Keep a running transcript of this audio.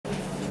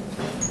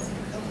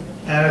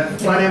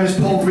My name is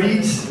Paul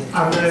Reed.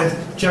 I'm the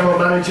General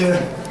Manager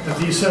of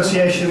the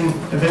Association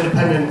of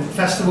Independent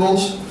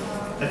Festivals,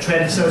 a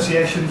trade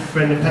association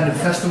for independent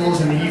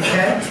festivals in the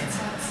UK.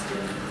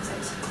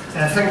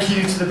 Thank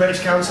you to the British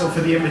Council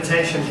for the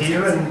invitation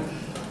here, and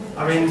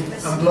I mean,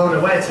 I'm blown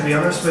away, to be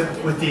honest,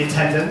 with the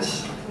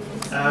attendance.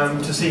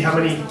 To see how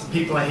many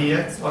people are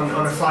here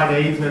on a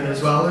Friday evening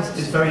as well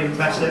is very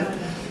impressive.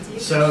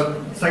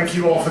 So thank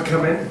you all for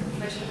coming.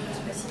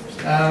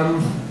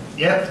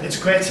 Yeah, it's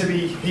great to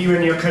be here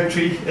in your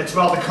country. It's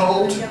rather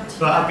cold,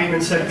 but I've been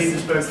in St.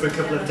 Petersburg for a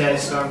couple of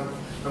days, so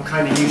I'm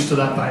kind of used to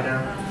that by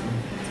now.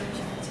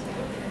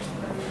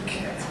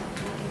 Okay.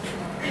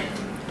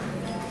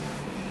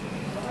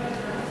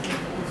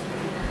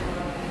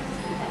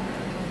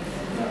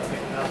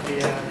 I'll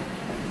be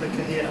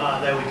looking here.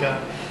 There we go.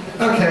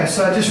 Okay,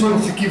 so I just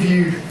wanted to give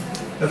you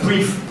a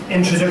brief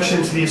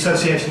introduction to the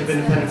Association of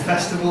Independent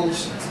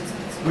Festivals.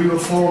 We were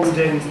formed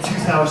in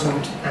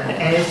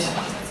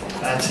 2008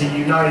 to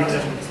unite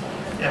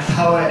and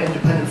empower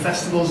independent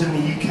festivals in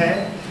the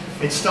UK.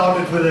 It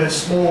started with a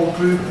small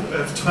group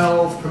of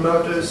 12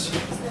 promoters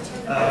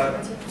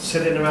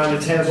sitting around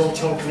a table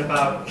talking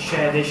about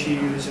shared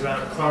issues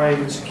around crime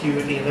and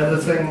security and other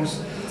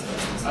things.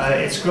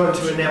 It's grown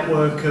to a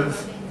network of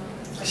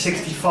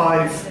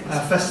 65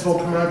 festival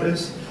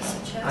promoters,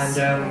 and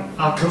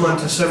I'll come on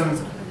to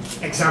some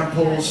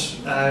examples.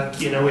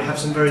 You know, we have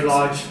some very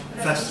large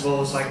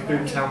festivals like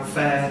Boomtown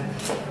Fair,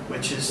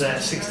 which is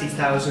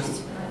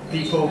 60,000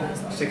 people,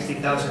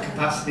 60,000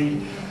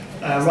 capacity,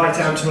 right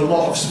down to a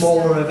lot of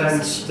smaller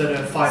events that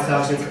are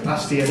 5,000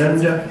 capacity and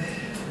under.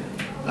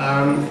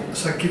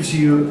 So it gives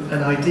you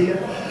an idea.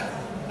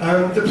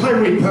 The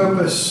primary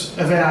purpose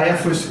of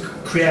AIF was to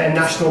create a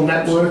national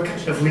network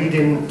of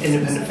leading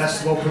independent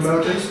festival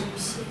promoters.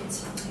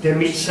 They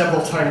meet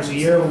several times a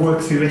year and work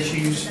through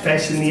issues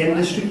facing the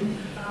industry.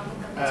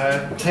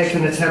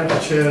 Taking the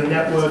temperature,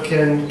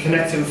 networking,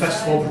 connecting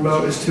festival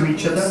promoters to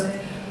each other.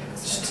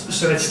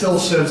 So it still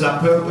serves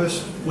that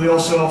purpose. We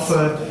also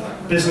offer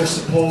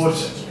business support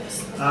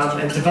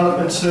and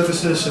development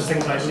services, so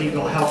things like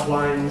legal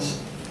helplines,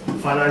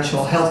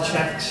 financial health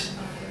checks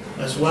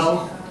as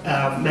well,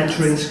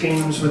 mentoring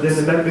schemes within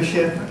the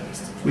membership.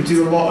 We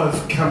do a lot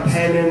of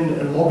campaigning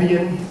and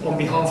lobbying on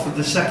behalf of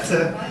the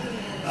sector.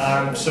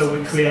 So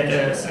we create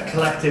a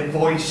collective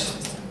voice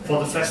for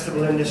the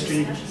festival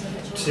industry,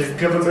 to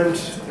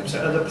government and to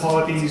other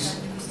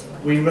parties.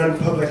 We run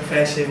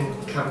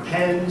public-facing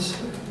campaigns.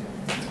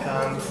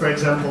 For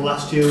example,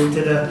 last year we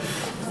did a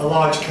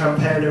large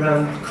campaign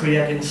around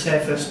creating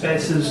safer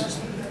spaces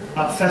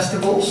at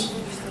festivals.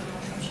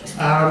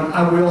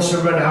 And we also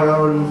run our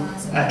own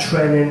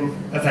training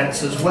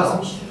events as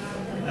well.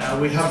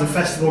 We have the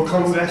Festival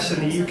Congress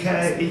in the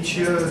UK each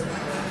year,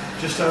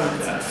 just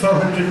over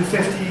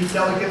 450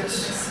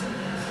 delegates,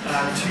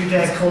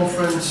 2-day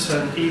conference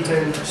and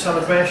evening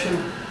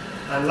celebration.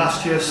 And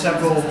last year,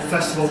 several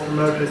festival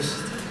promoters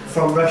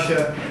from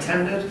Russia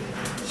attended.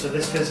 So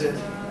this visit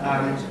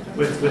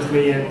with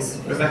me and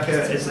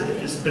Rebecca is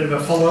a bit of a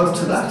follow-up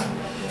to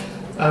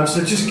that. So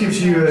it just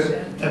gives you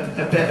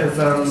a bit of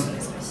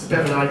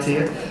an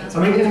idea. I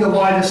mean, in the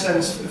wider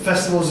sense,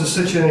 festivals are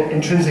such an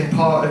intrinsic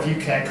part of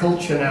UK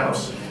culture now.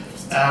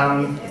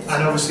 And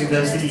obviously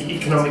there's the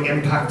economic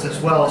impact as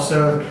well.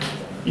 So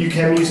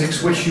UK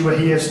Music's Wish You Were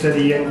Here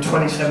study in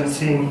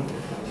 2017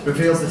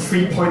 revealed that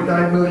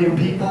 3.9 million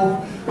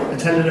people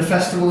attended a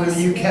festival in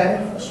the UK,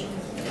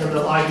 and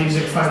that live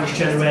music fans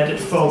generated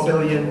 £4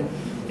 billion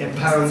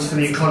for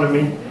the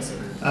economy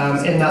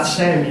in that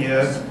same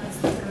year.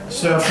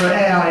 So for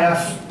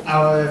AIF,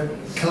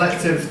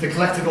 the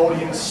collective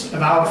audience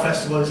of our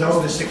festival is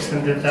over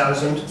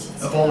 600,000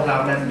 of all of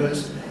our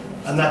members,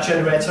 and that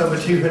generates over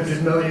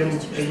 200 million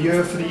a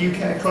year for the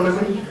UK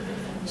economy.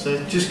 So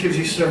it just gives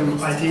you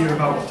some idea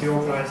about what the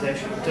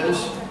organisation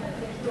does.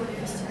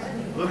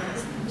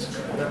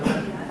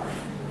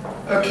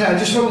 Okay, I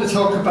just wanted to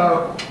talk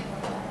about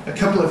a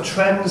couple of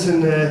trends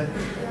in the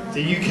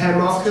UK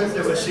market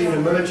that we're seeing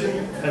emerging,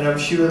 and I'm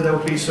sure there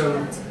will be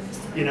some,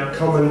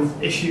 common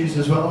issues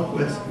as well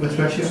with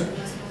Russia.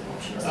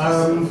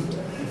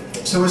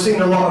 So we're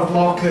seeing a lot of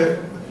market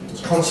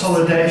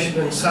consolidation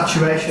and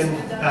saturation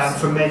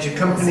from major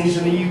companies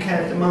in the UK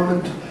at the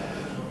moment.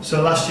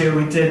 So last year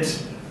we did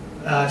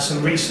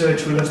some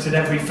research. We looked at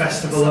every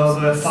festival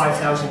over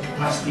 5,000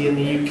 capacity in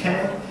the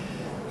UK,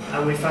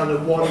 and we found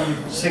that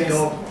one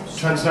single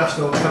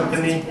transnational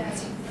company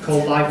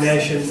called Live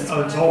Nation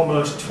owns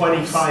almost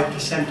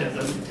 25% of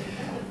them,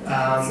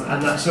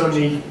 and that's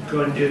only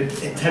going to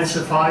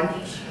intensify.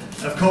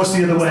 Of course,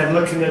 the other way of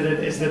looking at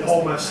it is that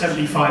almost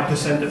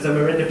 75% of them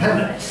are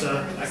independent,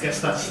 so I guess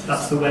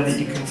that's the way that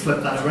you can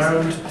flip that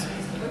around.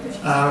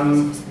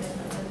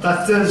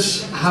 That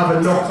does have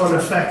a knock-on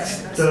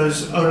effect,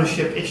 those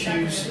ownership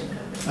issues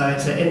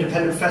to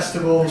independent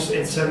festivals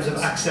in terms of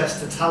access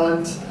to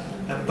talent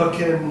and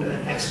booking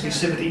and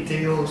exclusivity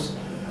deals.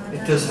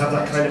 It does have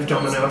that kind of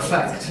domino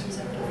effect.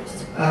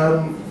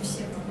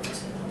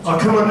 I'll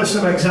come on to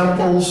some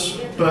examples,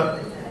 but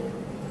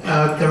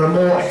there are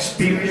more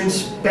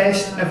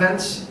experience-based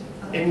events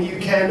in the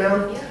UK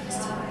now.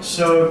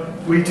 So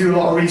we do a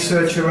lot of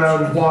research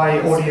around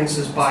why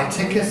audiences buy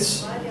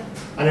tickets,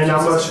 and in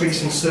our most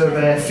recent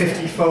survey,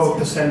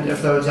 54%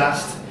 of those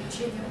asked,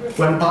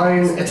 when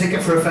buying a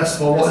ticket for a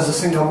festival, what is the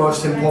single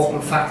most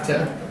important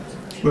factor?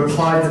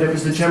 Replied that it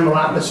was the general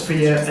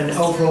atmosphere and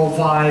overall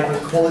vibe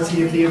and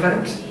quality of the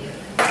event.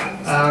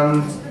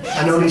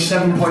 And only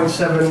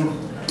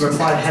 7.7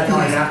 replied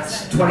headline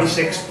acts,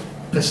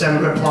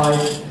 26%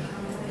 replied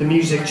the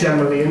music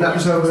generally, and that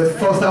was over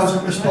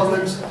 4,000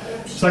 respondents.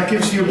 So that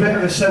gives you a bit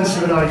of a sense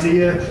of an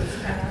idea.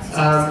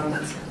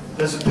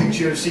 There's a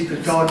picture of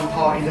Secret Garden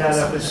Party there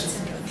that was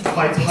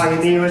quite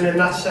pioneering in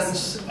that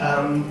sense.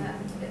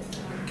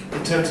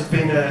 In terms of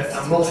being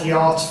a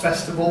multi-arts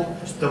festival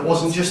that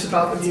wasn't just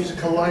about the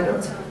musical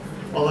lineup,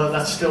 although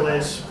that still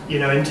is, you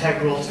know,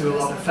 integral to a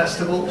lot of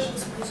festivals.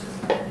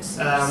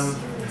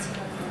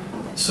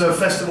 So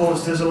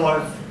festivals, there's a lot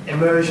of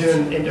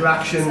immersion,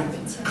 interaction,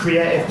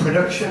 creative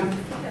production,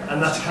 and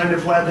that's kind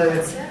of where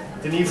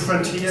the new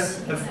frontier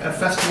of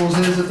festivals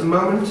is at the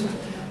moment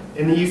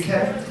in the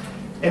UK.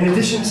 In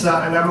addition to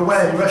that, and I'm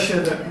aware in Russia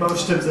that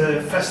most of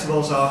the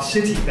festivals are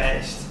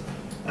city-based,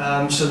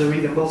 so they're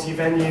either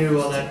multi-venue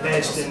or they're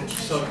based in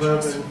sort of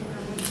urban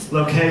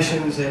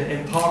locations,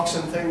 in parks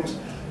and things.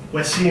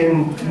 We're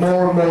seeing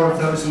more and more of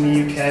those in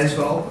the UK as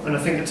well, and I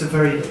think it's a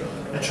very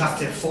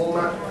attractive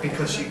format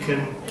because you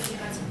can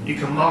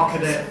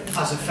market it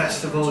as a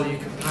festival, you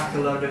can pack a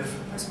load of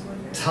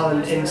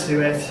talent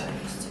into it,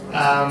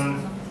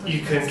 you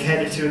can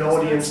cater to an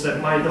audience that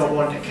might not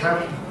want to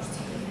camp,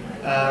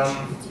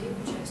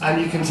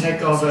 and you can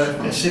take over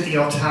a city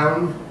or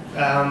town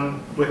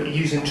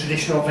using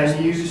traditional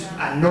venues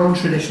and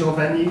non-traditional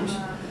venues,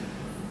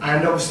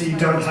 and obviously you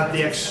don't have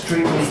the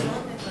extremely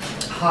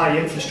high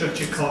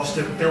infrastructure cost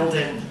of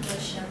building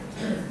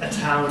a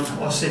town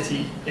or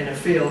city in a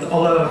field,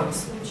 although,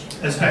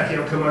 as Becky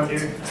will come on to,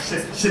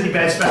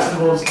 city-based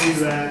festivals do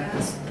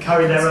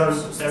carry their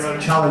own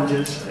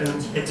challenges,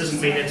 and it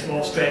doesn't mean it's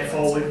more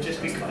straightforward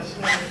just because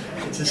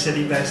it's a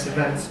city-based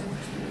event.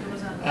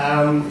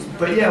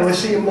 But yeah, we're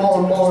seeing more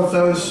and more of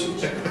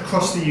those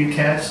across the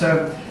UK,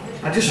 so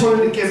I just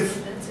wanted to give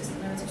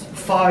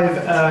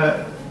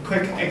 5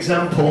 quick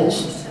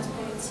examples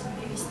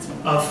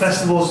of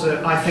festivals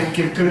that I think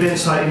give good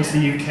insight into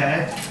the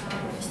UK.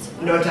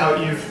 No doubt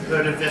you've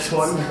heard of this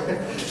one,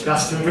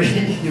 Glastonbury,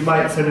 you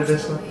might have heard of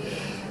this one.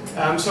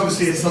 So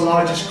obviously it's the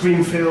largest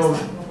greenfield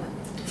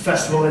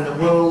festival in the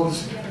world,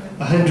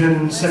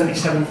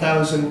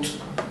 177,000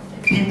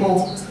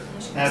 people.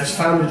 It was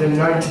founded in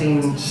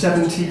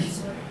 1970,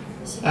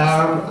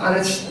 and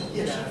it's,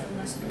 you know,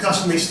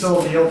 Glastonbury's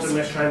still the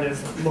ultimate kind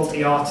of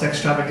multi-arts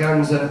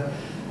extravaganza,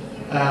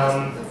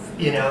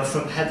 you know,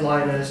 from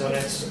headliners on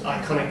its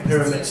iconic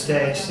pyramid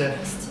stage to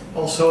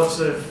all sorts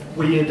of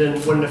weird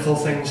and wonderful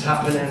things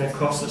happening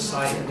across the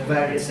site and the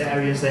various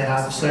areas they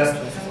have. So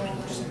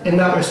in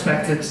that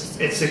respect,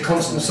 it's a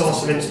constant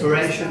source of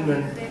inspiration,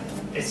 and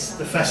it's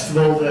the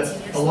festival that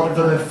a lot of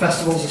other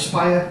festivals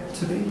aspire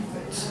to be.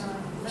 It's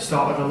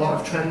started a lot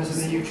of trends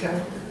in the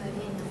UK.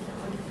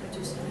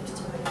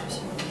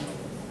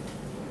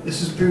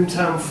 This is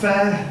Boomtown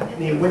Fair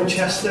near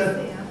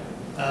Winchester,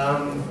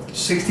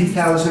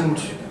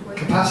 60,000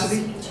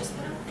 capacity,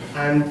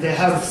 and they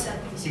have,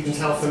 you can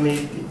tell from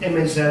the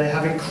image there, they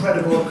have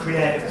incredible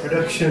creative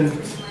production.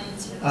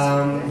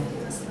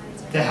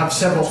 They have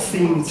several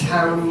themed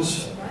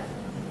towns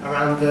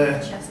around the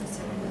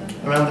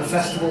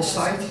festival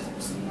site.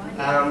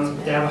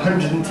 They have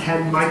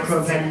 110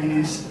 micro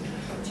venues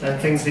and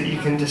things that you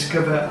can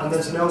discover, and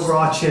there's an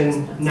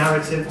overarching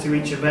narrative to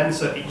each event,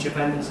 so each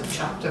event is a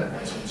chapter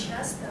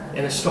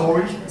in a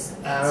story.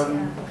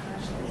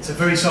 It's a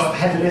very sort of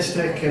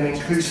hedonistic and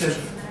inclusive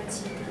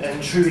and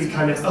truly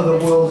kind of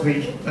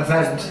otherworldly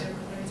event.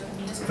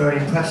 Very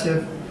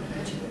impressive.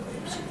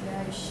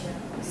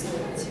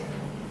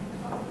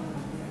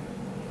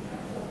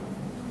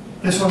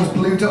 This one's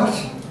Blue Dot.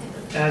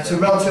 It's a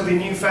relatively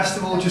new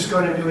festival, just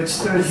going into its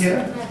 3rd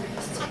year.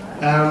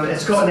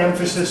 It's got an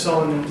emphasis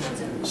on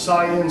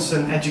science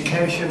and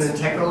education and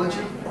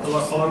technology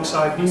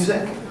alongside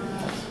music.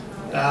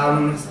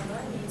 And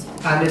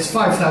it's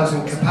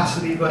 5,000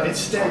 capacity, but it's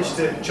staged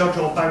at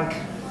Jodrell Bank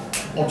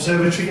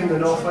Observatory in the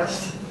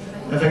northwest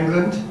of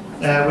England,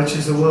 which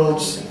is the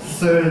world's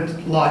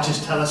 3rd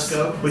largest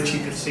telescope, which you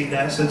can see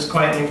there. So it's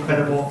quite an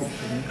incredible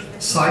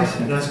site,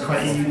 and it's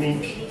quite a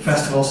unique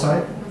festival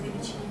site.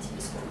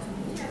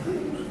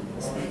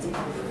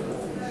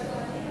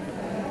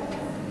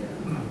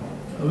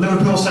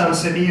 Liverpool Sound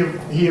City, you'll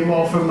hear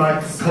more from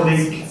my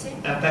colleague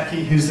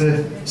Becky, who's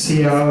the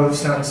CEO of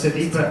Sound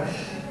City, but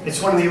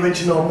it's one of the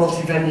original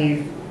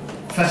multi-venue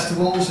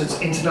festivals. It's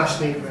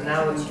internationally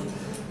renowned,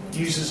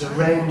 uses a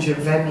range of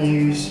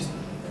venues.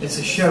 It's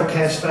a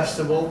showcase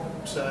festival,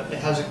 so it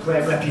has a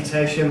great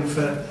reputation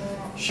for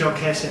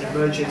showcasing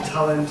emerging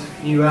talent,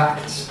 new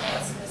acts.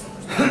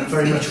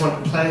 Very much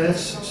want to play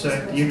this, so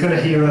you're going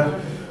to hear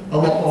a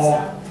lot more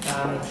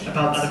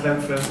about that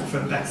event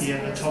from Becky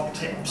and the top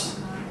tips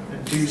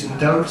and do's and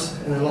don'ts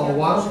in a little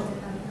while.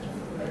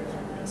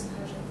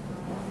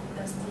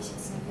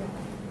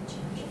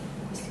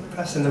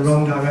 Press in the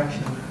wrong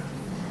direction.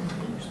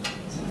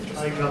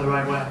 Try to go the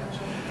right way.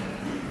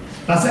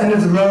 That's the end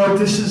of the road.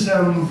 This is,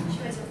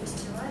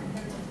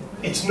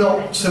 it's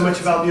not so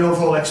much about the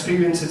overall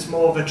experience, it's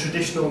more of a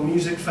traditional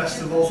music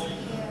festival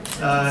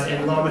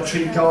in Lama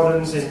Tree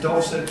Gardens in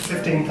Dorset,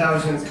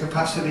 15,000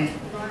 capacity.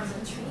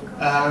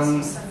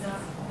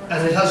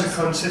 And it has a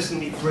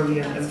consistently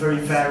brilliant and very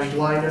varied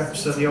lineup,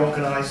 so the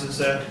organisers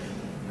are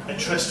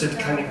trusted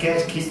kind of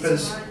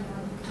gatekeepers,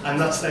 and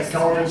that's their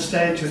garden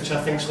stage, which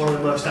I think is one of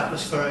the most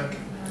atmospheric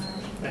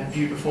and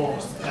beautiful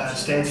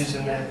stages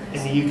in the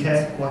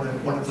UK,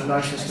 one of the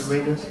nicest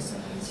arenas.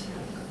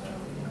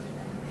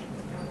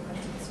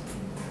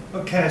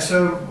 Okay,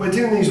 so we're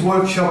doing these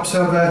workshops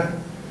over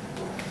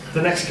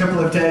the next couple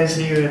of days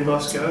here in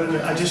Moscow, and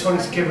I just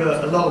wanted to give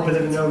a little bit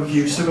of an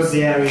overview of some of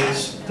the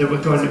areas that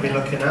we're going to be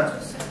looking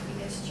at.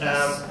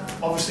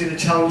 Obviously the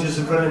challenges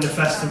of running a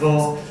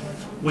festival,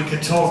 we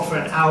could talk for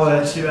an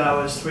hour, 2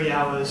 hours, 3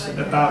 hours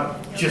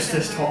about just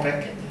this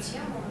topic.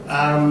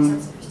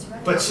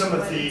 But some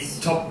of the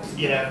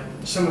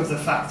some of the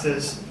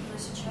factors,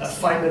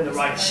 finding the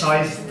right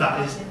site,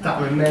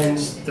 that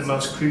remains the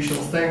most crucial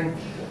thing.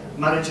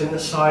 Managing the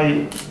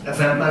site,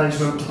 event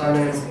management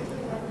planning,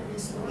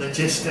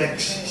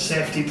 logistics,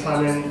 safety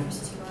planning,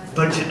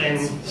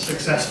 budgeting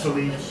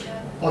successfully,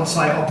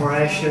 on-site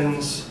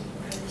operations,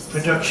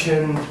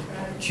 production,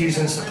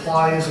 choosing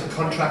suppliers and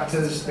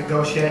contractors,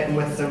 negotiating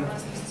with them,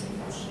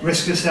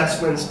 risk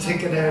assessments,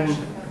 ticketing,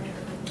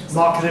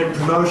 marketing and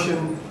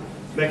promotion,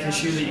 making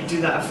sure that you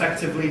do that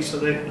effectively so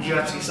that you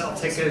actually sell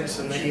tickets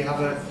and that you have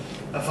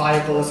a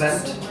viable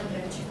event.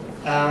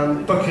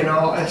 Booking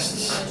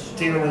artists,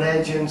 dealing with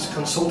agents,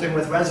 consulting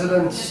with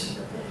residents,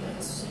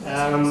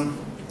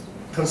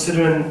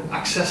 considering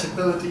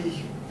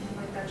accessibility,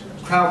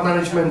 crowd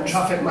management,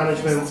 traffic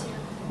management,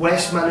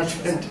 waste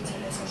management,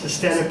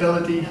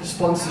 sustainability,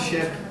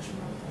 sponsorship,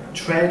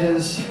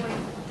 traders,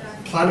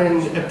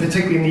 planning,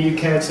 particularly in the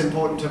UK it's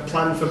important to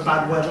plan for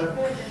bad weather,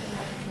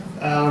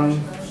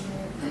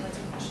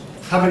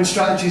 having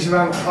strategies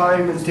around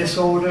crime and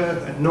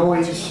disorder and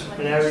noise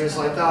and areas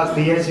like that,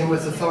 liaising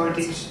with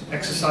authorities,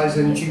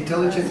 exercising due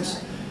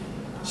diligence.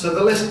 So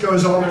the list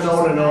goes on and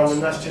on and on,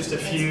 and that's just a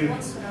few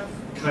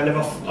kind of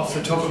off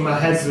the top of my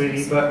head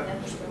really, but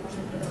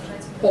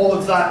all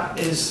of that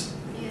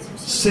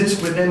sits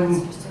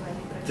within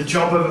the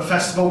job of a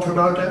festival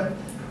promoter,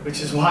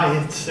 which is why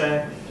it's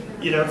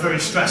very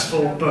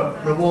stressful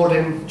but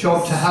rewarding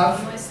job to have.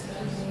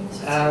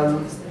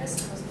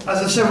 As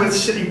I said, with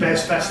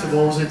city-based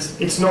festivals,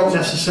 it's not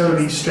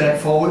necessarily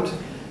straightforward.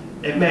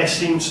 It may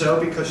seem so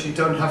because you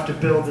don't have to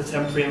build the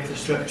temporary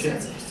infrastructure,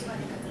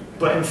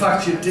 but in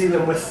fact you're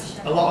dealing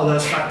with a lot of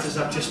those factors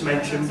I've just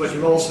mentioned, but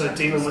you're also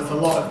dealing with a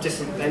lot of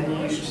different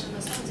venues,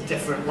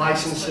 different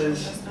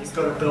licenses. You've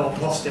got to build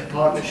positive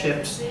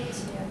partnerships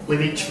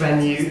with each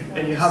venue,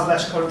 and you have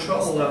less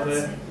control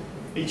over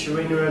each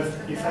arena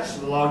of your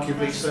festival,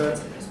 arguably.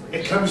 So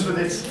it comes with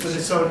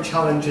its own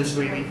challenges,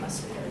 really.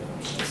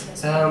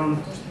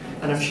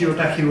 And I'm sure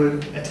Becky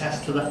would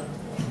attest to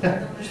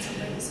that.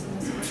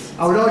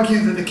 I would argue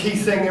that the key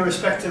thing,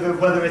 irrespective of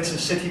whether it's a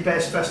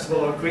city-based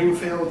festival or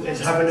greenfield, is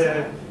having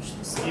a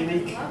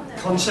unique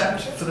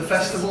concept for the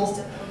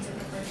festival.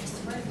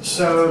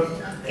 So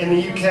in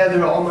the UK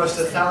there are almost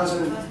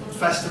 1,000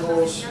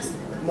 festivals,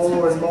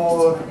 more and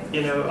more,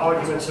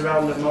 arguments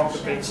around the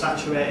market being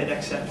saturated,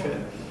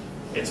 etc.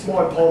 It's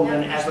more important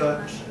than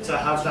ever to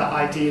have that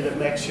idea that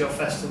makes your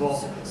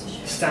festival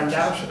stand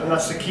out, and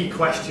that's the key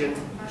question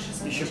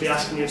you should be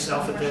asking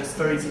yourself at the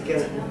very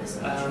beginning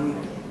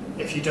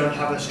if you don't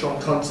have a strong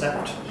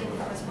concept.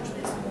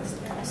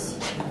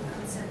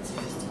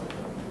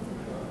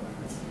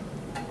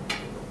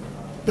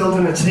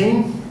 Building a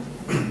team.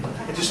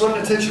 I just want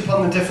to touch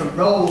upon the different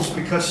roles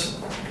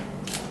because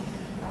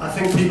I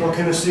think people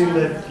can assume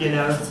that,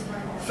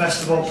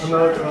 festival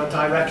promoter or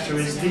director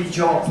is the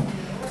job,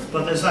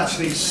 but there's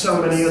actually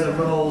so many other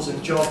roles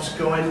and jobs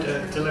going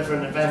to deliver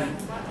an event.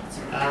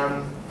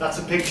 That's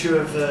a picture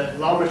of the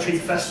Lama Tree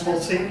Festival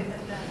team.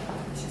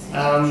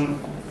 And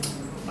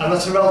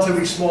that's a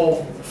relatively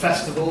small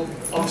festival.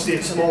 Obviously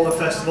at smaller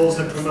festivals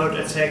the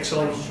promoter takes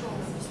on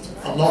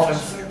a lot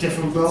of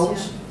different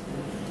roles.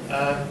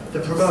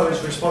 The promoter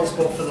is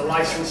responsible for the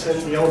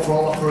licensing, the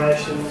overall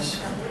operations,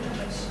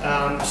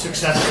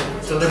 successful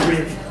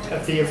delivery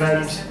of the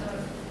event,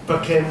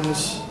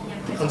 bookings,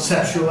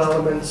 conceptual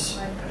elements.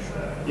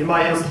 You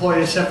might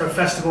employ a separate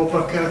festival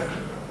booker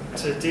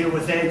to deal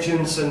with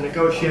agents and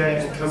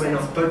negotiate and come in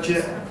on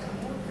budget.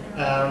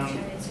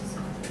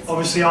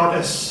 Obviously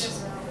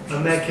artists are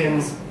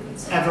making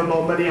ever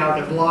more money out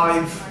of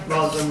live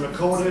rather than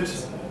recorded,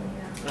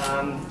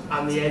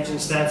 and the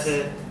agent's there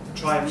to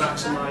try and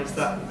maximise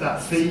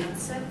that fee.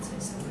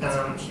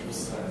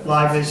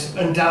 Live is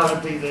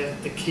undoubtedly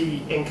the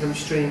key income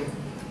stream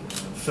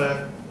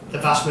for the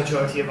vast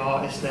majority of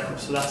artists now,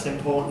 so that's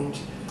important.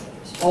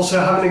 Also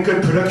having a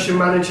good production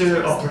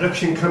manager or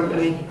production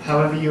company,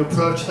 however you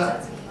approach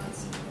that,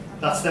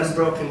 That's then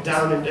broken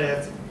down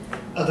into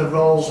other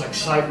roles like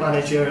site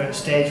manager,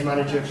 stage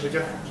manager,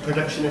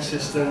 production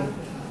assistant,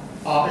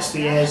 artist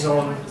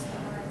liaison,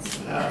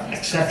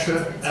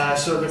 etc.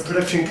 So the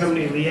production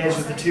company liaises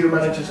with the tour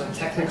managers on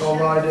technical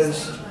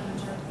riders,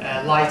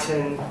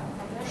 lighting,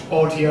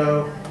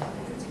 audio,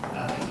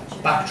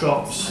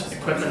 backdrops,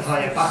 equipment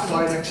hire,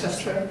 backline,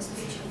 etc.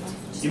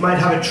 You might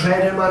have a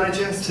trader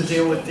manager to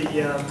deal with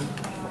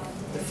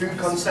the food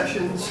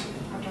concessions,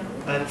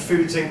 and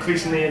food's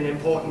increasingly an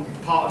important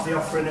part of the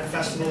offering at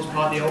festivals,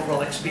 part of the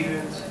overall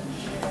experience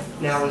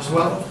now as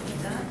well.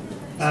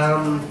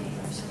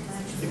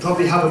 You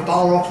probably have a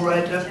bar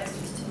operator.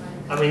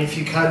 I mean, if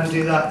you can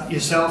do that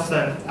yourself,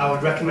 then I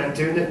would recommend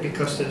doing it,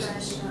 because there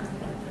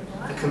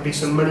can be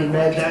some money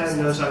made there, and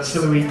those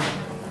ancillary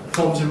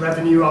forms of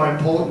revenue are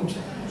important.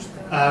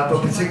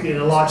 But particularly in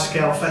a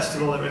large-scale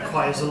festival, it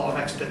requires a lot of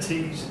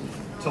expertise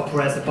to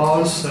operate the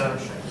bars. So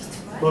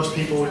most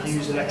people would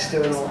use an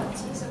external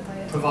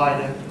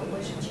provider.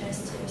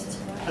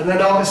 And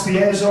then artist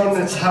liaison,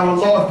 it's how a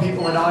lot of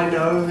people that I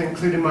know,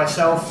 including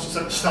myself,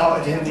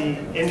 started in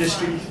the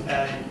industry.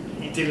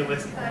 You're dealing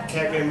with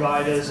catering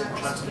riders and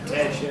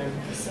transportation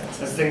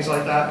and things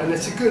like that. And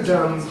it's a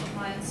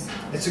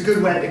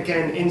good way to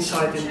gain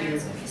insight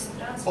into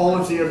all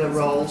of the other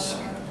roles.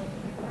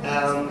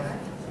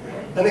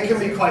 And it can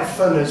be quite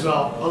fun as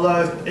well,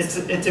 although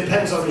it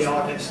depends on the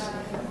artist,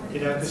 you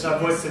know, because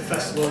I've worked at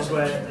festivals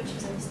where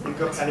you've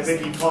got kind of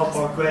Iggy Pop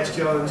or Grace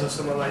Jones or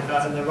someone like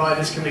that, and the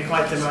riders can be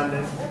quite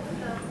demanding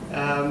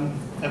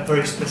and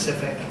very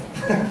specific.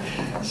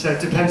 So it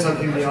depends on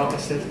who the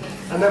artist is.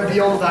 And then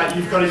beyond that,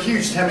 you've got a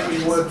huge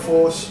temporary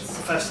workforce,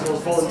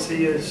 festivals,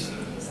 volunteers,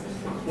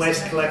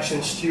 waste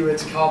collection,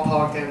 stewards, car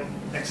parking,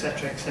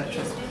 etc.,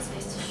 etc.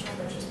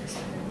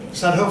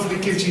 So that hopefully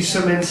gives you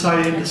some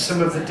insight into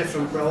some of the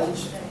different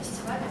roles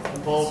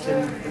involved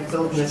in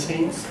building a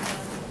team.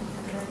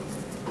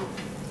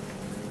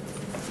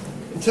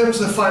 In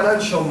terms of the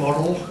financial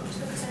model,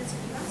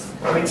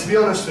 I mean, to be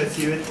honest with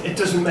you, it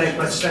doesn't make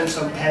much sense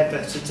on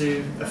paper to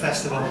do a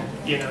festival,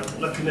 you know,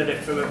 looking at it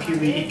from a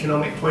purely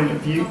economic point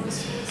of view.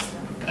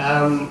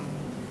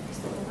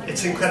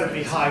 It's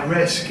incredibly high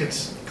risk,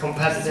 it's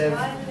competitive,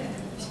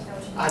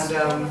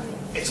 and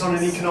it's on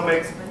an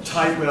economic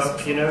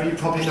tightrope, you know. You're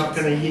probably not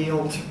going to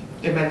yield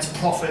immense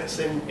profits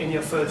in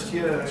your first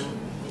year. And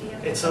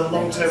it's a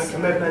long-term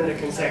commitment. It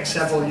can take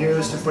several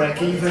years to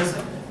break even.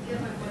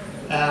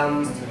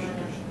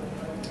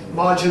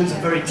 Margins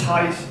are very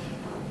tight.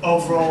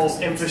 Overall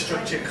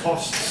infrastructure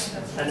costs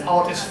and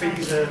artist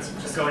fees are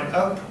going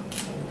up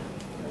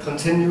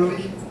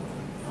continually.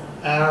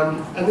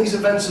 And these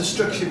events are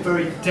structured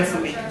very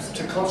differently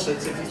to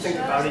concerts. If you think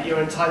about it, your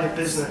entire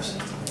business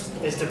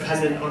is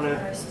dependent on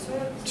a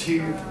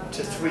 2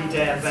 to 3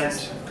 day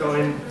event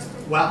going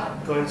well,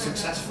 going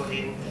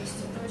successfully.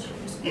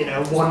 You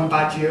know, one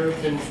bad year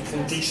can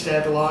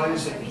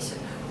destabilise, and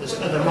there's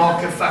other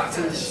market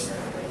factors,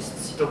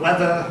 the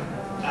weather,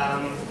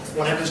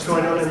 whatever's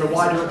going on in the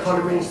wider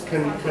economy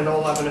can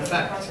all have an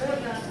effect.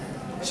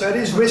 So it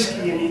is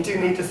risky, and you do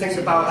need to think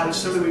about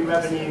ancillary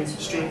revenue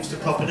streams to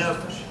prop it up,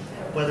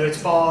 whether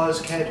it's bars,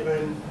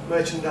 catering,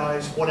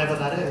 merchandise, whatever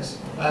that is.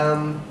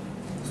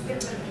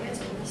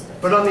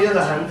 But on the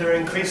other hand, there are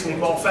increasingly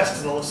more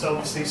festivals, so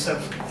obviously some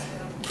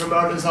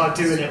promoters are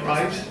doing it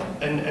right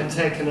and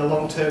taking a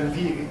long-term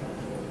view.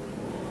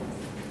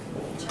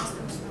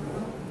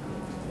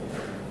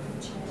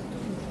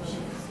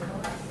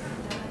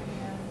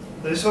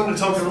 I just want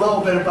to talk a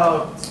little bit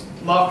about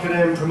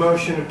marketing,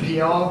 promotion and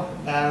PR.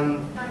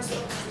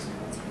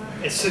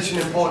 It's such an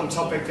important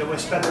topic that we're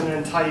spending an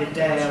entire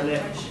day on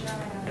it.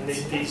 And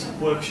these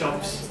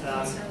workshops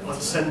on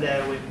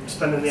Sunday, we're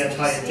spending the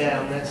entire day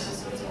on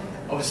this.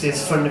 Obviously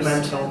it's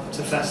fundamental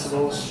to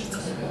festivals.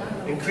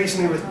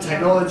 Increasingly with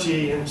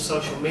technology and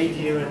social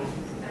media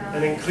and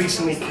an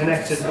increasingly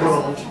connected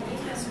world,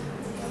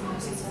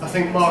 I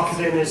think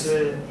marketing is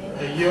a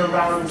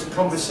year-round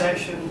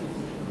conversation,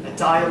 a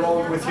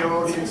dialogue with your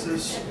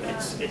audiences.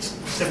 It's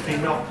simply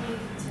not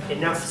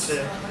enough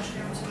to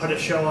put a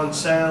show on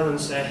sale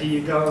and say, here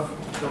you go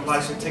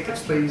buy some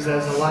tickets please,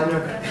 there's a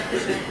lineup.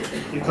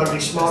 You've got to be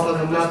smarter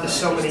than that. There's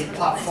so many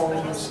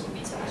platforms.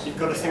 You've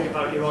got to think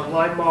about your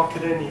online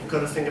marketing, you've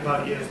got to think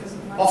about your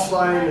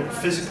offline and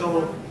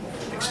physical,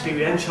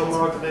 experiential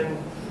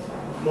marketing,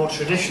 more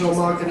traditional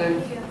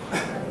marketing.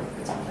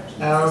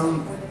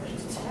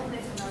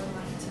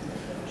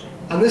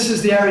 And this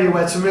is the area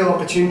where it's a real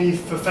opportunity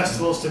for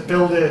festivals to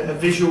build a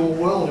visual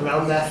world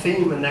around their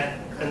theme and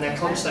their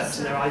concepts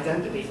and their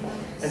identity,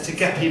 and to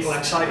get people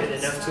excited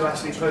enough to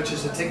actually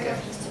purchase a ticket.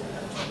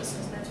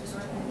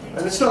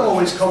 And it's not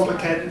always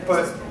complicated,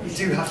 but you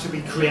do have to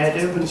be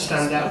creative and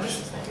stand out.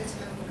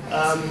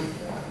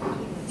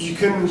 You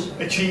can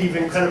achieve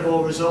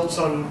incredible results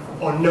on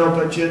no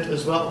budget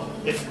as well,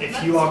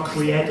 if you are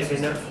creative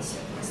enough.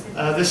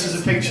 This is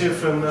a picture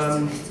from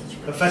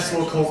a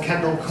festival called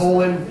Kendal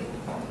Calling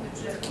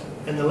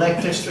in the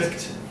Lake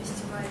District.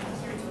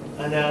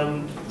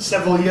 And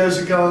several years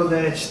ago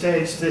they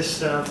staged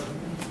this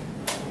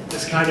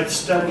kind of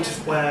stunt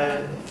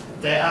where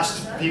they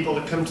asked people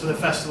to come to the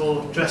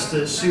festival dressed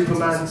as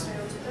Superman,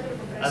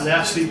 and they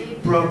actually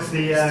broke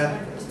the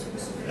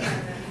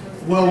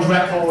world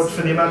record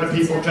for the amount of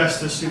people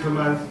dressed as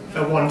Superman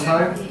at one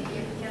time.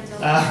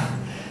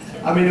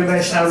 I mean, it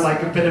may sound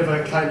like a bit of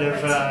a kind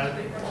of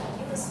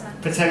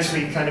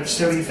potentially kind of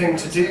silly thing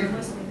to do,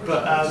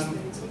 but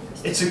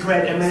it's a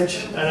great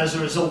image, and as a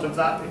result of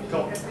that,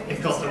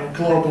 it got them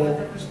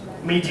global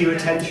media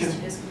attention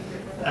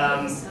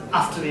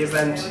after the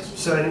event.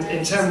 So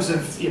in terms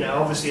of, you know,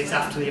 obviously it's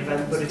after the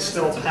event, but it's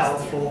still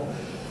powerful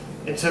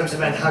in terms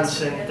of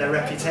enhancing their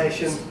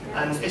reputation,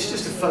 and it's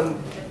just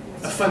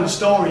a fun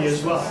story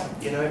as well.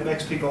 You know, it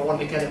makes people want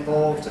to get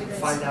involved and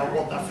find out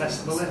what that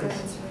festival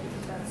is.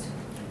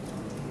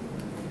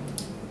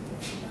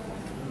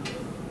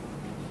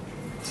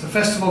 So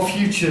Festival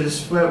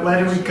Futures,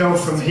 where do we go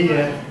from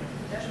here?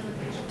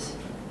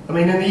 I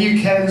mean, in the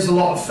UK there's a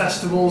lot of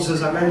festivals,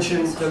 as I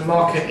mentioned. The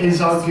market is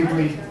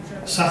arguably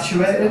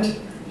saturated,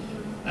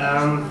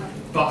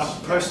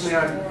 but personally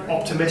I'm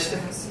optimistic.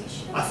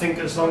 I think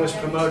as long as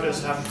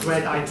promoters have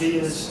great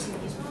ideas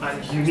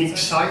and unique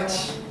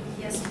sites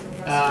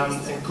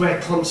and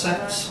great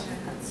concepts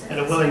and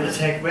are willing to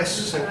take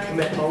risks and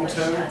commit long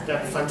term,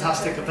 then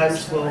fantastic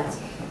events will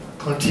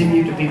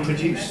continue to be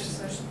produced.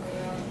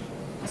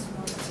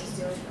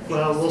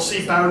 Well, we'll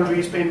see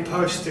boundaries being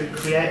pushed to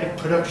creative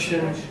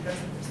production,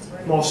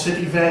 more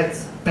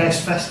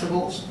city-based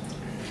festivals,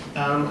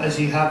 as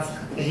you have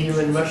here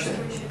in Russia.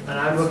 And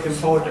I'm looking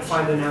forward to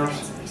finding out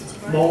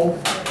more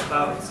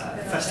about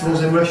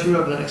festivals in Russia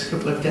over the next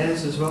couple of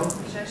days as well.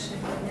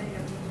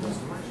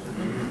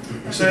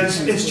 So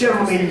it's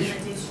generally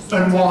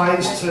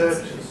unwise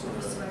to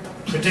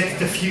predict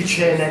the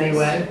future in any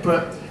way,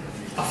 but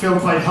I feel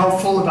quite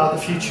hopeful about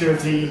the future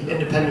of the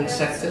independent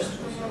sector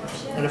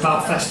and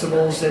about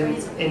festivals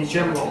in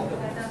general.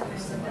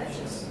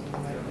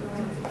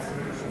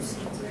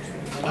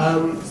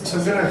 So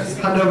I'm going to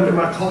hand over to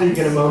my colleague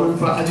in a moment,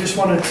 but I just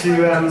wanted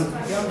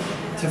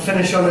to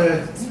finish on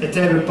a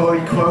David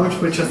Bowie quote,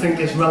 which I think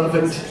is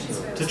relevant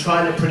to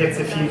trying to predict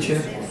the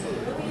future,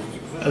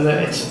 and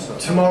that it's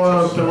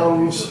tomorrow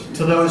belongs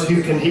to those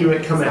who can hear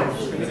it coming.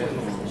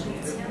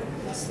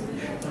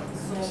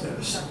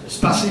 So,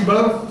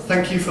 spasibo,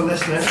 thank you for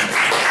listening.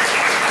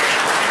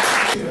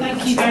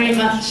 Thank you very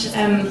much,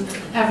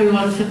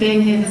 everyone, for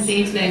being here this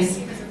evening.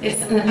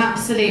 It's an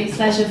absolute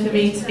pleasure for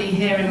me to be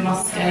here in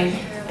Moscow.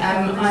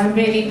 I'm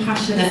really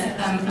passionate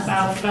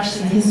about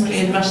Russian history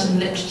and Russian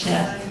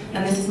literature,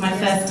 and this is my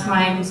first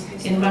time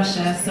in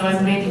Russia, so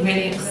I'm really,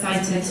 really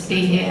excited to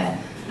be here.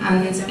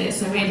 And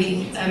it's a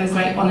really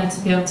great honour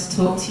to be able to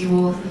talk to you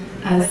all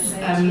as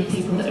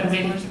people that are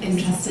really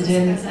interested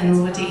in and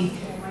already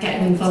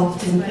getting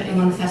involved in putting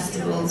on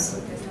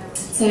festivals.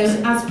 So,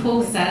 as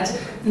Paul said,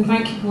 and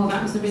thank you, Paul,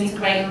 that was a really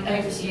great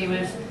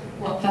overview of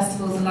what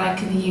festivals are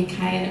like in the UK,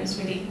 and it was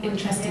really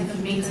interesting for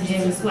me to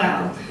hear as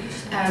well.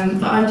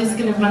 But I'm just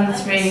going to run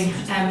through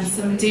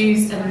some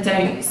do's and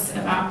don'ts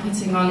about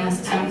putting on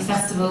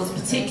festivals,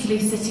 particularly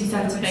city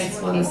centre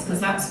based ones, because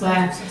that's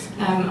where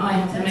I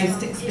have the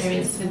most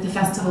experience with the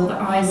festival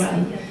that I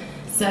run.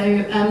 So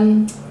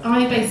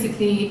I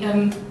basically,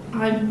 I'm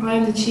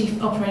the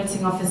Chief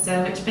Operating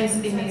Officer, which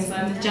basically means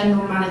I'm the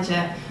General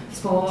Manager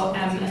for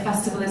a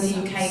festival in the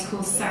UK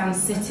called Sound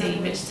City,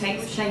 which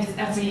takes place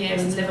every year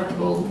in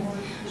Liverpool.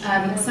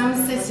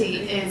 Sound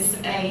City is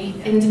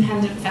an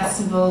independent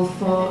festival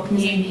for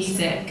new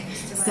music.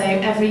 So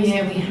every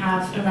year we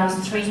have around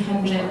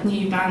 300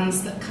 new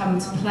bands that come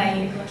to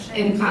play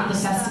at the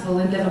festival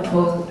in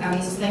Liverpool,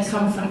 and they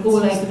come from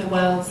all over the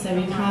world. So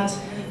we've had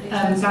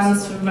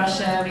bands from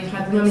Russia, we've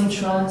had Mummy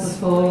Troll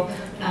before,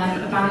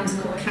 a band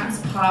called Cats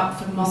Park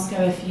from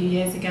Moscow a few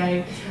years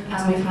ago,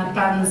 and we've had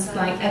bands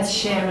like Ed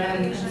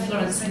Sheeran and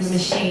Florence and the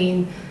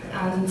Machine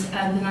and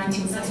the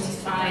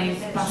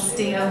 1975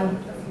 Bastille.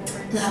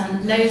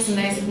 Loads and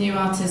loads of new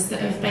artists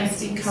that have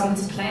basically come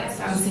to play at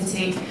Sound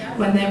City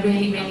when they're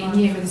really, really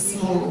new and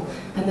small,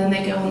 and then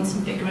they go on to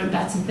bigger and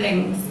better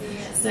things.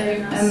 So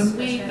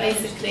we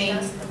basically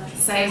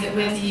say that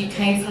we're the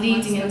UK's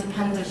leading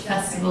independent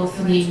festival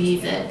for new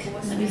music.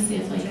 Let me see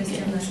if I can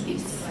get into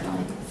these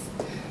slides.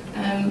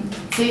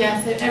 So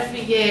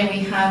every year we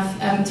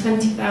have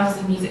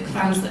 20,000 music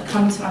fans that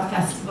come to our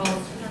festival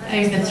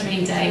over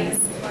 3 days,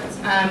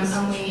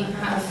 and we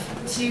have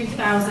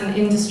 2,000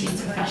 industry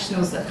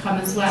professionals that come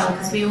as well,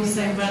 because we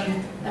also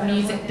run a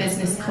music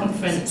business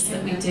conference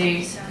that we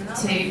do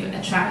to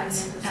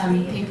attract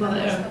people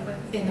that are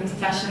in the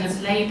profession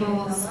of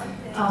labels,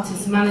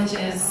 artist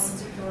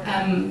managers,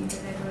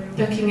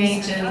 booking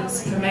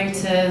agents,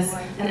 promoters,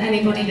 and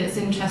anybody that's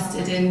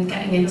interested in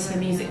getting into the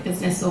music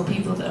business or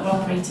people that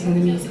are operating in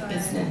the music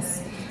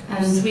business.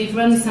 And we've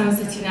run Sound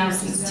City now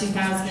since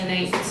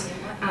 2008,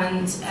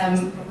 and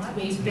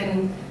we've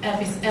been,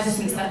 ever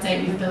since that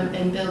day, we've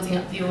been building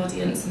up the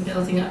audience and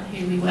building up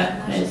who we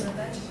work with.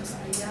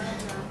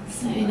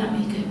 So let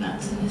me go back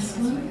to this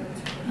one.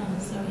 Oh,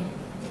 sorry.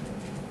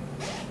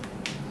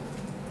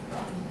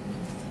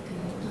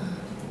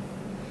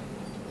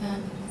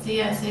 So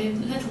yeah, so a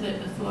little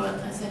bit before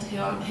I said who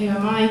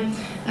am I?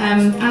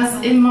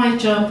 As in my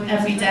job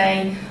every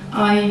day,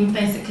 I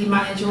basically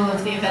manage all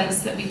of the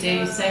events that we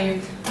do. So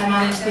I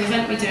manage the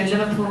event we do in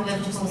Liverpool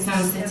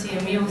Sound City,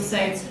 and we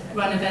also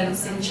run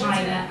events in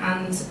China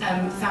and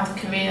South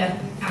Korea,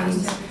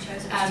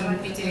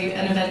 and we do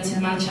an event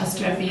in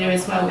Manchester every year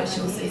as well, which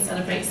also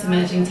celebrates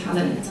emerging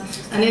talent.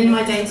 And in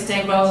my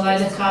day-to-day role, I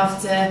look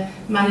after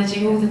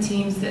managing all the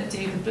teams that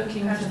do the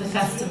booking for the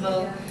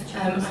festival.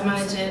 I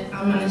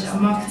manage our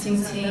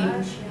marketing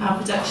team, our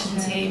production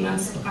team, and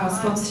our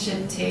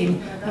sponsorship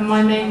team. And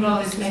my main role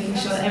is making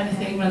sure that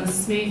everything runs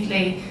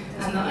smoothly,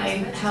 and that I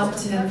help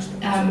to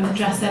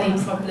address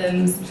any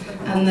problems,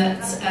 and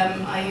that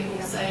I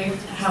also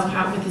help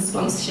out with the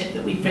sponsorship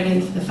that we bring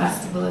in for the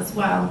festival as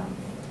well.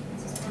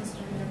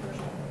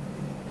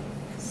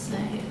 So,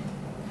 I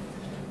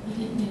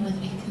don't know whether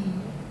we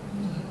can...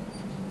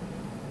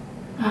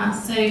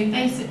 So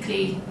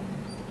basically,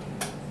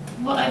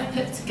 what I've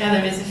put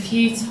together is a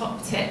few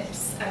top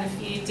tips and a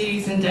few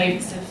do's and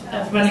don'ts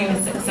of running a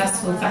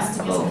successful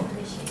festival.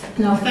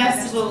 Now,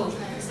 first of all,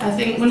 I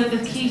think one of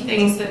the key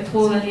things that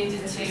Paul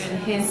alluded to in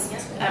his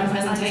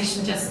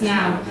presentation just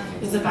now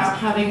is about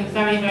having a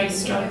very, very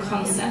strong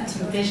concept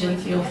and vision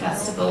for your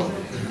festival.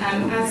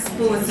 As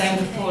Paul was saying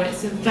before,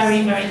 it's a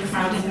very, very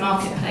crowded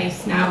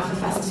marketplace now for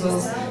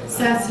festivals.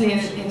 Certainly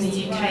in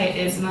the UK it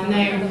is, and I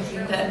know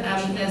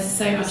that there's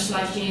so much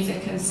live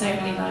music and so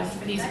many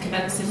live music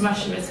events in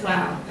Russia as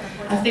well.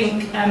 I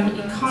think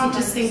you can't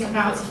just think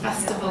about the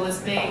festival as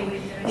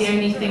being the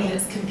only thing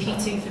that's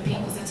competing for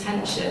people's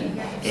attention.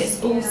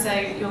 It's also,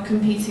 you're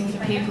competing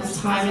for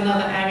people's time in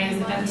other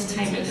areas of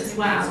entertainment as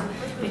well,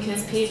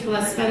 because people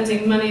are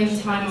spending money and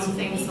time on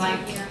things like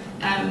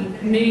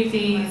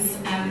movies,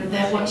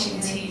 they're watching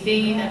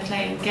TV, they're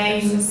playing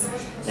games,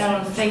 they're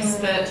on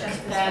Facebook,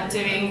 they're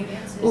doing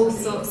all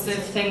sorts of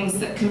things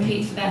that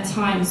compete for their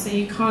time. So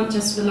you can't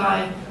just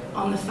rely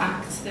on the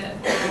fact that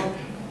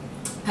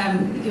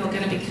you're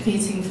going to be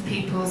competing for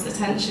people's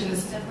attention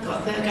as they're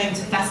going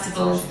to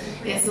festivals.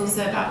 It's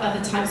also about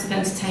other types of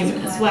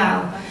entertainment as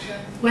well.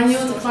 When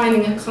you're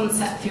defining a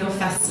concept for your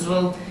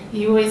festival,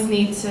 you always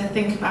need to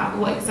think about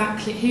what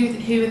exactly,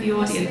 who are the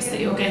audience that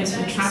you're going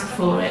to attract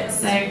for it.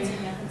 So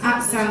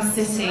at Sound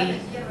City,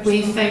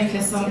 we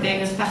focus on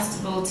being a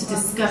festival to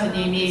discover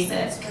new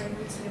music.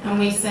 And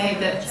we say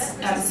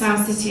that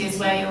Sound City is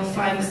where you'll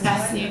find the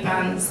best new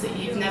bands that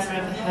you've never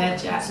ever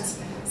heard yet.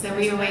 So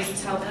we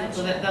always tell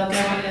people that they'll go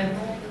on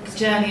a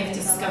journey of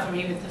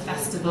discovery with the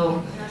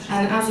festival,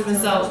 and as a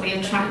result we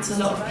attract a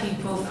lot of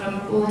people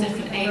from all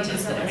different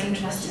ages that are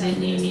interested in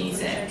new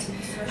music.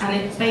 And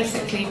it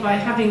basically, by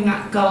having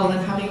that goal and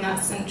having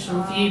that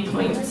central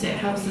viewpoint, it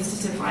helps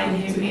us to define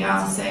who we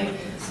are. So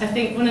I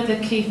think one of the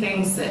key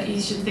things that you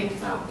should think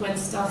about when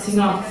starting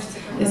off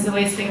is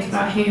always think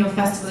about who your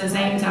festival is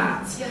aimed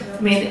at.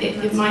 I mean,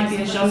 it might be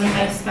a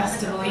genre-based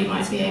festival, you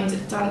might be aimed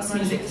at dance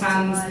music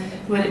fans,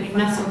 will it be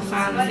metal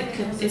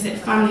fans, is it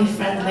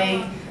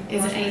family-friendly,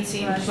 is it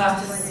 18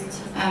 plus,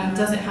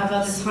 does it have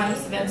other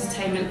types of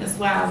entertainment as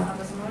well?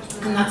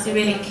 And that's a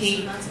really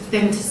key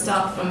thing to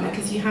start from,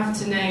 because you have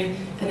to know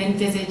and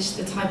envisage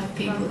the type of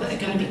people that are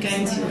going to be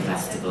going to your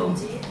festival.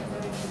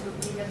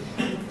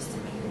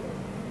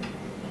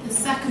 The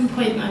second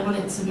point I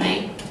wanted to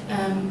make,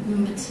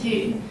 number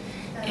 2,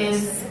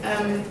 is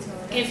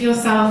give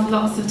yourself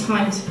lots of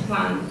time to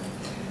plan.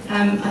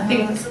 I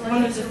think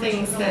one of the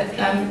things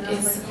that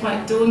is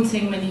quite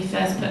daunting when you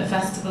first put a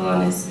festival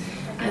on is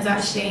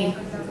actually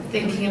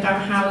thinking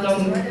about how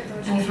long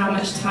and how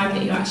much time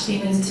that you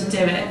actually need to do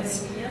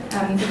it.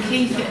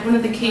 One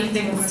of the key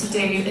things to do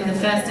in the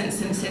first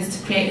instance is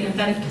to create an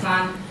event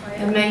plan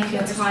and make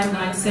a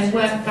timeline. So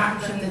work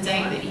back from the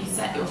date that you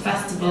set your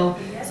festival.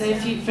 So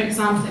if you, for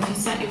example, if you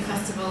set your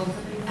festival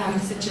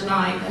for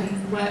July,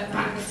 then work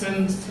back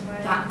from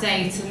that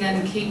date and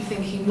then keep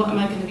thinking, what am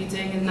I going to be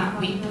doing in that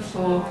week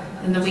before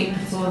and the week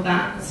before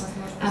that.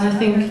 And I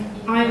think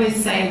I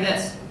always say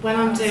that when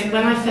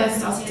I first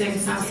started doing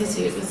Sound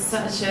City, it was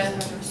such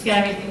a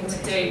scary thing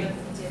to do.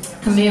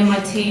 And me and my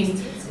team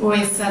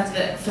always said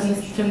that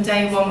from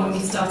day one when we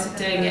started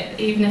doing it,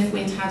 even if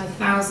we'd had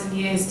 1,000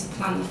 years to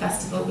plan the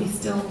festival, we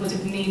still would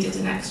have needed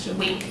an extra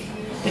week,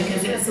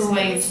 because it's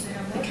always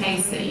the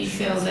case that you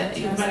feel that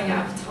you're running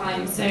out of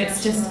time. So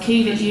it's just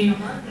key that you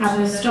have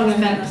a strong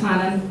event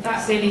plan, and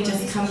that really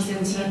just comes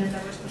into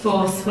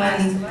force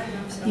when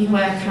you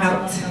work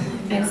out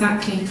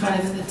exactly kind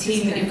of the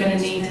team that you're going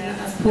to need. And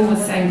as Paul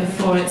was saying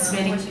before, it's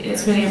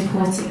really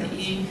important that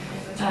you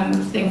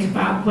think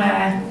about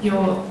where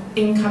your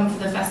income for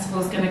the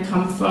festival is going to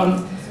come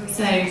from.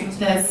 So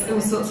there's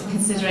all sorts of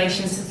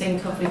considerations to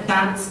think of with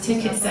that.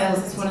 Ticket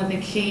sales is one of the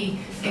key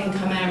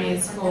income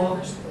areas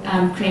for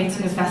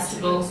creating a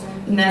festival.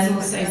 And there's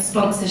also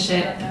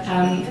sponsorship,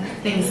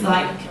 things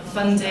like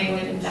funding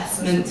and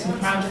investment and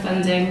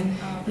crowdfunding.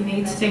 You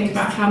need to think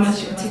about how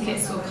much your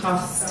tickets will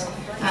cost.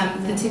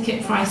 The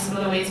ticket price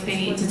will always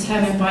be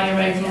determined by your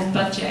overall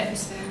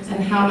budget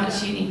and how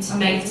much you need to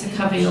make to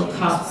cover your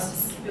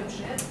costs.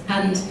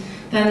 And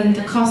then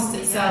the cost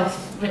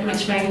itself,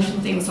 which range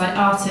from things like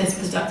artist,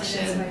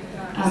 production,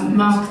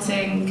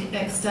 marketing,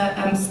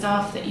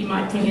 staff that you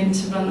might bring in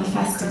to run the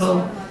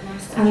festival.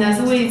 And there's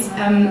always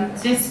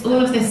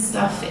all of this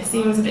stuff. It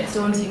seems a bit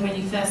daunting when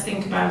you first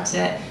think about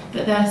it,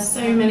 but there are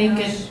so many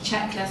good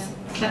checklists.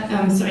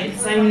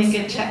 So many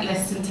good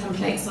checklists and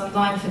templates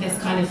online for this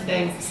kind of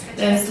thing.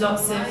 There's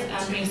lots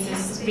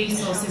of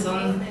resources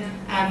on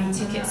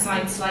ticket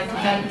sites like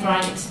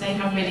Eventbrite. They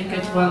have really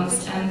good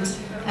ones, and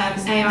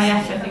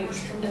AIF, I think,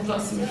 have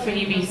got some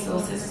free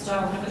resources as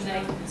well, haven't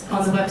they,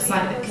 on the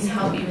website that can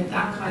help you with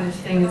that kind of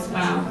thing as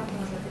well.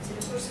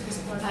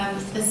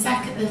 The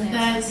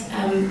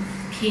third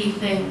key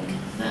thing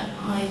that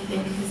I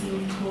think is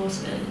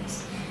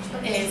important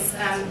is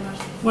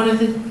one of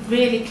the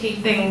really key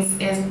things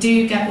is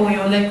do get all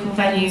your local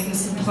venues and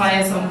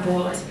suppliers on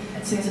board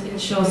to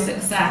ensure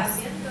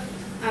success.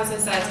 As I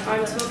said,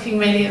 I'm talking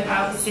really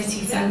about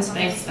city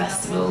centre-based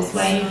festivals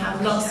where you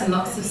have lots and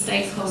lots of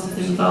stakeholders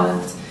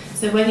involved.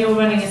 So when you're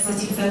running a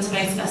city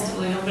centre-based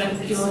festival,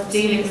 you're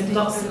dealing with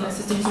lots and lots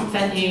of different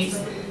venues,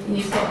 and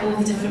you've got all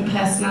the different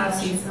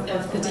personalities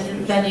of the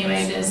different venue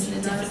owners and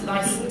the different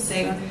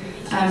licensing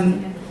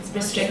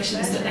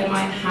restrictions that they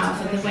might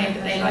have and the way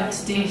that they like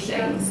to do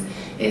things.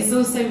 It's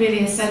also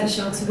really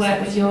essential to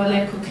work with your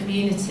local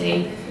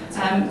community.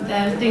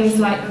 There are things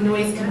like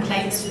noise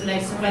complaints from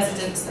local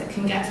residents that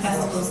can get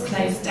festivals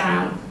closed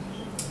down.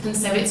 And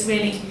so it's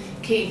really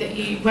key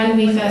that when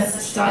we first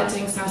started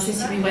doing Sound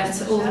City, we went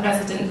to all the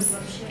residents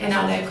in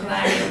our local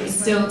area, and we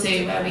still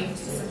do, where we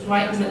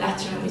write them a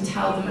letter and we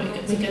tell them we're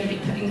going to be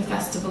putting the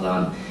festival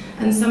on.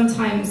 And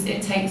sometimes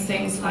it takes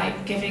things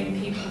like giving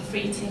people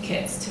free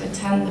tickets to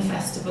attend the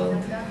festival.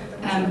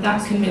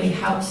 That can really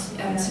help,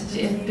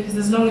 because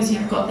as long as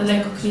you've got the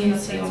local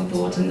community on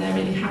board and they're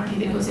really happy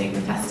that you're doing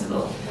the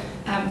festival,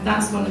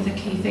 that's one of the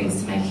key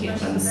things to make it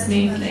run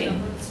smoothly.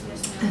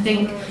 I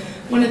think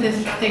one of the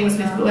things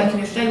with working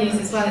with venues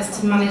as well is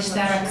to manage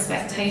their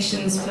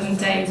expectations from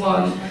day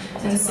one.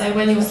 And so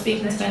when you're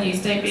speaking to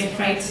venues, don't be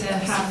afraid to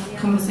have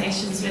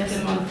conversations with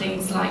them on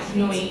things like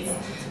noise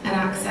and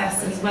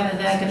access and whether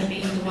they're going to be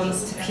the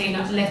ones to clean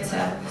up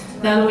litter.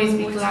 They'll always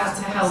be glad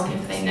to help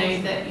if they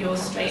know that you're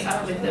straight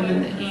up with them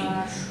and that you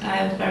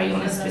are very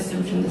honest with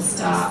them from the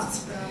start.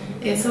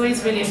 It's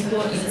always really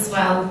important as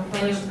well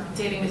when you're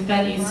dealing with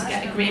venues to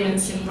get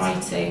agreements in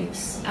writing.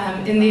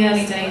 In the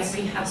early days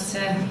we had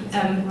to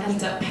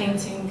end up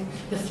painting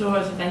the floor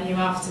of the venue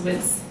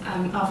afterwards,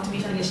 after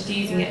we finished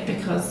using it,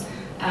 because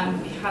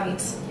we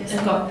hadn't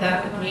got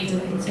that agreed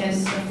in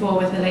before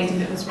with the lady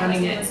that was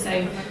running it.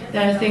 So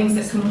there are things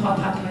that can pop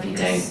up if you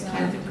don't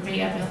kind of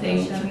agree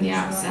everything from the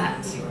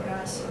outset.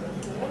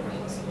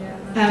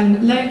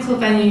 Local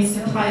venues,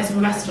 suppliers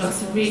and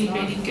restaurants are really,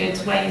 really good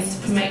ways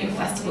to promote your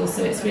festival,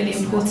 so it's really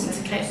important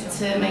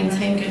to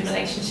maintain good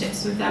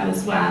relationships with them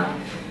as well.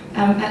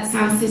 At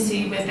Sound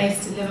City, we're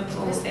based in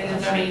Liverpool in a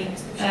very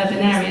urban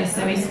area,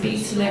 so we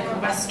speak to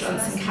local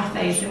restaurants and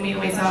cafes and we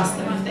always ask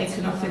them if they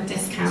can offer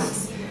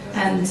discounts,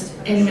 and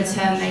in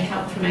return they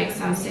help promote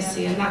Sound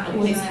City, and that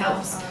always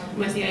helps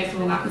with the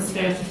overall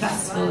atmosphere of the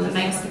festival and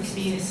makes the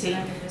community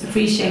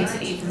appreciate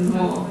it even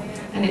more.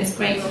 And it's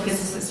great for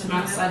visitors from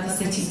outside the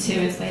city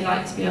too, as they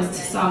like to be able to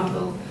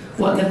sample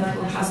what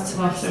Liverpool has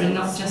to offer and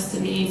not just the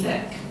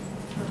music.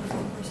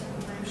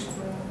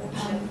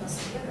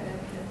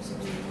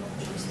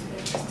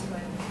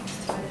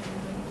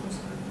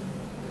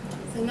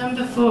 So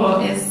number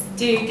 4 is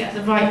do get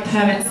the right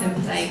permits in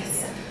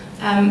place.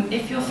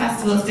 If your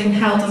festival is being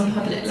held on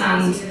public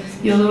land,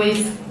 you'll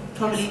always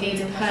probably need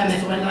a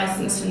permit or a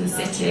licence from the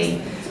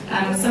city.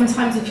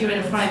 Sometimes if you're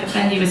in a private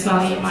venue as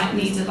well, you might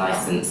need a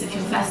licence if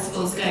your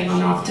festival's going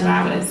on after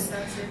hours.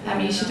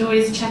 You should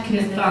always check in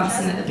advance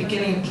and at the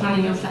beginning of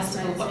planning your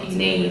festival what you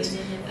need,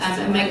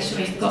 and make sure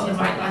you've got the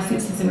right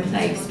licences in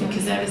place,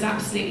 because there is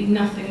absolutely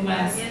nothing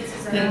worse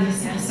than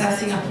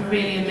setting up a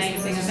really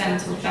amazing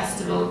event or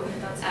festival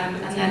and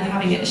then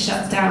having it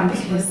shut down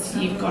because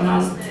you've gone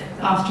on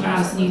after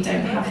hours and you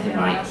don't have the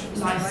right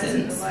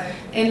licence.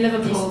 In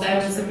Liverpool there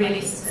was a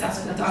really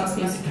successful dance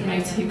music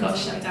promoter who got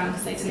shut down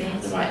because they didn't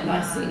have the right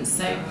licence,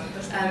 so,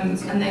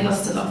 and they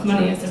lost a lot of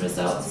money as a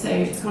result. So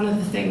it's one of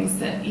the things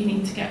that you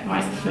need to get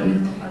right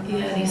from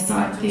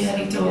the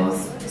early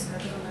doors.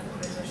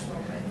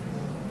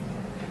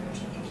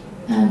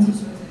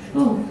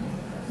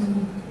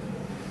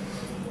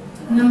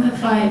 Number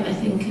 5 I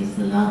think is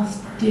the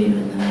last do,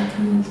 and then I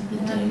come on to the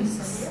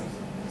don'ts.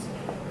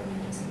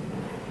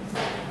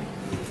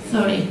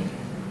 Sorry.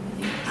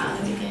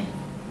 There we go.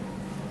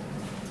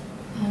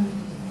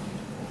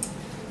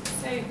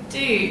 So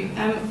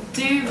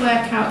do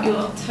work out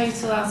your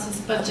total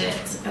artist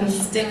budget and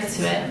stick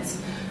to it.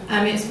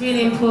 It's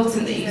really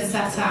important that you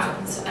set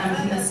out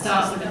from the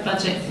start with a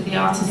budget for the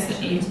artists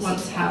that you want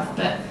to have,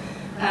 but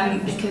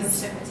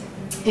because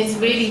it's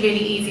really, really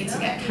easy to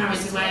get carried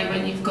away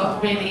when you've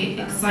got really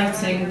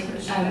exciting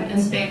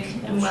and big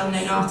and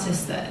well-known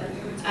artists that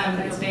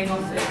you're being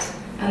offered,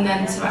 and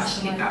then to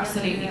actually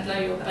absolutely blow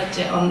your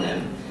budget on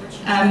them.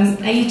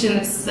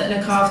 agents that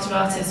look after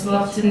artists will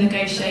often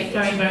negotiate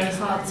very, very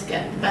hard to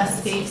get the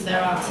best fee for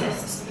their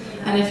artists.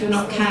 And if you're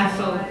not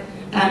careful,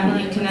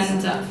 you can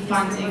end up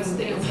finding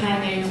that you're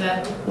paying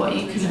over what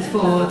you can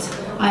afford.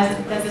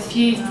 There's a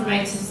few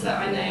promoters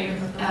that I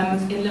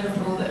know in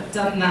Liverpool that have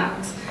done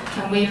that,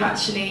 and we've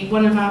actually,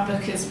 one of our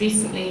bookers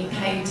recently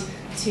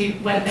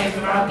went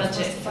over our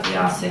budget for the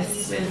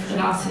artists with an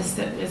artist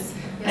that was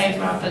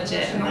over our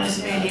budget, and I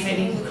was really,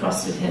 really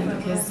cross with him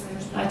because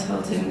I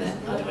told him that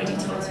I'd already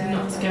told him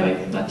not to go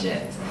over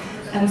budget.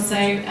 And so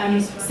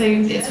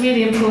it's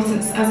really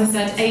important, as I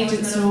said,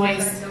 agents are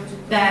always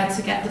there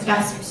to get the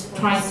best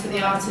price for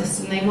the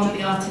artist, and they want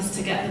the artist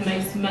to get the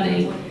most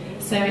money.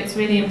 So it's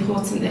really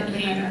important that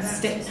you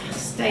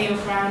stay your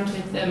ground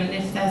with them, and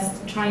if they're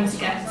trying to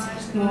get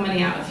more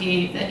money out of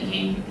you, that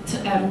you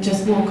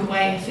just walk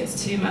away if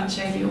it's too much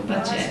over your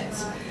budget.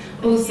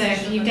 Also,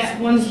 if you get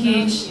one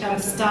huge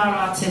star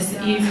artist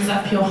that uses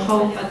up your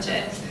whole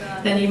budget,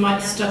 then you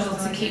might struggle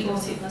to keep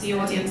the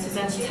audiences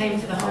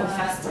entertained for the whole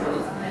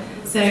festival.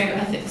 So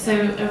I think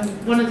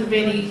one of the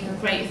really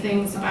great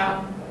things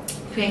about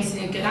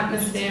creating a good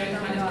atmosphere and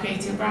kind of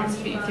creating a brand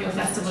for your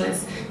festival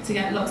is to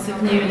get lots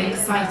of new and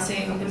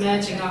exciting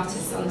emerging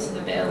artists onto the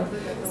bill.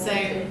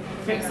 So,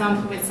 for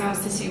example, with Sound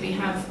City we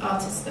have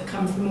artists that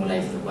come from all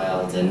over the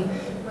world, and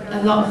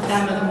a lot of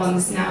them are the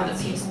ones now that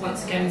people want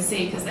to go and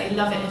see because they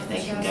love it if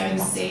they can go and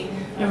see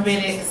a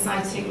really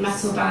exciting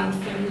metal band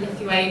from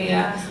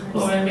Lithuania,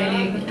 or a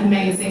really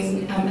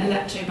amazing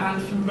electro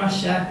band from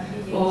Russia,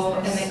 or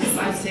an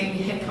exciting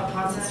hip-hop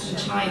artist from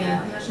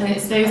China. And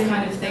it's those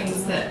kind of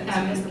things that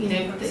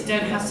they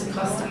don't have to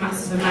cost a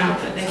massive amount,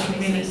 but they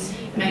can really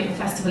make the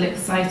festival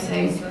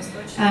exciting.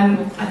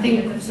 I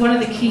think one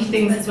of the key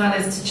things as well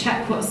is to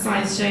check what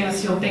size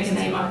shows your bigger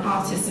name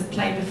artists have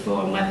played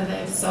before and whether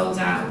they've sold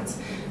out.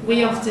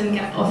 We often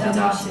get offered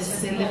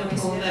artists in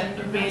Liverpool that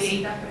are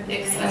really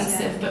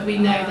expensive, but we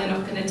know they're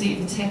not going to do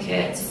the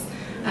tickets.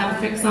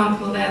 For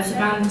example, there's a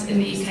band in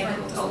the UK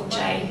called Old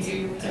J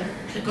who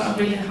have got a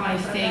really high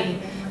fee,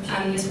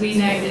 and we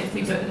know that if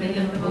we book them in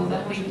Liverpool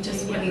that we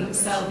just wouldn't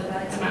sell the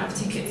amount of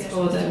tickets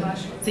for them.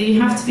 So you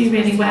have to be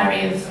really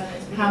wary of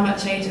how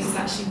much agents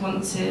actually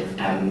want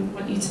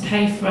you to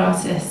pay for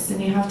artists,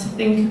 and you have to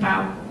think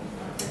about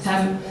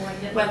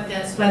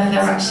whether they're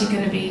actually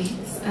going to be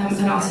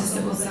an artist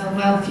that will sell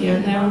well for you.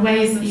 And there are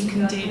ways that you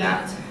can do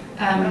that,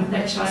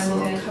 which I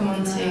will come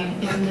on to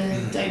in the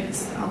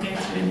notes that I'll go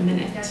through in a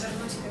minute.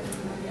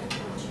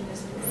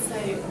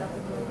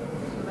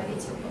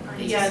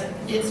 Yeah,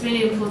 it's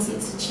really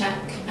important to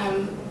check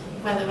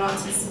whether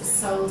artists have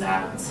sold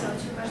out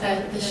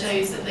the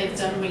shows that they've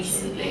done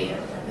recently,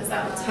 because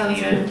that will tell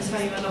you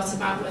a lot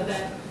about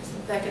whether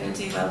they're going to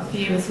do well for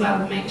you as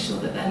well, and make sure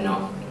that they're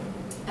not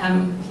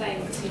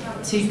playing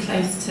too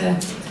close to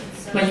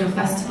when your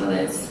festival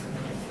is.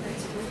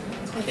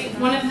 I think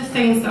one of the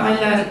things that I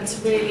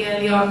learnt really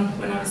early on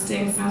when I was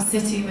doing Sound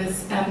City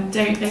was don't do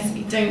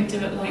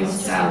it all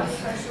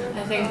yourself.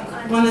 I think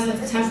one of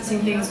the tempting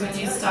things when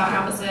you start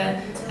out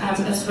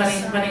as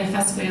running a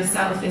festival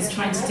yourself is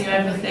trying to do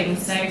everything.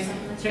 So,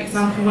 for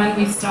example, when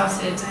we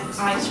started,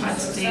 I tried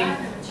to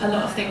do a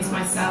lot of things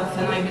myself,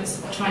 and I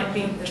was trying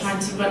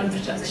to run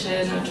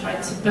production. I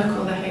tried to book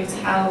all the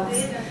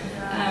hotels.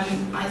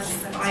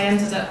 I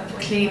ended up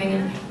cleaning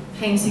and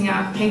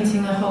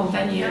painting the whole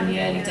venue in the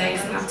early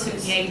days, and that took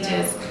me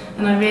ages.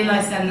 And I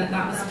realised then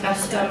that was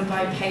best done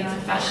by paid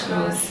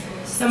professionals.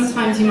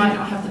 Sometimes you might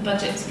not have the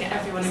budget to get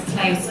everyone in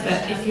place,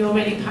 but if you're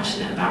really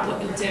passionate about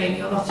what you're doing,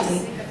 you'll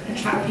often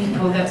attract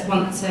people that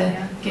want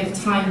to give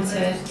time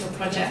to your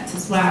project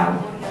as well.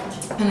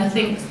 And I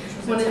think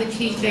one of the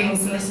key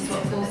things, and this is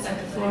what Paul said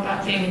before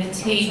about being in a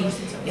team,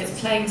 is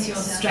playing to your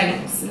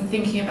strengths and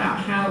thinking about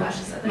how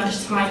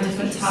much time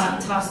different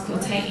tasks will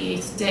take you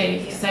to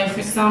do. So, for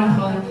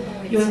example,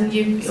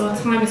 your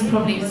time is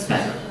probably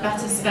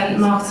better spent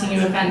marketing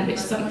your event, which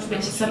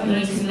is something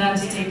you can learn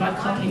to do by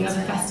copying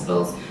other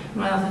festivals,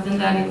 rather than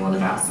learning all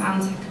about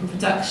sound tech and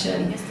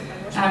production.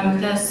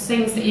 There's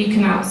things that you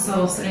can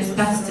outsource, and it's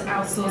better to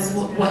outsource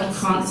what you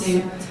can't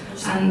do,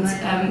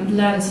 and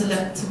learn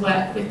to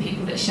work with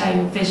people that share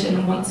your vision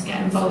and want to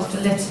get involved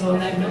for little or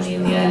no money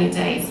in the early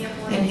days,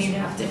 and who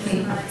have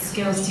different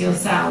skills to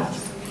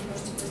yourself.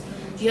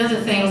 The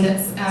other thing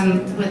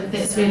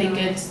that's really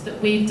good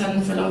that we've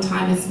done for a long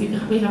time is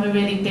we have a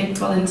really big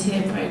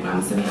volunteer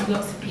program. So we have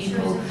lots of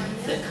people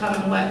that come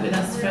and work with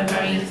us for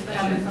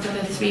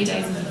the 3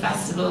 days of the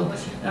festival,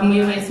 and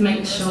we always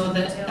make sure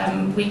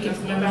that we give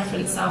them a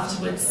reference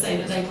afterwards so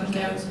that they can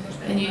go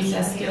and use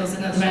their skills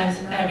in other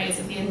areas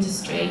of the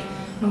industry.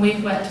 And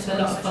we've worked with a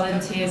lot of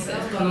volunteers that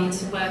have gone on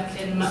to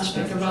work in much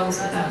bigger roles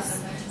with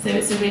us. So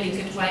it's a really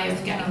good way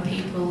of getting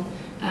people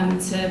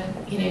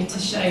to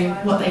show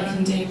what they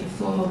can do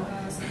before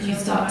you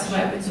start to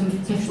work with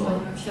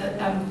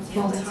them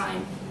full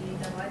time.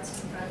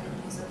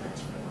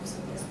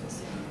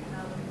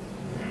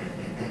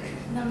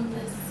 Number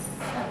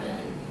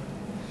 7.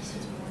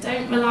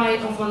 Don't rely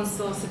on one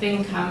source of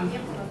income.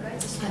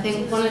 I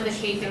think one of the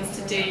key things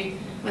to do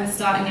when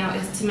starting out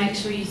is to make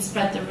sure you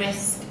spread the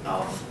risk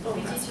of.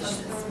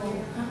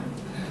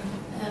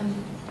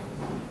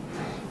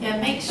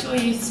 Make sure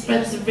you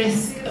spread the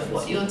risk of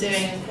what you're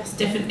doing across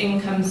different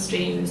income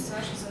streams.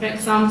 For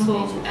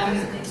example,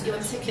 your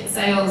ticket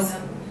sales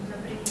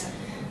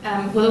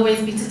will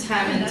always be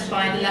determined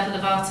by the level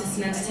of artists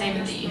and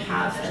entertainment that you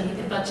have and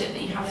the budget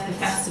that you have for the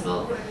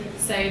festival.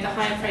 So the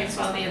higher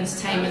profile the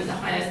entertainment, the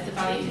higher the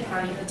value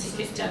of the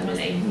ticket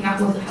generally, and that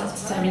will help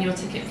determine your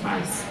ticket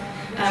price.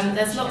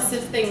 There's lots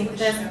of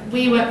things.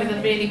 We work with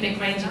a really big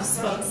range of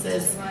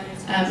sponsors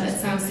at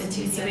Sound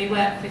City. So we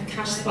work with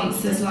cash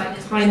sponsors like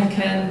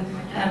Heineken,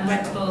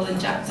 Red Bull and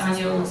Jack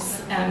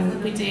Daniels.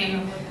 We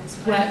do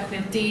work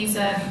with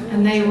Deezer,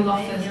 and they will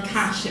offer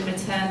cash in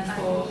return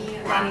for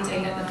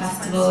branding at the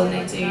festival, and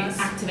they do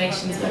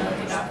activations where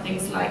they'll give out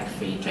things like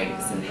free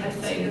drinks and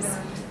headphones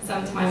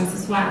sometimes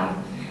as well.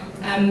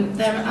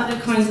 There are other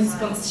kinds of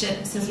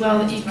sponsorships as well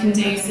that you can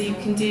do. So you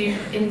can do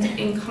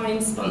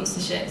in-kind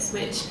sponsorships,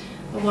 which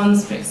are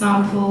ones, for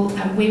example,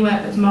 we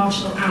work with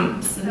Marshall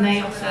Amps, and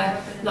they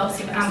offer lots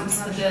of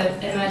amps for the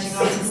emerging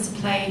artists to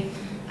play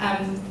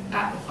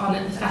on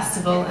at the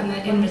festival, and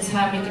then in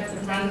return we give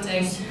them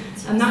branding.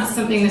 And that's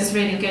something that's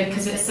really good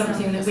because it's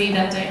something that we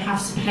then don't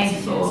have to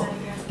pay for.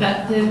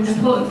 But the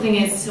important thing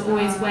is to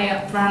always weigh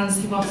up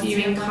brands who offer you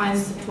in-kind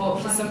support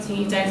for something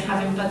you don't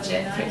have in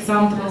budget. For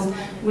example,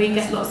 we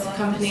get lots of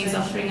companies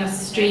offering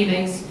us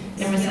streaming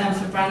in return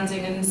for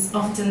branding, and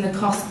often the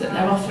cost that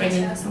they're offering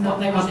and what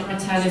they want in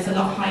return is a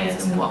lot higher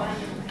than what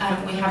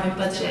we have in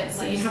budget.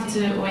 So you have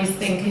to always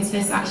think, is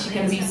this actually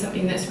going to be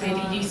something that's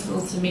really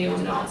useful to me or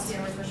not,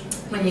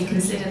 when you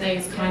consider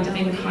those kind of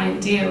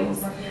in-kind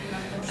deals.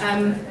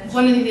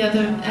 One of the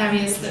other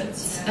areas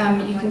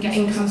that you can get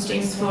income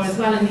streams for as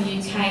well in the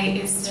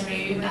UK is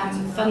through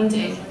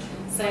funding.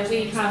 So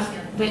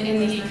in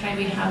the UK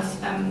we have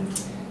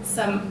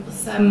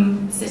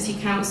some city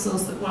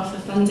councils that will offer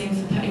funding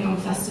for putting on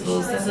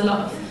festivals. There's a lot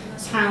of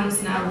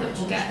towns now that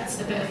will get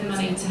a bit of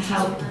money to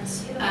help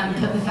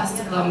put the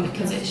festival on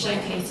because it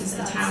showcases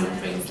the town and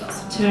brings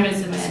lots of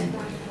tourism in.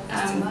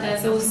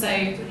 There's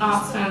also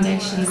arts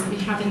foundations that we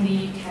have in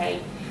the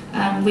UK.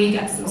 We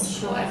get some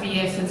support every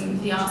year from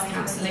the Arts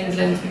Council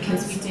England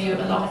because we do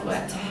a lot of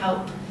work to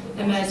help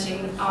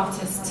emerging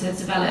artists to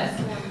develop,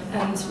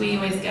 and we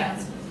always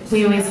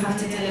have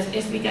to deliver,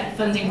 if we get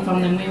funding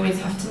from them, we always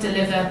have to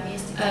deliver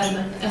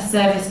a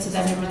service to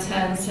them in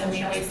return. So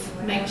we always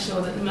make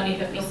sure that the money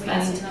that we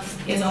spend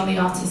is on the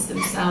artists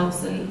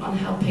themselves and on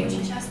helping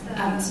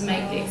to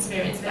make the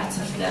experience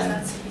better for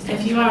them.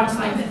 If you are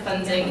applying for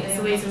funding, it's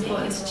always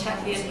important to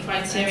check the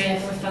criteria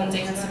for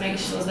funding to make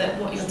sure that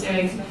what you're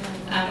doing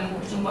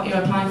and what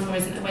you're applying for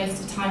isn't a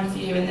waste of time for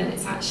you, and that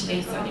it's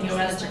actually something you're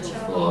eligible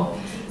for.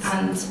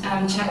 And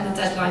check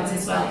the deadlines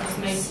as well, because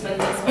most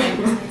funders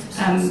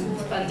won't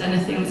fund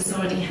anything that's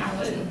already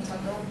happened.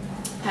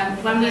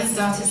 When we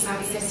started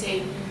Sound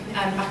City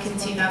back in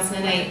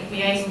 2008,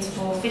 we aimed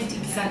for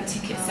 50%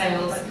 ticket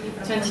sales,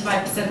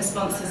 25%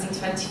 sponsors and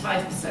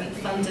 25%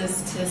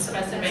 funders to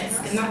spread the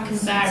risk, and that can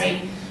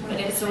vary, but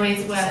it's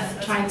always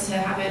worth trying to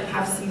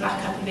have some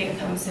backup of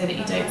income so that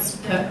you don't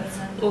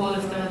put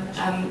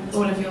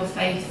all of your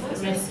faith and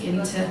risk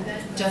into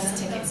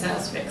just ticket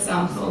sales, for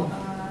example.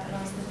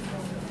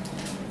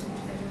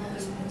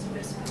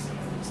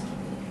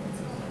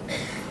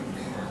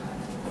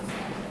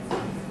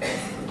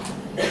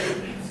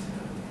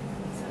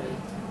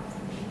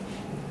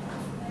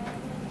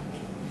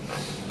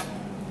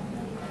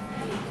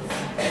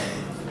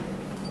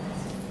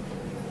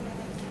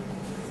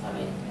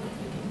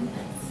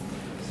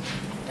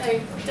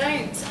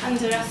 Don't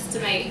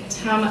underestimate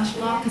how much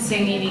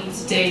marketing you need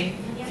to do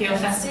for your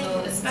festival,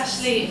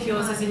 especially if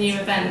yours is a new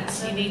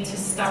event. You need to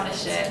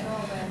establish it.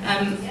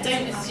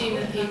 Don't assume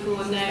that people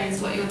will know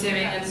what you're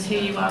doing and who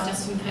you are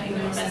just from putting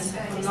your events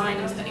up online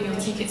and putting your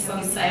tickets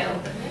on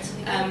sale.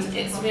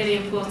 It's really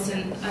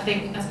important. I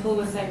think, as Paul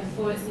was saying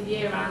before, it's a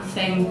year-round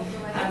thing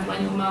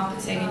when you're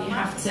marketing, and you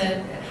have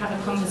to have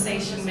a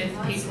conversation with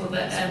people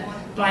that are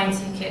buying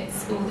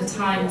tickets all the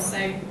time.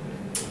 So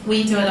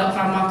we do a lot of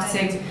our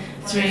marketing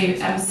through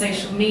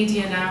social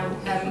media now.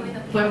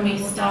 When we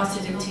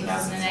started in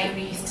 2008,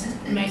 we used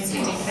to mostly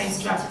do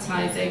poster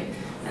advertising,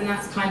 and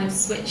that's kind of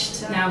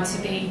switched now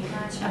to be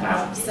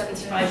about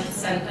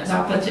 75% of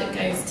our budget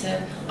goes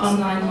to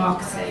online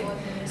marketing.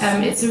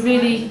 It's a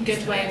really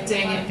good way of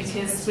doing it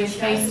because with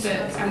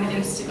Facebook and with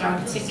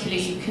Instagram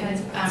particularly, you can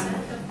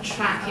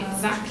track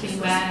exactly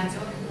where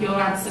your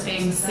ads are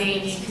being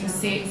seen. You can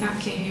see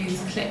exactly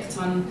who's clicked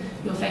on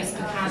your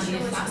Facebook ad and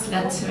if that's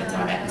led to a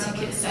direct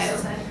ticket sale.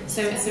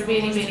 So it's a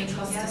really, really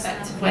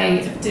cost-effective way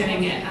of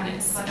doing it, and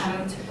it's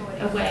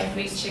a way of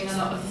reaching a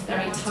lot of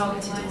very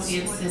targeted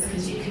audiences,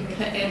 because you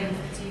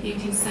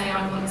can say,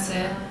 I want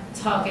to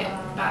target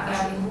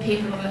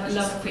people that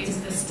love Queens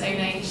of the Stone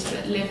Age,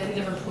 that live in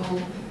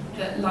Liverpool,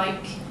 that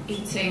like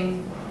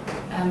eating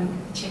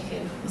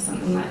chicken or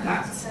something like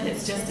that.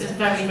 It's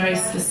very, very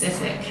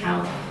specific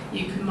how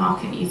you can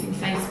market using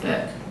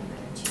Facebook.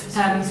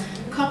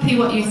 copy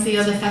what you see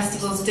other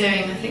festivals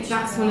doing. I think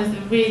that's one of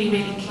the really,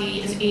 really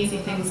key and easy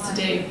things to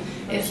do.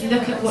 Is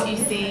look at what you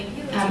see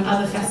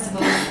other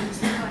festivals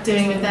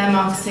doing with their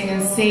marketing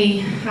and see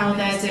how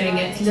they're doing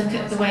it. Look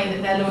at the way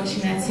that they're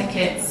launching their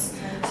tickets.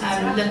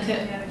 Look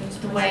at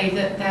the way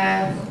that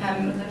they're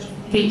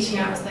reaching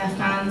out to their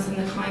fans and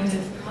the kind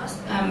of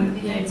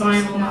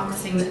viral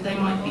marketing that they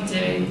might be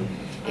doing.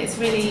 It's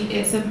really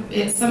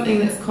it's something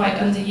that's quite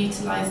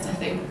underutilised, I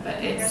think, but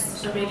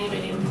it's a really,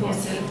 really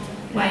important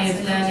way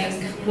of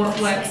learning what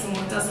works and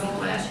what doesn't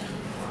work.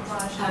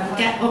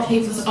 Get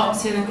people to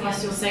opt in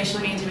across your social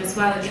media as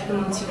well and get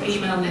them onto your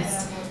email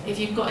list. If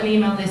you've got an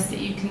email list that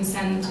you can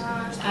send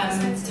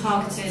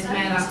targeted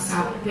mail outs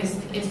out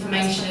with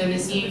information and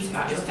news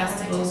about your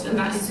festivals, then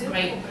that is a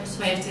great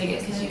way of doing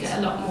it, because you get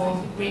a lot more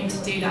room to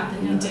do that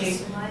than you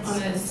do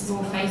on a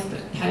small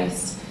Facebook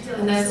post.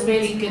 And there's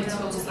really good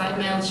tools like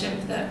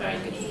MailChimp that are very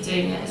good for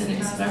doing it, and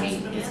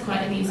it's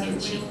quite an easy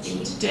and cheap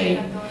thing to do.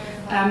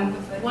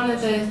 One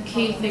of the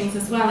key things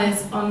as well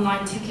is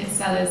online ticket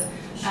sellers.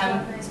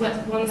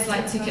 Ones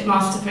like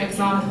Ticketmaster, for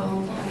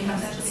example, we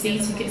have C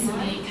tickets in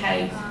the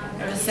UK,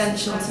 are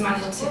essential to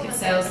manage ticket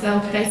sales. They'll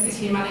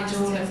basically manage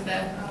all of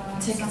the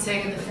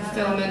ticketing and the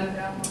fulfillment,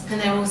 and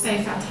they're also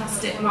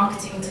fantastic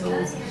marketing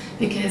tools,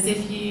 because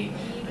if you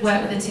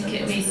work with a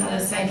ticket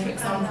reseller, say for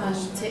example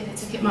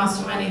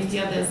Ticketmaster or any of the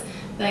others,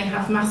 they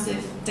have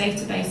massive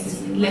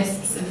databases and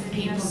lists of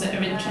people that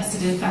are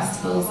interested in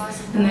festivals,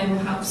 and they will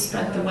help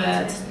spread the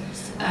word.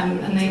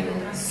 And they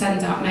will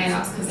send out mail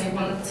outs because they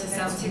want to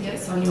sell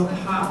tickets on your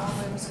behalf.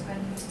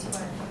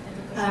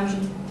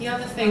 The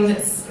other thing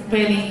that's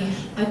really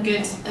a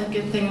good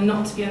thing and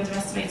not to be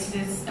underestimated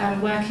is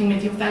working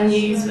with your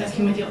venues,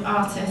 working with your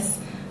artists,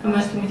 and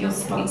working with your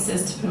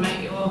sponsors to promote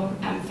your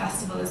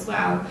festival as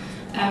well.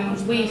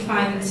 We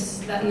find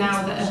that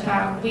now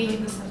that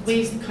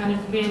we've kind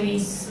of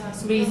really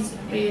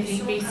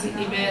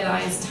recently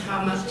realised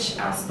how much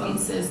our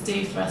sponsors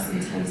do for us in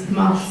terms of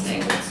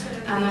marketing,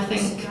 and I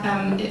think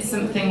it's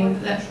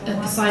something that,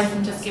 aside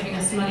from just giving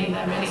us money,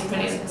 they're really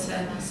brilliant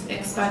to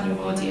expand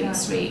your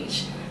audience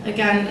reach.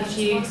 Again, if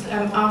you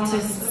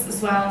artists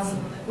as well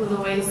will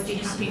always be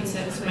happy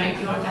to promote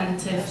your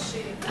event if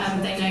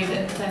they know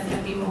that there's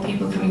going to be more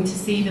people coming to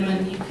see them,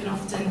 and you can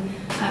often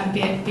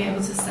be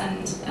able to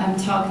send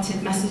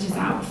targeted messages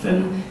out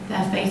from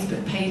their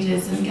Facebook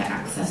pages and get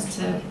access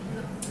to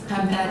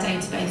their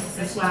databases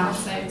as well.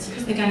 So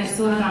again, it's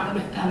all about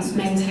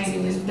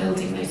maintaining and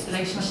building those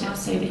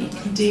relationships so that you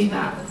can do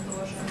that.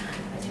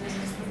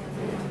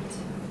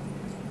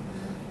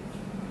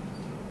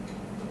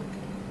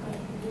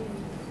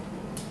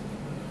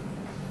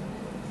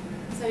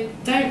 So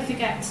don't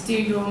forget to do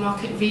your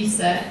market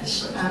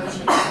research.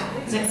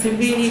 It's a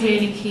really,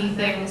 really key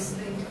thing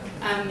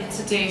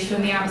to do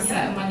from the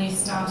outset and when you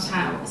start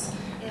out.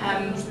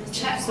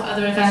 Check what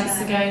other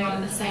events are going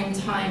on at the same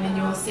time in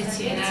your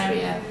city and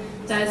area.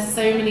 There's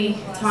so many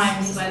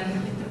times when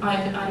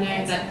I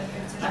know that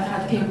I've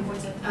had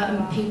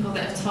people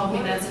that have told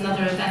me there's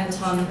another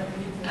event on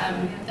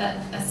at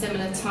a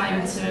similar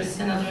time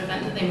to another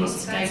event that they want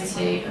to go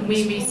to. And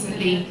we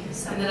recently,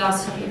 in the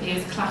last couple of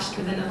years, clashed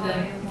with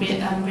another really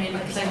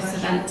close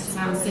event to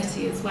Sound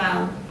City as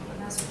well.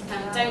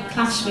 Don't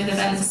clash with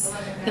events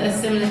that are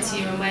similar to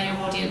you and where your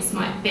audience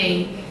might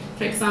be.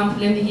 For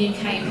example, in the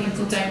UK,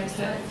 people don't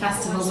put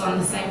festivals on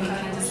the same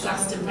weekend as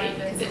Glastonbury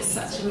because it's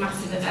such a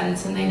massive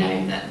event, and they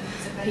know that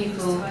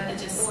people are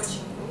just,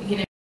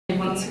 even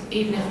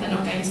if they're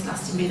not going to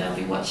Glastonbury, they'll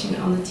be watching it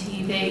on the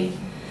TV.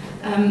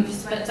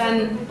 But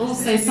then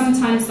also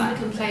sometimes that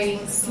can play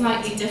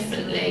slightly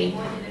differently.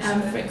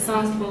 For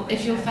example,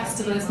 if your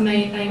festival is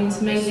aimed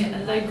mainly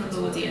at a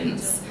local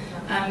audience,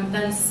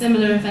 then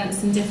similar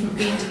events in different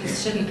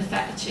regions shouldn't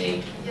affect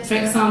you. For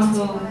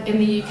example, in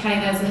the UK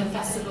there's a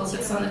festival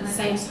that's on at the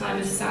same time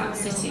as Sound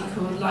City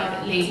called Live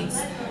at Leeds,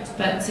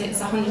 but it's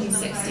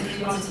 160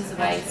 kilometres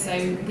away, so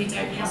we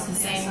don't have the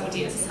same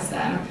audience as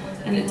them,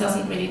 and it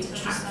doesn't really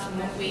detract from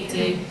what we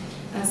do.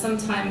 And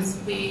sometimes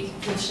we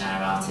will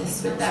share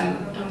artists with them,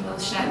 and we'll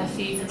share the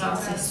feeds of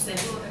artists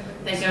if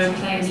they go and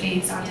play in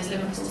Leeds and in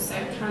Liverpool, so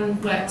it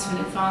can work to an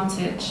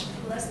advantage.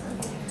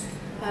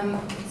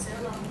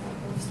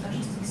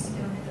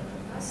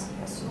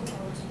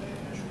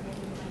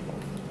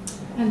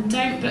 And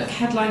don't book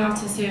headline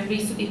artists who have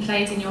recently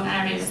played in your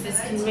area, because this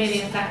can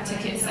really affect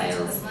ticket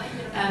sales.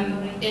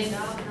 If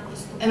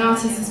an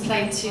artist has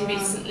played too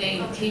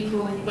recently,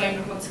 people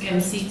won't want to go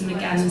and see them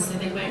again, so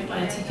they won't buy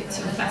a ticket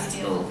to a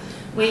festival.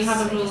 We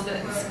have a rule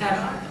that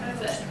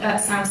at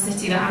Sound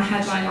City that our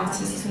headline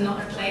artists cannot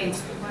have played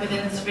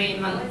within 3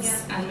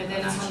 months and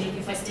within a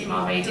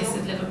 150-mile radius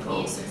of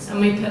Liverpool, and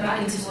we put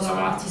that into all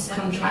our artist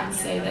contracts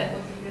so that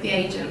the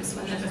agents,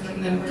 when they're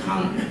booking them,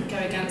 can't go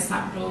against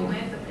that rule.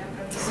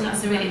 And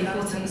that's a really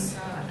important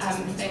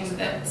thing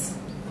that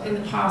in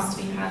the past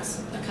we've had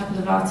a couple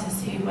of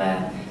artists who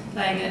were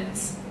playing at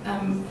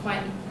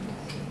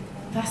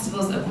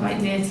festivals that are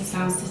quite near to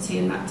Sound City,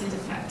 and that did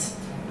affect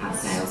our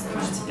sales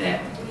quite a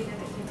bit.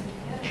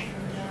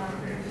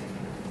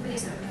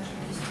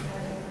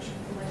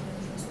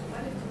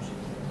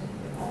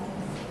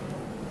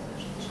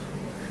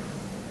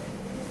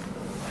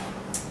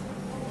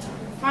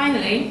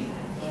 finally,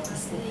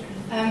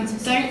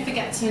 don't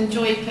forget to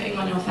enjoy putting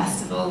on your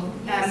festival.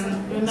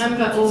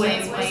 Remember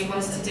always why you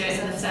wanted to do it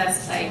in the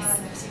first place.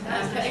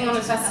 Putting on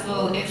a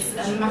festival is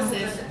a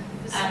massive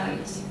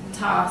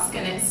task,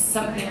 and it's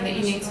something that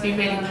you need to be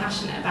really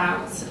passionate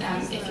about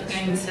if you're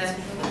going to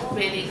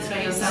really throw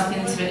yourself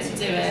into it to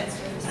do it.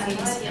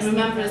 And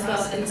remember as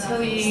well,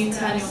 until you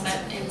turn your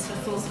event into a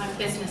full-time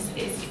business,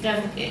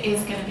 it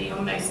is going to be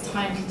your most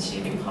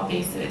time-consuming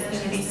hobby, so it's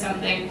going to be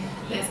something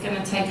that's going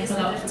to take a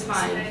lot of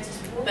time.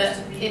 But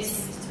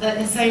it's at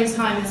the same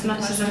time, as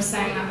much as I'm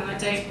saying that, and I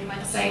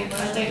don't say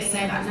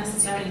that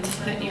necessarily to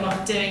put you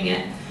off doing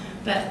it,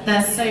 but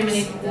there's so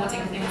many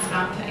rewarding things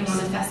about putting on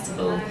a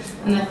festival,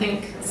 and I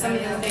think some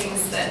of the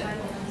things that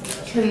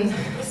can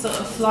sort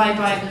of fly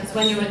by, because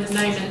when you're in the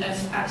moment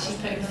of actually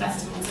putting the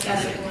festival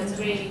together, it can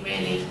really,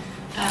 really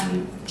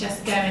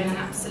just go in an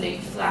absolute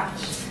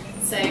flash.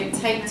 So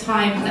take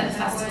time at the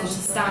festival to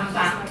stand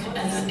back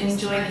and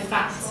enjoy the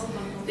fact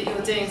that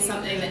you're doing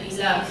something that you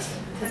love,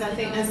 because I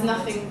think there's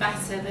nothing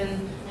better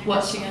than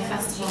watching a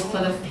festival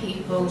full of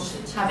people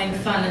having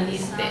fun, and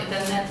then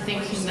they're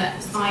thinking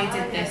that I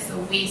did this or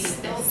we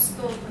did this,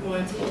 more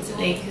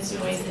importantly, because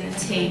you're always in a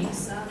team.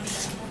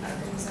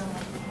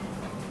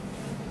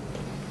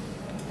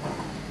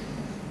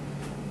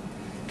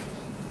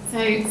 So,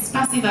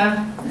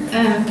 спасибо.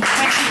 Thank you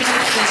for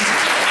listening.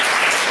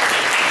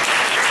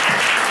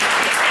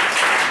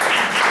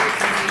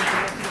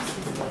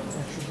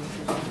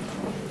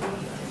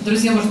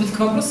 Друзья, может быть, к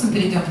вопросам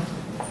перейдем?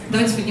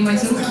 Давайте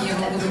поднимайте руки, я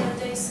вам буду.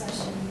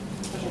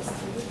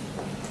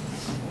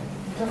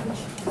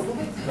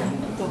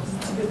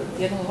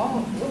 Я думаю,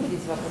 вам вы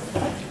будете вопрос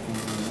задавать?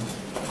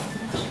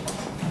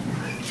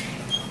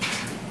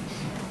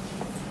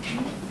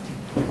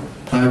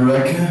 Hi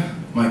Rebecca,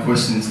 my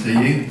question is to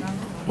you.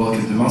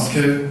 Welcome to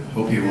Moscow,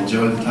 hope you will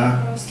enjoy the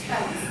time.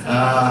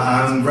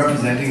 I'm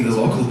representing the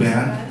local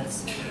band,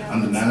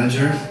 I'm the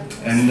manager,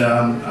 and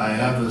I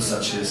have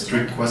such a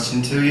strict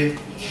question to you.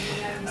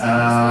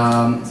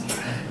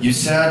 You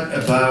said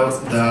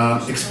about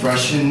the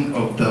expression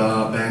of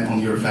the band on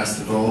your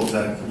festival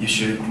that you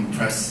should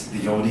impress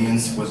the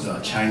audience with a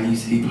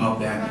Chinese hip-hop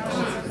band,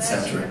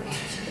 etc.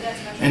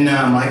 And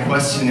my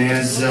question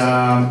is,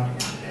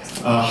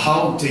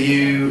 how do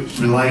you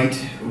relate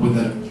with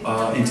the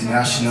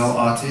international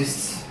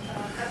artists?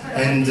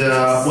 And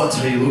what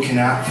are you looking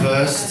at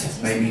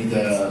first? Maybe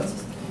the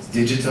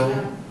digital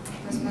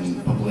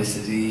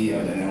publicity,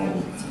 I don't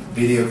know,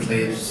 video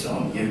clips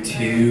on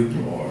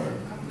YouTube, or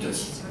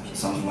just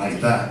something like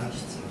that?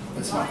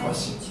 That's my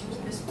question.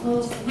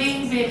 Well,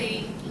 we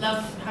really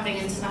love having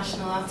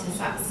international artists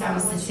at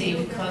Sound City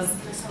because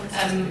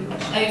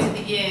over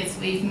the years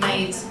we've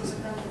made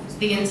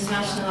the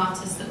international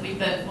artists that we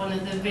book one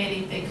of the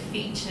really big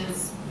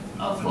features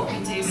of what we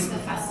do with the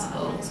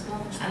festival.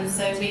 And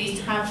so we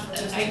have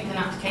an open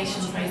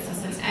application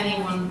process, and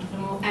anyone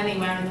from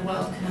anywhere in the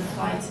world can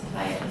apply to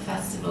play at the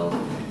festival.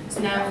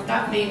 Now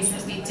that means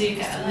that we do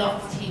get a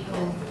lot of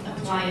people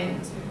applying,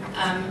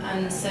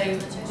 and so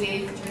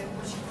we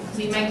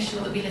make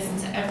sure that we listen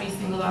to every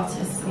single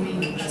artist, and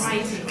we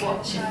try to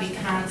watch, if we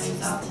can,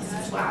 those artists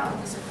as well.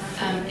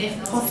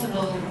 If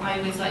possible, I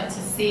always like to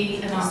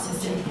see an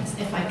artist,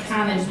 if I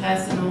can, in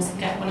person, or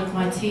get one of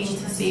my team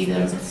to see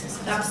them.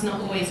 That's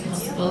not always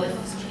possible if,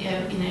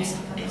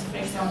 if for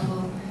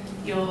example,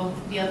 you're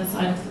the other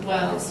side of the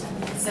world.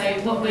 So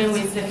what we're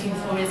always looking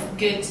for is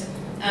good,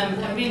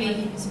 a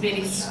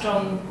really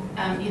strong,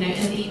 an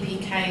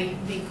EPK,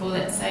 we call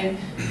it, so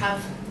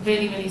have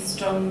really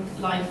strong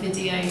live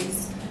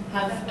videos,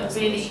 have a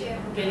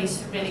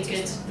really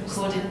good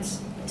recorded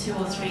 2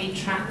 or 3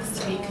 tracks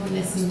that we can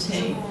listen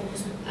to.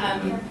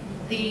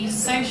 The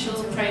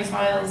social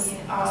profiles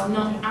are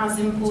not as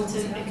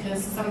important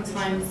because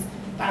sometimes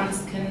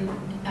bands can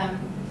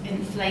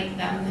inflate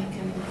them, they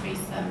can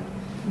increase them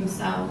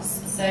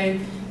themselves. So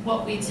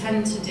what we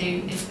tend to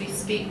do is we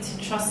speak to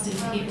trusted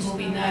people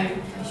we know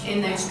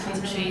in those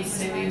countries.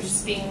 So we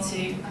speak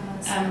to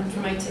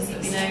promoters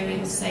that we know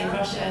in, say,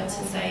 Russia,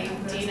 to say,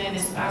 do you know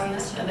this band?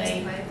 Are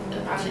they a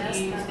band that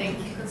you think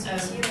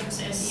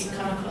you've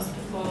come across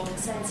before?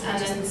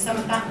 And then some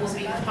of that will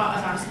be part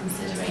of our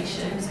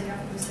consideration.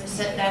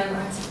 But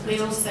then we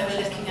also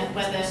are looking at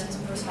whether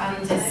the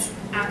band is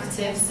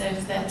active, so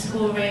if they're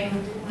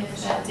touring,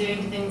 if they're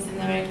doing things in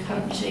their own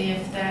country,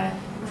 if they're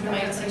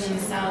promoting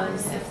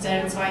themselves, if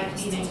they're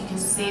inviting, you can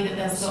see that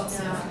there's lots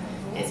of,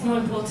 it's more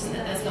important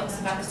that there's lots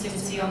of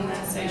activity on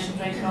their social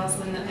profiles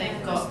than that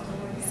they've got,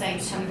 say,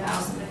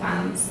 10,000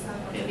 fans.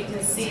 But we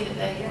can see that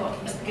they've got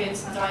a good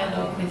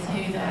dialogue with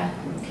who their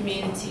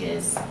community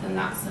is, and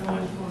that's the more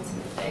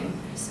important thing.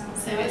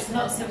 So it's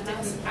lots of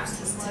different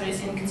factors to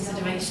it in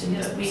consideration,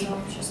 but we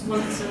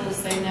want to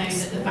also know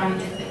that the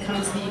band, if it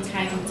comes to the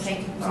UK, will take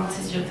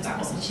advantage of that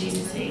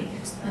opportunity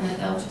and that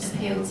they'll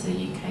appeal to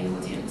UK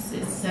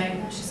audiences. So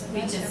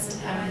we just,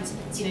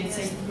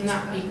 so from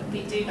that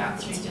we do that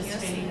through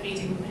just really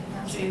reading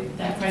through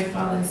their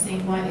profile and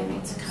seeing why they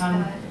want to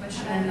come,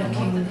 and then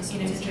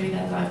looking, through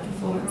their live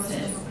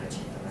performances.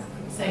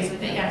 So So,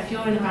 but yeah, if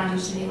you're in a band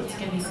and you want to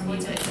give me some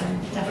music,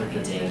 then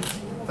definitely do.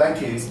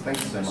 Thank you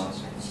so much.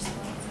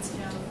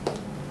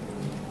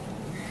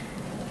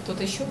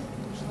 Кто-то еще?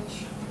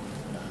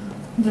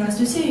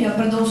 Здравствуйте, я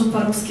продолжу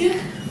по-русски.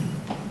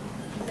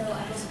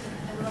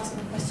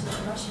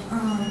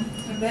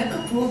 Ребекка,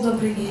 Пол,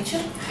 добрый вечер.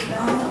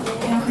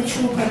 Я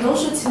хочу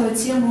продолжить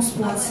тему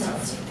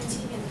спонсоров.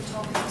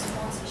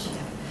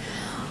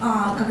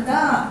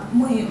 Когда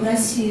мы в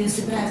России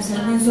собираемся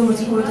организовывать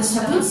какое-то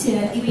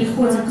событие и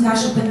приходим к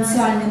нашим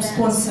потенциальным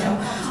спонсорам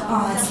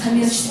с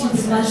коммерческим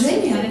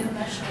предложением,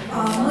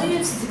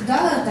 мы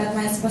всегда, это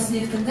одна из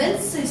последних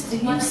тенденций,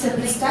 стремимся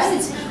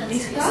представить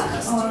их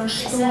так,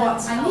 что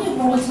они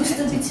могут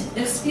выступить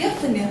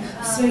экспертами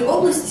в своей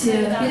области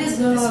перед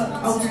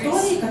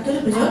аудиторией,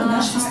 которая придет на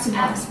наш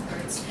фестиваль.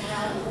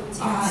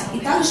 И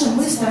также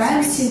мы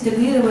стараемся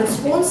интегрировать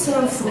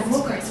спонсоров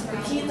в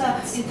какие-то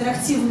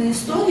интерактивные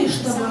истории,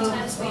 чтобы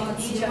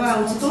целевая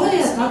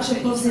аудитория также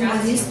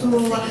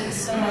взаимодействовала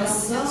с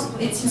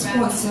этим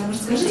спонсором.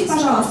 Расскажите,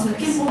 пожалуйста,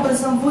 каким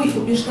образом вы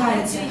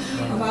убеждаете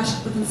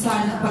ваших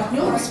потенциальных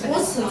партнеров,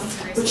 спонсоров,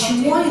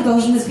 почему они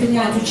должны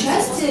принять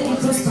участие и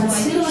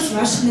проспонсировать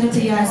ваши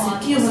мероприятия?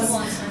 Какие у вас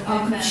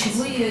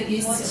ключевые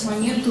есть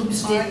моменты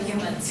убеждения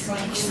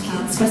психологические?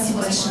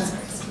 Спасибо большое.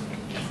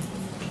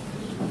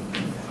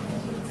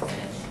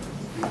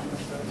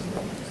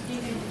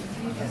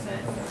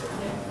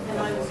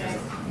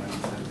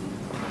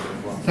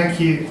 Thank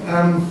you.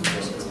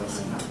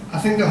 I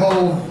think the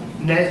whole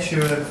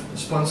nature of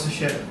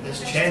sponsorship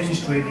has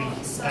changed really.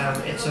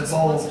 It's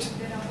evolved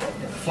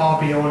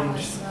far beyond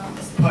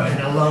putting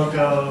a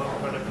logo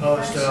on a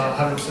poster or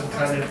having some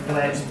kind of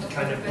blend,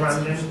 kind of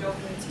branding.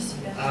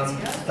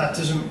 That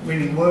doesn't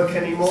really work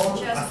anymore.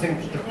 I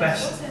think the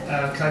best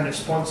kind of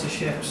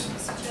sponsorships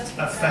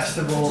at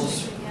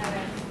festivals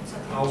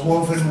are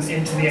woven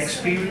into the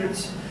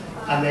experience,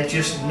 and they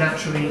just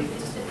naturally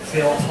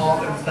feel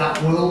part of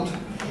that world.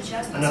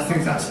 And I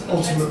think that's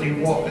ultimately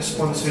what a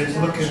sponsor is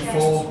looking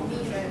for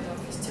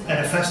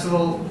at a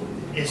festival,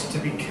 is to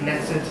be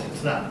connected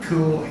to that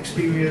cool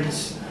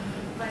experience,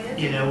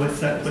 you know, with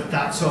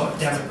that sort of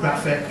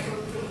demographic,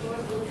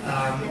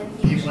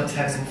 people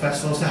attending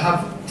festivals, to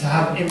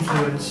have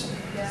influence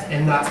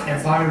in that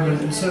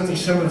environment. And certainly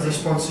some of the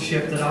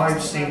sponsorship that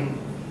I've seen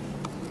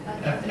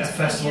at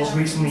festivals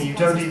recently, you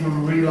don't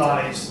even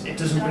realise, it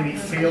doesn't really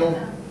feel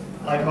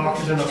like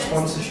marketing or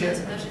sponsorship.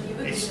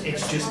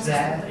 It's just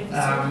there.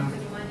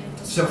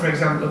 So for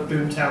example at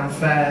Boomtown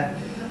Fair,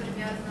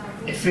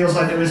 it feels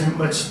like there isn't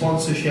much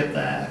sponsorship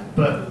there,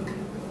 but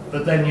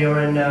then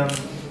you're in,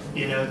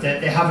 you know,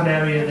 they have an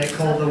area they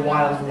call the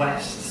Wild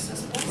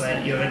West,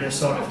 where you're in a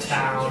sort of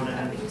town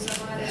and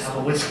they have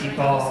a whiskey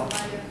bar,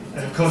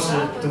 and of course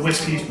the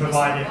whiskey is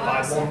provided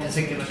by one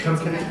particular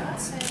company,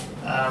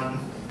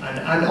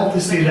 and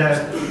obviously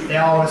they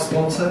are a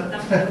sponsor,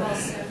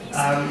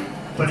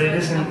 but it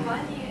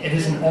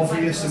isn't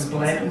obvious and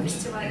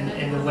blatant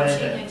in the way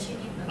that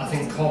I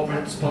think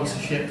corporate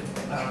sponsorship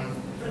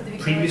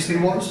previously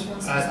was.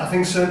 I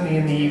think certainly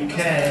in the UK,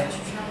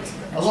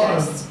 a lot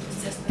of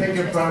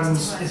bigger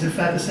brands, is it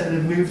fair to say,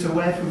 they've moved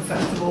away from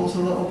festivals a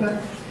little bit.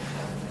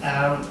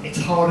 It's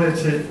harder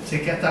to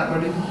get that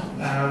money.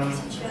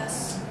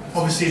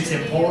 Obviously it's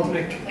important,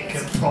 it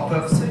can prop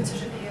up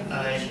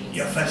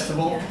your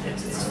festival,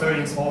 it's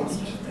very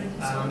important.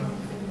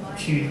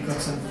 Hugh, you've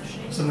got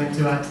something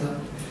to add to that?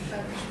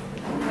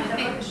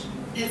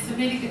 It's a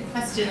really good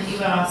question that you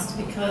asked,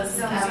 because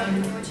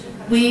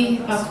we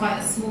are quite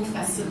a small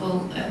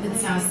festival at Liverpool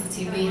Sound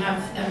City. We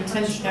have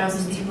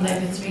 20,000 people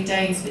over 3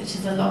 days, which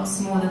is a lot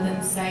smaller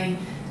than, say,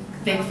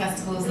 big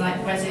festivals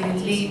like Reading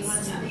and Leeds,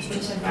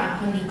 which are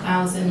about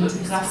 100,000,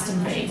 and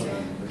Glastonbury.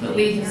 But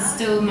we have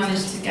still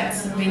managed to get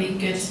some really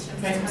good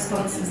program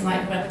sponsors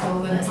like Red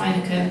Bull and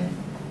Heineken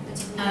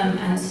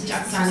and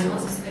Jack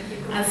Daniels.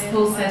 As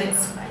Paul said,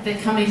 it's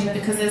becoming,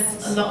 because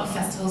there's a lot of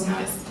festivals now,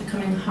 it's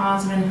becoming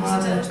harder and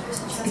harder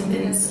to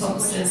convince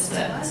sponsors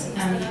that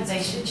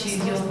they should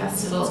choose your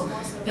festival.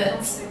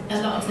 But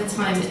a lot of the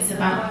time it's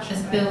about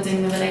just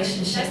building the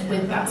relationship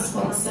with that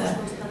sponsor.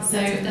 So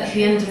at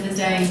the end of the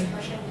day,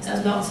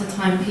 a lot of the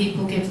time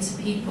people give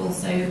to people,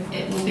 so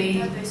it will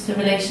be the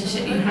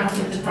relationship you have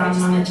with the brand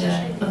manager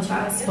of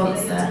that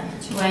sponsor,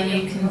 where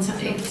you can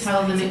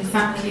tell them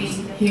exactly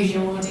who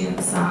your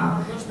audience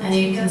are, and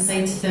you can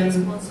say to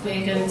them,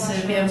 we're going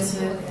to be able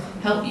to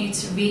help you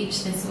to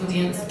reach this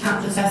audience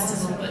at the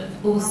festival, but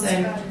also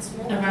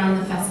around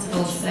the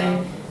festival.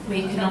 So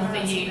we can offer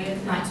you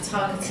like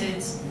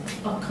targeted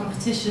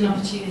competition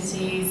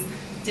opportunities,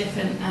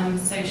 different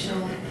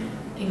social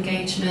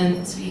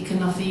engagement. We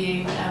can offer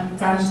you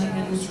branding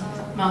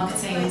and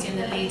marketing in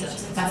the lead up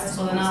to the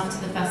festival and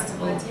after the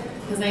festival,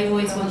 because they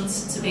always want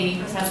to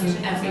be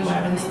present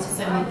everywhere, and they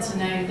also want to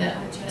know that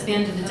at the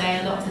end of the day,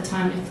 a lot of the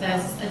time, if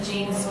there's a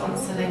jeans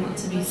sponsor, they want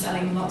to be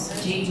selling lots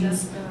of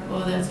jeans, or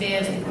the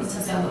beer, they want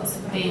to sell lots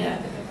of beer.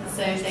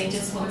 So they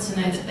just want to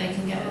know that they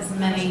can get as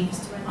many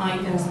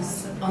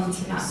eyeballs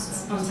onto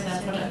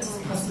their product as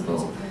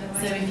possible.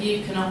 So if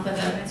you can offer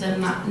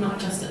them that not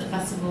just at the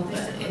festival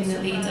but in the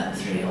lead up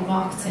through your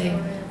marketing,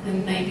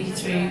 and maybe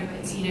through,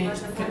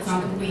 for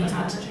example, we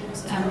had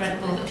Red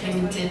Bull that came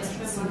and did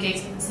some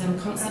gigs, some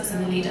concerts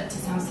in the lead up to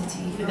Sound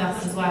City with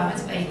us as well,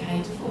 that they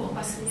paid for.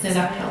 So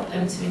that helped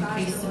them to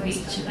increase the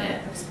reach of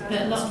it.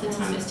 But a lot of the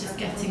time it's just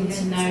getting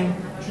to know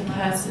the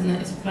person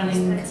that is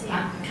running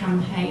that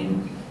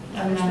campaign,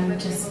 and then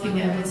just being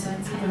able to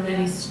have a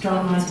really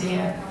strong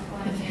idea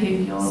of who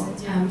your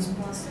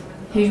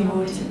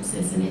audience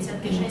is, and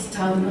being able to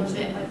tell them a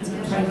bit of a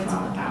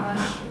profile about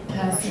that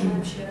person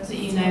that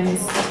you know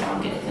is the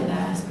target for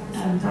their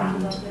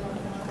brand.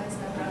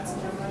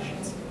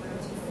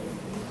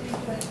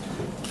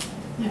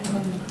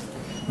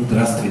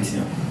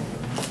 Здравствуйте.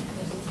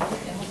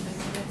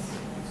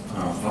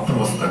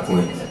 Вопрос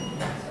такой.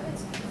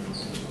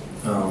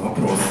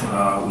 Вопрос.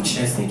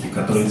 Участники,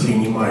 которые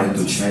принимают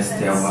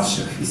участие в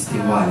ваших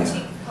фестивалях,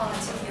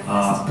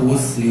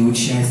 после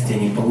участия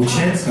не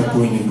получают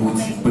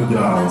какой-нибудь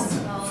бэкграунд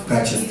в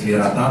качестве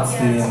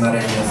ротации на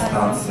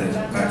радиостанции,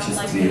 в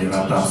качестве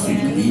ротации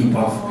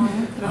клипов,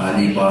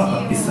 либо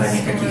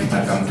подписания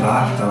каких-то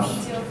контрактов?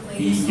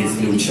 И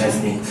если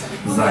участник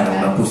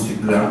занял,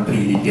 допустим, гран-при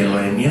или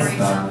первое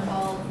место,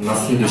 на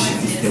следующий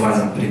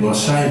фестиваль он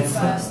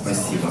приглашается?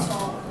 Спасибо.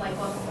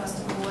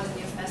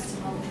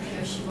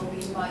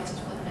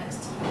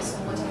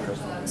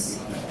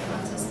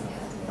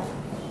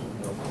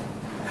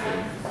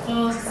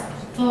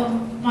 For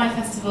my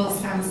festival,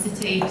 Sound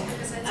City,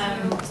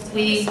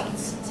 we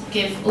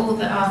give all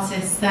the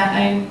artists their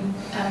own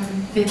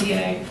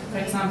video. For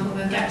example,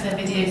 we'll get their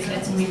video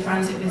clips and we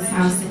brand it with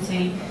Sound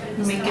City,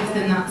 and we give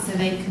them that so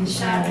they can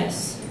share it.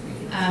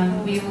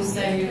 We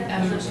also do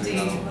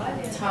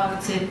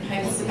targeted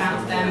posts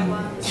about them.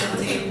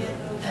 We'll do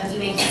at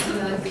least,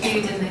 we'll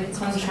include in the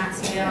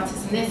contracts with the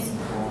artists, and this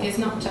is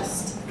not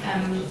just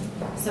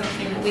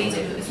something that we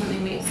do, but it's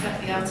something we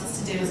expect the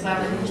artists to do as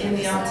well. And in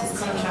the artist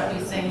contract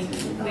we say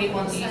we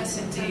want you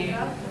to do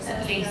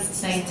at least,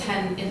 say,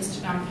 10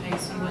 Instagram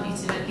posts, we want you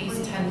to do at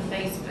least 10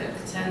 Facebook,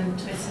 10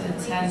 Twitter,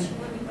 10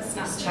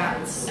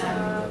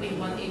 Snapchat. We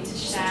want you to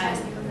share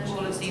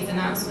all of these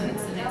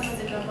announcements, and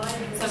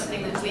it's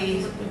something that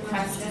we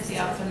request to see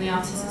up from the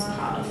artists as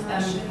part of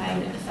them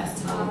playing at the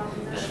festival.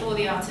 But for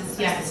the artists,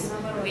 yes,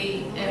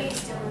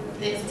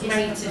 it's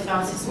great if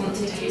artists want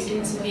to do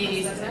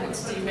interviews, if they want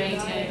to do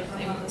radio, if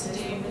they want to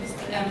do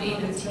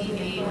even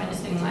TV or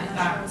anything like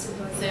that.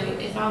 So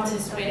if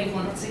artists really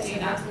want to do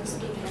that,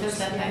 because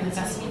they're playing the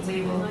festival,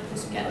 we will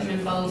get them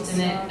involved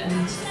in it.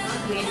 And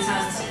we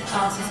had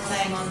artists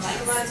playing on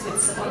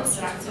with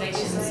sponsor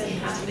activations. We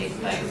had a big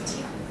boat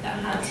that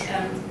had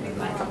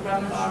like a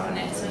rum bar on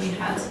it, and we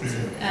had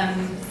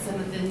some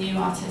of the new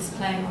artists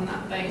playing on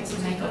that boat,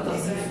 and they got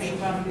lots of free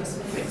rum,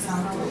 for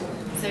example.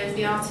 So if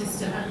the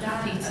artists are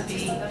happy to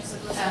be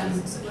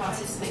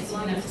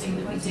participating in everything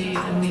that we do,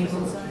 then we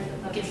will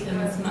give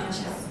them as much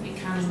as we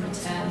can in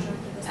return.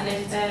 And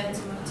if they're,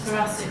 for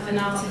us, if an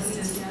artist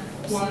is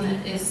one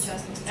that is,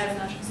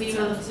 we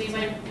won't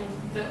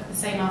book the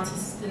same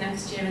artist the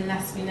next year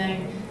unless we know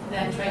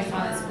their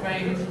profile has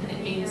grown, and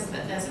it means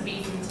that there's a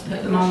reason to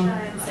put them on,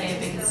 say, a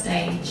bigger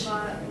stage,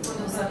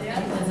 or something,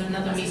 there's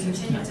another reason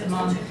to put them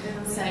on.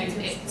 So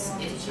it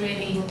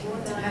really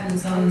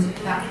depends on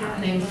that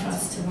happening for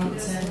us to want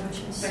to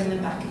bring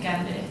them back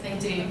again. But if they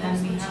do,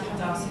 then we have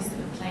had artists that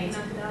have played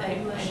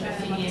over a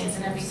few years,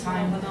 and every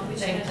time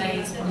they've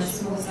played on a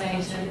small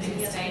stage and a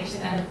bigger stage,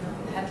 then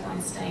the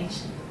headline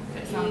stage, for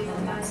example,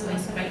 and that's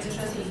always great to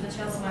see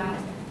as well.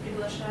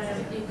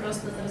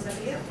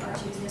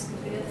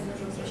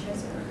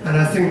 And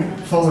I think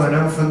following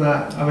on from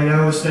that, I mean, I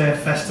always say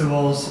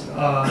festivals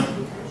are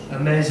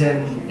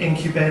amazing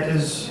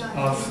incubators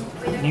of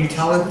new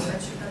talent.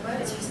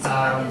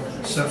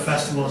 So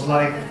festivals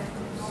like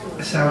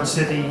Sound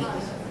City,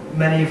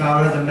 many of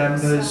our other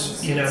members,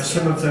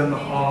 some of them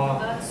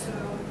are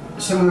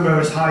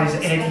as high as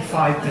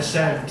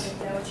 85%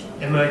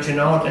 emerging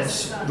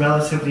artists,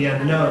 relatively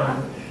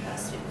unknown.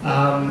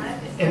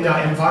 In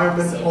that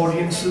environment,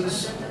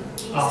 audiences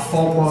are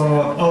far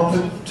more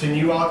open to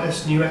new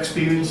artists, new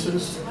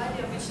experiences.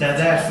 They're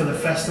there for the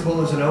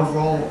festival as an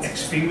overall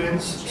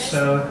experience,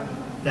 so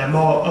they're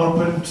more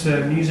open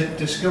to music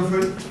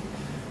discovery.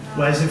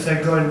 Whereas if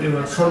they're going to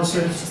a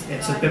concert,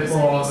 it's a bit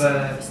more of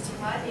a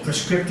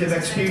prescriptive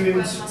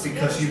experience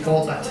because you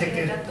bought that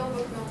ticket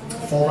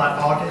for that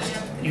artist.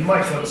 You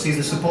might go and see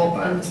the support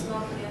band,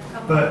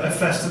 but at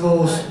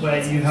festivals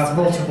where you have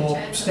multiple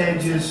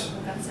stages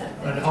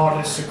and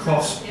artists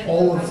across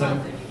all of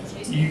them,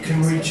 you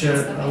can reach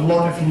a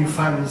lot of new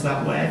fans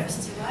that way.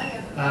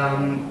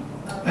 And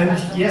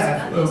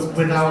yeah,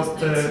 without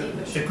the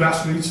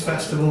grassroots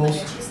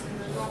festivals,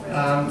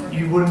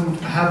 you wouldn't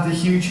have the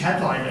huge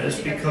headliners,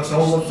 because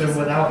all of them,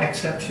 without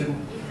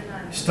exception,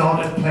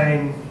 started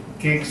playing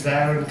gigs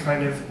there and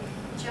kind of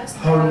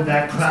honed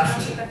their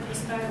craft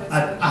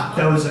at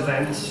those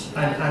events.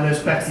 And as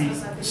Becky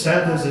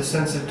said, there's a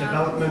sense of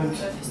development,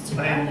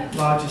 playing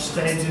larger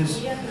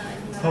stages,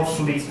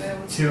 hopefully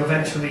to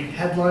eventually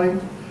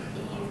headline.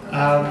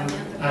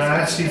 And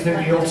I actually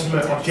think the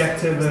ultimate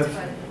objective of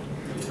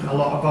a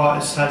lot of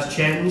artists has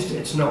changed.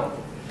 It's not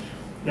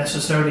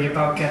necessarily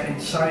about getting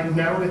signed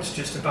now, it's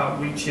just about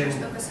reaching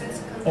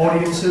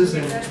audiences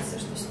in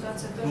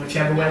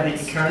whichever way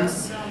that you can.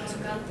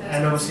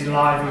 And obviously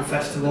live and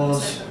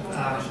festivals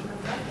are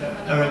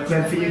a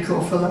great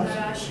vehicle for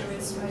that.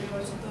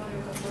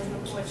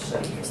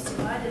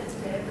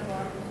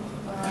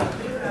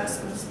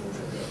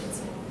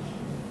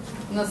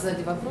 У нас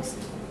сзади вопрос.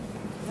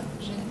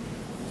 Женя?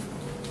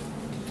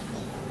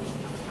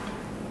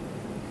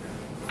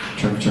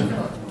 Check.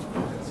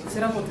 Все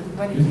работает,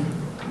 говорите.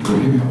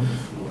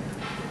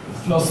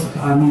 First,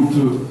 I need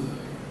to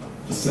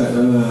say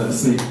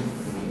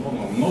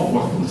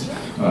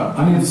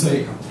I need to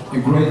say a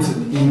great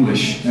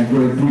English, a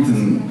great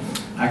Britain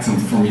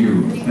accent from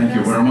you. Thank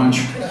you very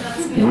much.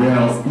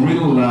 Well, really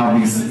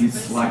love this.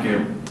 It's like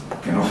a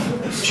kind of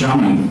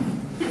charming.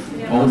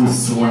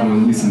 Always when we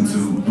listen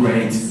to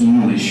great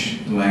English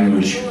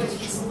language,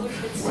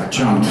 we're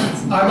charmed.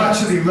 I'm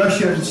actually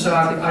Russian, so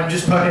I'm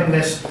just putting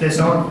this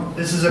on.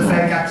 This is a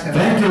fake accent.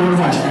 Thank you very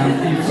much.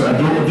 And if the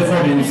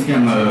audience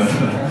can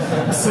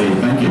say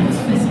thank you.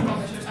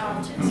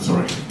 I'm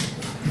sorry.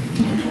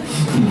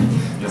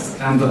 Yes,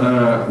 and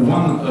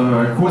one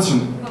question,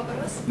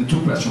 the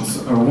two questions.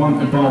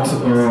 One about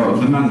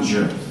the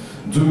manager.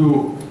 Do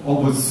you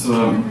always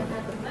kind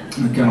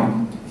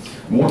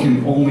of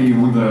working only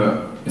with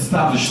the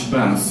established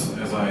bands?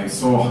 As I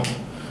saw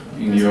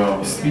in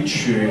your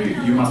speech,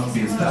 you must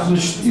be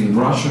established in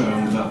Russia,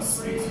 and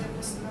that's it.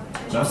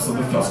 That's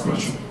the first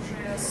question.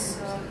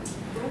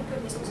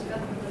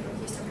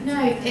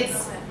 No,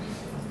 it's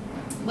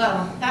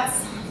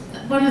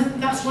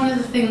that's one of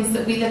the things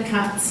that we look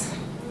at.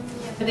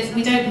 But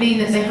we don't mean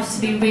that they have to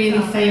be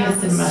really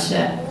famous in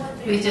Russia.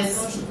 We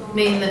just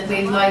mean that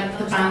we'd like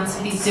the band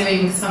to be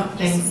doing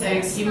something. So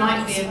you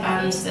might be a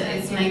band that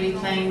is maybe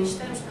playing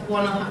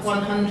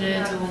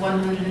 100 or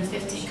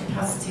 150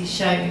 capacity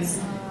shows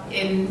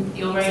in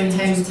your own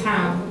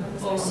hometown,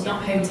 or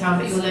not hometown,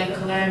 but your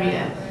local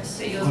area.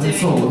 But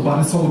it's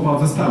all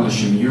about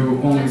establishing. You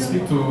only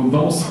speak to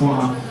those who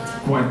are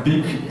quite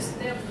big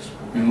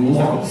in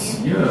locals.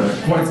 Yeah,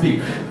 quite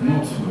big.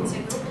 Not.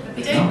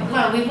 We don't.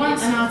 Well, we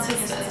want an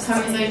artist that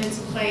comes over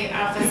to play at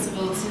our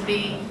festival to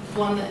be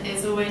one that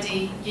is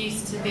already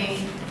used to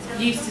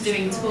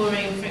doing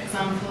touring, for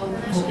example,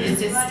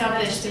 is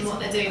established in what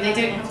they're doing. They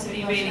don't have to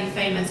be really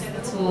famous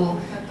at all.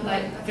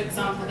 Like, for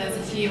example, there's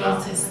a few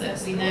artists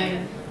that we know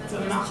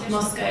from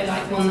Moscow,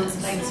 like one that's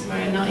playing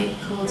tomorrow night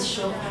called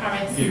Short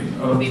Paris. Thank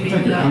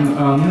you.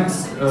 And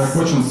next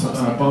questions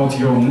about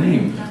your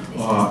name.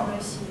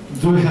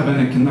 Do you have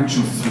any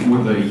connections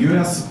with the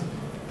US?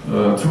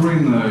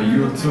 Touring,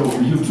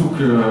 you took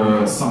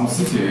Sound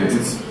City.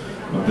 It's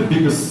the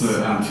biggest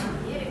and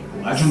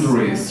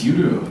legendary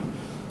studio.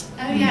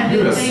 Oh yeah,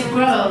 with Dave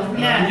Grohl.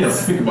 Yeah. Yes,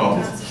 speak about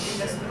it.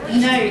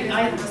 No,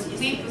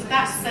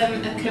 that's a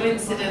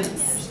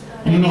coincidence.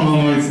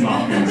 No, it's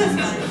not.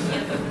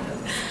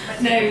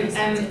 No,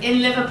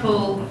 in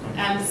Liverpool,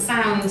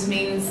 sound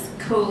means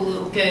cool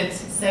or good.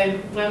 So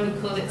when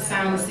we call it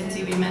Sound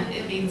City,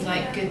 it means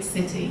like good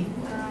city.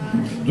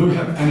 Do you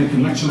have any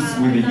connections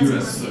with the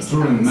US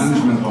touring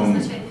management on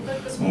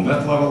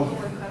that level?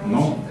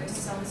 No?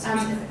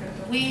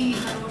 We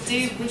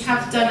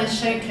have done a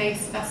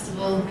showcase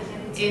festival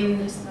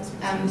in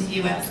the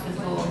US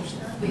before.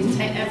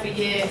 Every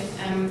year,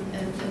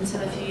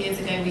 until a few years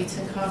ago, we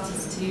took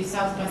artists to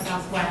South by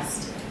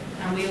Southwest,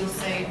 and we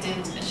also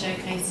did a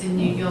showcase in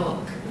New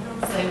York.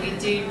 So we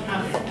do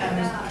have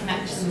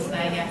connections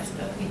there, yes,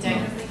 but we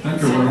don't.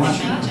 Thank you very much.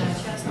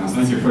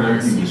 Thank you for your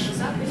English.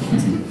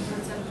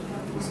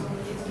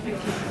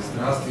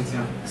 Здравствуйте,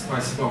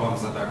 спасибо вам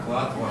за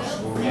доклад ваш.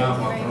 У меня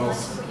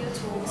вопрос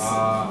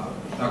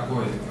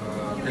такой.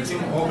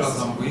 Каким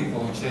образом вы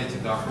получаете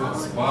доход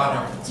с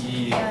баров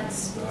и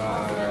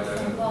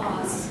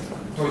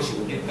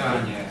точек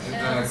питания?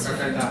 Это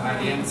какая-то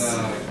аренда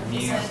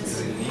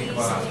мест,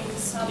 либо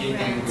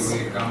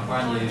кейтеринговые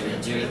компании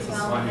делятся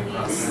с вами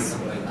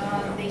процентом?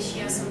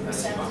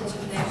 Спасибо.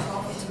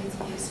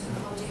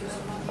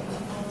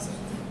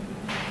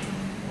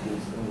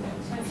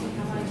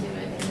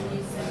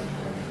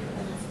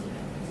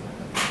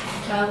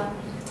 Well,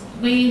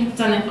 we have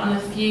done it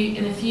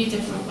in a few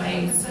different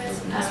ways.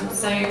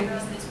 So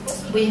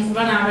we have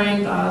run our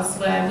own bars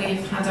where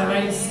we've had our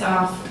own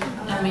staff,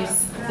 and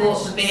we've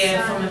bought the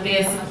beer from a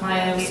beer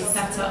supplier. We've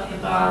set up the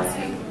bars,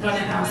 we've run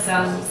it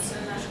ourselves,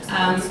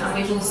 and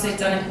we've also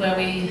done it where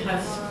we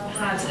have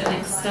had an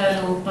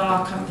external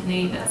bar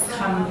company that's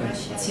come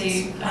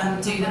to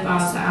do the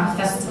bars at our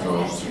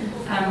festival.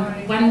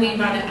 When we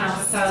ran it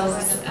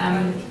ourselves,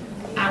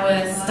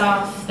 our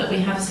staff that we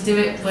had to do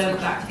it weren't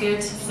that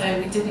good, so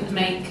we didn't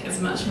make as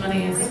much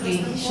money as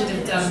we should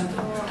have done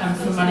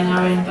from running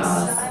our own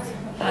bars.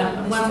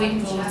 And when we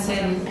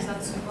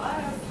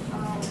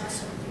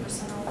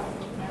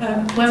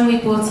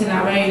brought in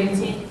our own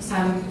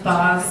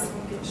bars,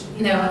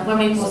 when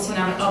we brought in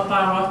our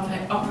bar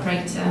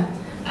operator,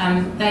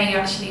 they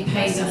actually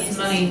paid us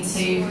money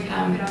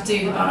to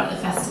do the bar at the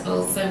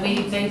festival. So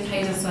they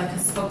paid us like a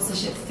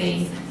sponsorship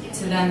fee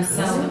to then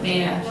sell the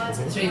beer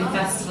through the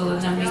festival,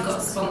 and then we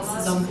got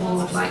sponsors on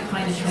board like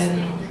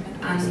Heineken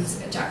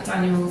and Jack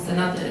Daniels and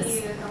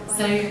others.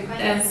 So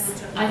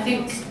I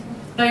think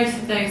both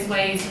of those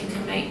ways you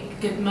can make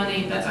good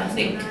money, but I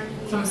think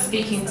from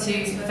speaking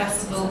to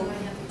festival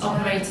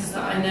operators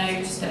that I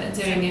know that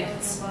are doing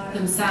it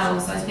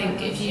themselves, I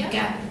think if you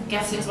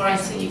get it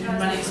right and you can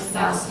run it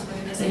yourself,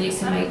 then you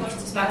can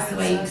that's the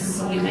way you can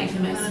probably make the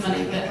most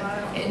money. But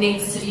you need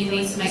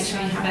to make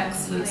sure you have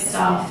excellent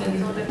staff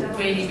and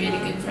really, really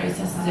good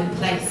processes in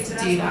place to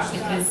do that,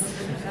 because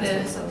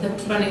the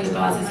running the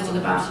bars is all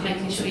about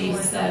making sure you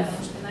serve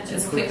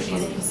as quickly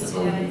as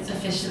possible and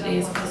efficiently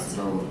as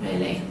possible,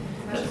 really.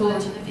 But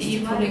Paul,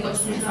 you've probably got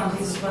some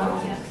examples as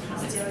well.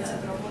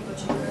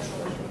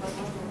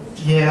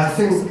 Yeah, I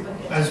think,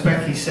 as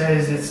Becky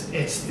says,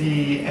 it's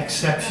the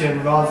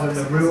exception rather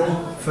than the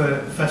rule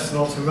for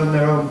festivals to run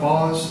their own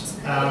bars.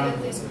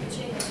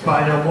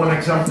 But I know one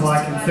example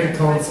I can think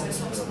of,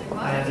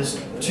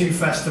 there's 2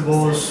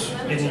 festivals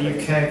in the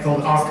UK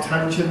called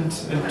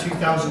Arctangent and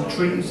 2000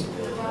 Trees,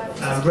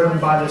 run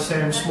by the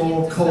same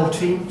small core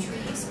team,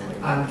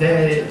 and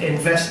they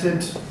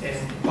invested in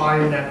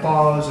buying their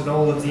bars and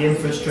all of the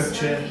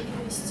infrastructure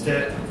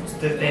that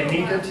they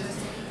needed.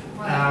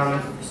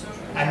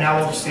 And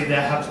now obviously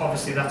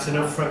that's an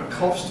upfront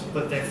cost,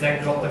 but they've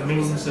then got the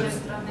means of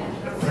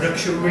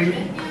production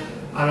really.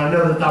 And I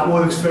know that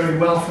works very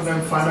well for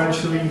them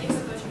financially.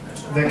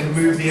 They can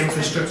move the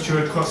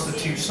infrastructure across the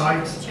 2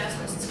 sites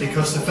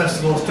because the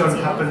festivals don't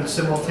happen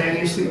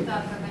simultaneously.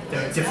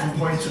 They're at different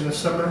points in the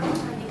summer,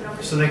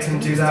 so they can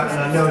do that. And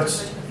I know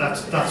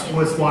that's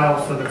worthwhile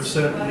for them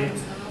certainly.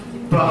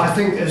 But I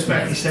think, as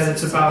Becky said,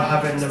 it's about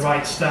having the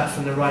right staff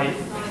and the right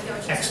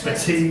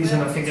expertise,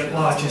 and I think at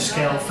larger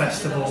scale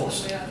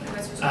festivals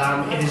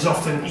it is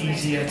often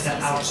easier to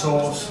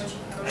outsource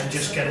and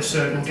just get a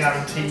certain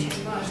guaranteed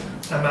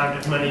amount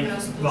of money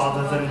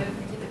rather than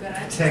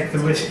take the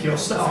risk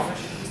yourself.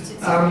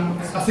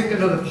 I think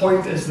another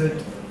point is that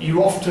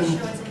you often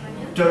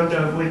don't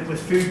know,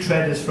 with food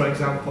traders for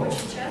example,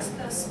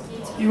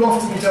 you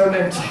often don't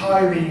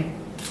entirely,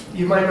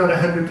 you might not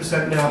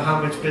 100% know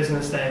how much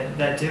business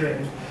they're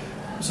doing.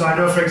 So I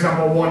know, for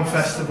example, one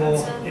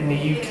festival in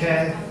the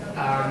UK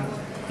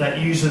that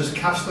uses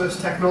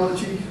cashless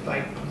technology,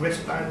 like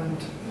wristband,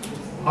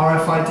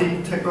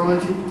 RFID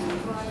technology.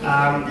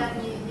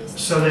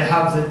 So they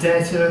have the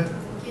data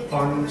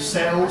on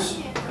sales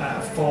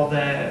for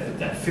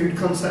their food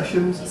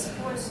concessions.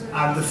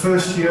 And the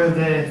first year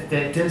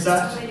they did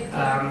that,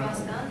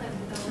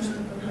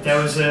 there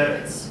was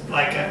a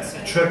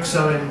truck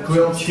selling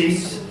grilled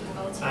cheese,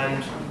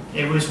 and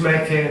it was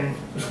making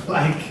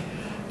like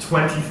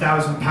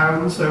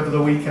 £20,000 over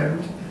the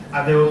weekend,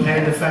 and they were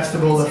paying the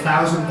festival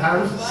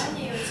 £1,000.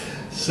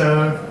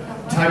 So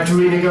time to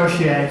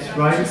renegotiate,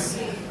 right?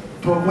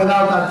 But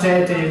without that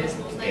data,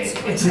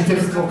 it's a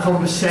difficult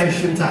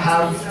conversation to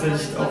have.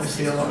 There's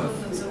obviously a lot of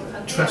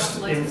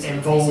trust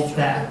involved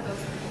there.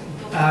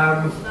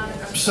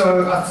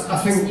 So I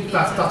think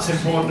that's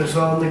important as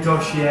well,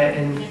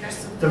 negotiating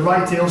the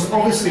right deals.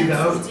 Obviously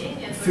though,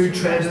 food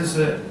traders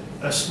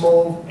are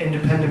small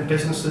independent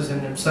businesses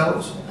in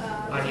themselves,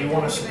 and you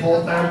want to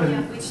support them,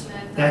 and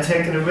they're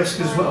taking a risk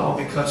as well,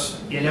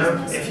 because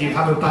if you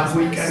have a bad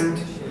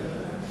weekend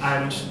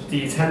and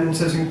the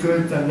attendance isn't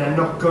good, then they're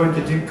not going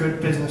to do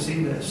good business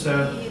either.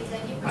 So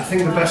I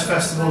think the best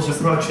festivals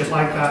approach it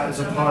like that, as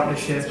a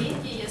partnership.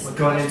 We're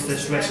going into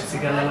this risk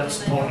together, let's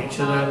support each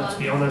other, let's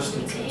be honest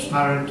and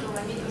transparent,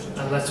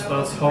 and let's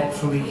both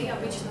hopefully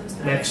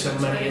make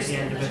some money at the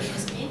end of it.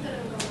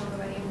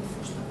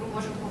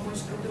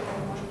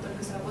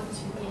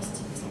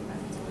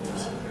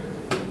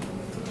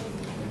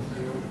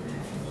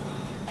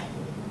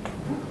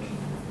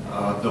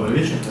 Добрый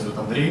вечер, меня зовут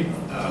Андрей.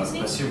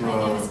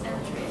 Спасибо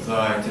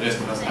за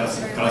интересный рассказ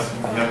и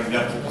красивые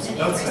яркие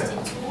презентации.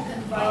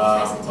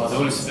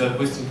 Позволю себе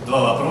быстренько 2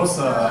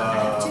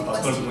 вопроса,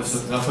 поскольку мы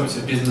все-таки находимся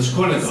в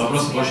бизнес-школе, это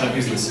вопросы больше о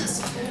бизнесе.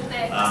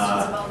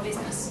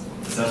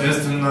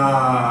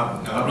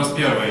 Соответственно, вопрос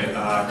первый.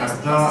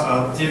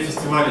 Когда те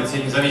фестивали,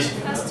 те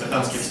независимые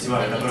британские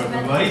фестивали, о которых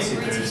вы говорите,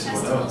 прежде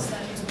всего,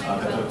 да,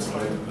 которые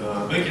говорит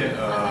Бекки,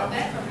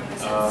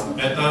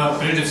 это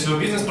прежде всего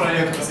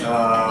бизнес-проект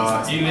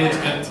или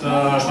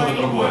это что-то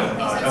другое?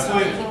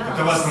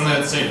 Какова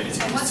основная цель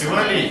этих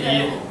фестивалей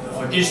и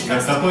фактически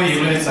какой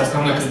является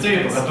основной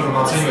критерий, по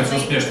которому оценивается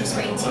успешность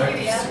этого проекта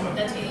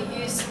фестиваля?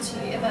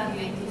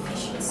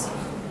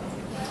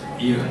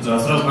 И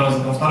сразу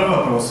на второй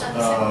вопрос.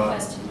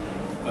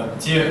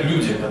 Те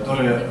люди,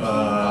 которые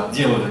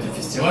делают эти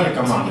фестивали,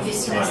 команды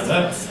фестиваля,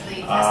 да,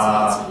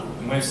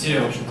 мы все,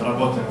 в общем-то,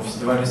 работаем в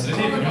фестивальной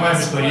среде и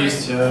понимаем, что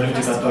есть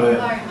люди,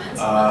 которые,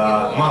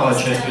 малая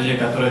часть людей,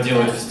 которые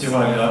делают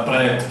фестиваль,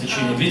 проект в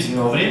течение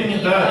длительного времени,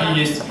 да, и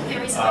есть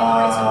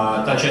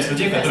та часть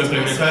людей, которые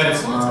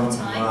привлекаются на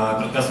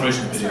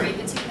краткосрочный период.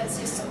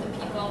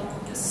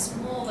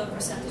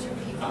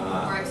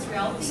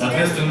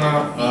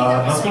 Соответственно,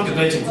 насколько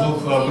для этих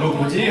двух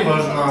групп людей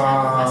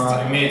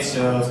важно иметь,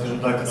 скажем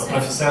так,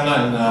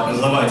 профессиональное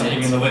образование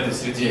именно в этой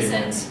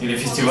среде, или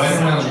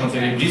фестивальный менеджмент,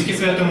 или близкий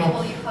к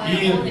этому,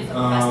 и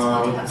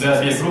вот для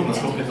обеих групп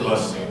насколько это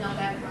важно?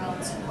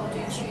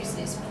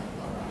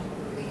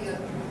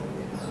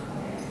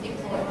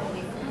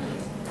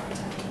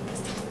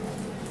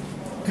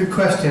 Good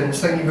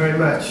questions, thank you very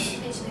much.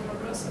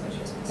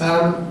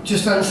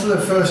 Just to answer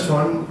the first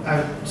one, I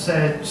would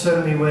say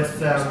certainly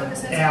with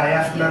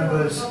AIF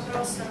members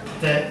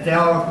that they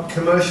are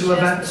commercial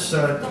events,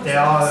 so they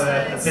are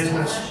a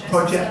business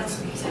project.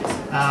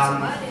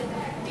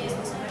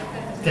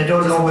 They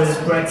don't always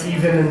break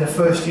even in the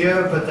first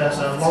year, but there's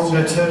a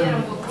longer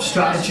term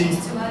strategy.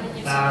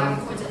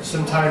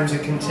 Sometimes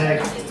it can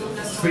take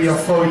 3 or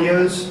 4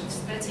 years.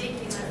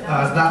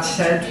 That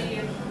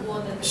said,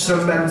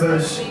 some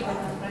members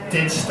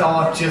did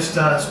start just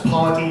as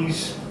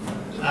parties.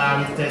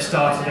 They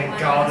started in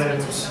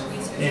gardens,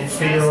 in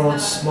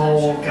fields,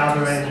 small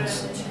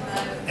gatherings,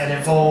 and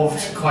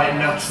evolved quite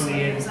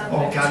naturally and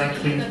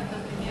organically.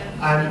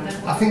 And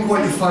I think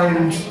what you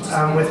find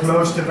with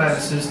most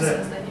events is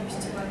that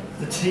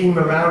the team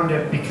around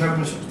it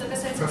becomes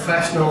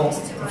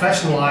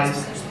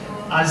professionalized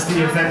as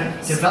the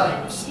event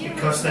develops,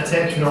 because they're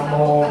taking on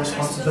more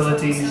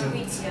responsibilities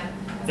and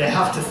they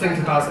have to think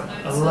about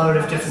a load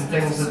of different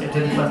things that they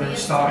didn't when they were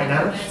starting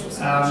out.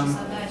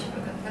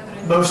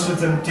 Most of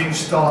them do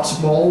start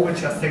small,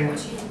 which I think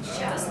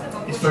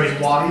is very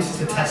wise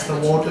to test the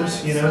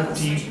waters. You know,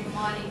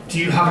 do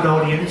you have an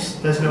audience?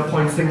 There's no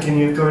point thinking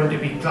you're going to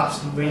be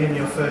Glastonbury in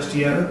your first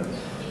year,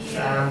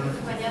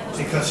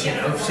 because you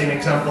know I've seen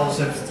examples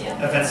of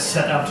events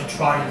set out to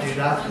try and do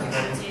that and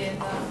then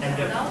end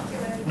up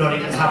not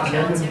even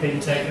happening and being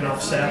taken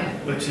off set,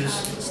 which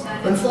is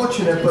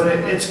unfortunate, but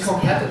it's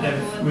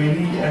competitive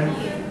really, and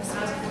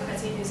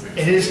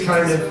it is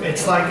kind of,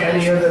 it's like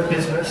any other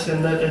business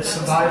in that it's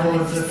survival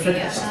of the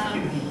fittest.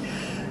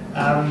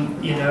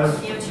 You know,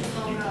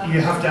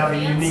 you have to have a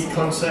unique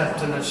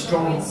concept and a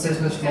strong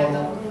business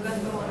model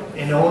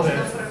in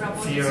order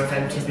for your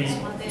event to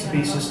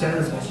be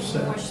sustainable.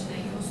 So.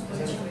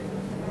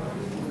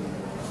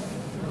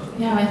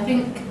 Yeah, I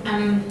think,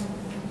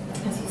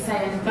 as you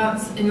say,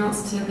 in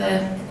answer to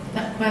the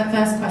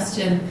first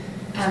question,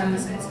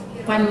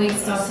 when we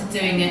started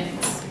doing it,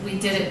 we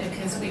did it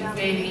because we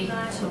really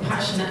were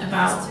passionate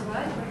about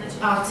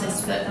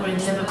artists that were in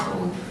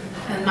Liverpool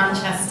and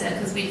Manchester,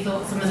 because we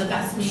thought some of the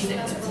best music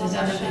that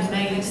had ever been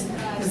made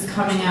was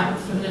coming out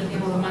from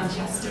Liverpool and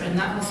Manchester, and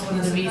that was one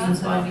of the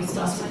reasons why we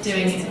started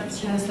doing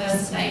it in the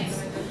first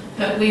place.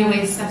 But we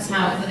always set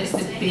out that it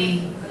would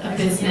be a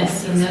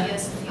business and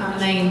that our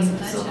main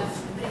sort of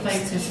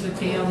focus would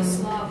be on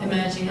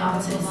emerging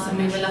artists, and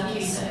we were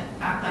lucky that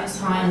at that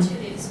time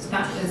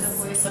that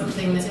was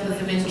something that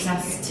was of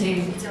interest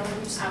to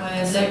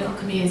our local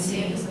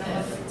community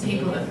of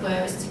people that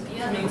were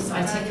coming to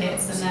buy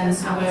tickets, and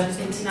then our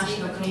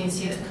international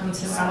community that come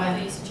to our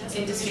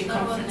industry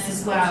conference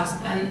as well.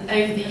 And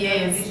over the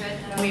years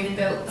we've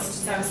built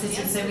Sound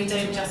City, so we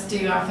don't just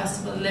do our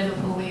festival in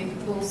Liverpool, we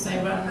also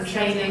run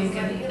training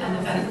and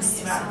events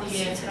throughout the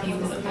year to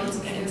people that want to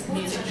get into the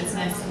music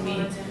business, and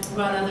we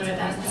run other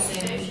events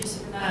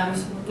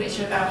which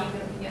are about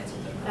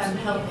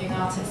helping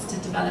artists to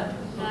develop.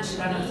 We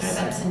run other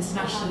events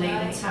internationally.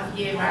 We have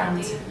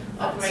year-round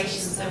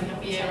operations, so we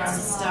have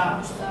year-round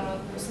staff.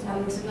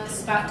 And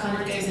that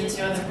kind of goes into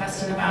your other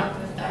question about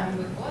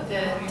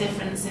the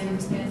difference in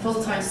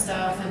full-time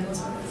staff and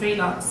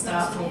freelance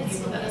staff, or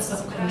people that are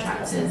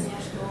subcontractors.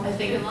 I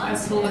think,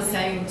 as Paul was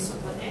saying,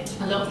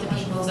 a lot of the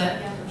people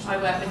that I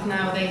work with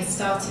now, they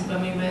started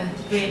when we were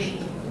really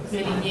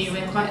new.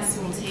 We're quite a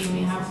small team.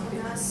 We have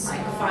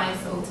like 5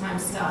 full-time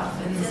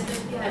staff, and of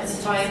the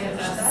 5 of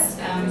us,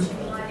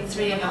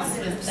 3 of us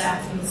were there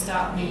from the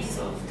start. We've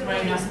sort of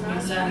grown up and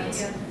we've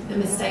learnt the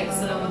mistakes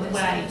along the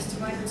way.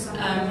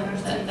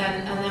 And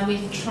then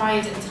we've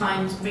tried at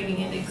times bringing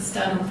in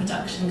external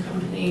production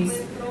companies,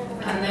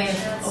 and they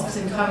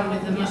often come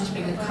with a much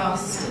bigger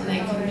cost, and they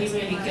can be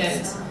really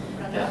good.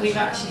 But we've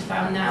actually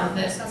found now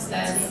that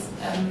there's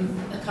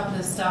a couple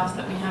of staff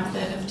that we have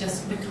that have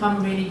just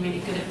become really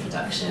good at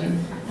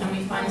production, and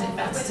we find it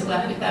better to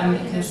work with them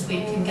because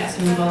we can get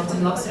them involved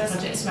in lots of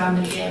projects around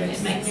the year, and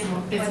it makes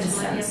more business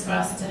sense for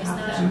us to have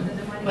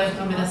them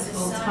working with us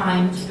full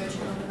time.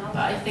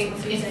 But I think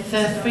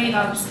for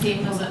freelance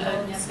people that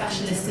are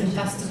specialists in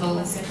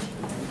festivals,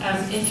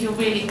 if you're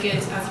really good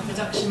as a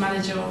production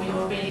manager or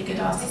you're a really good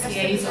artist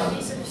liaison,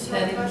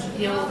 then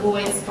you'll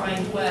always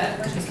find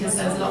work, because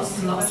there's lots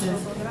and lots of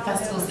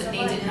festivals that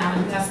need it now,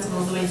 and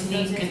festivals always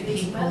need good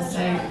people.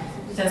 So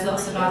there's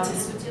lots of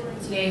artist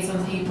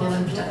liaison people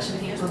and production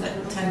people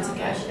that tend to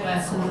get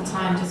work all the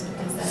time just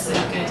because they're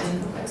so good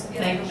and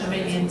they are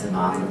really in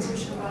demand.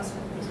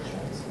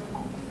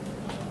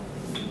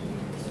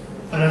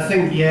 And I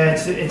think, yeah,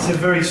 it's a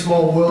very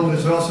small world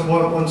as well, so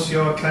once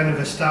you're kind of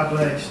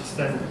established,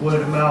 then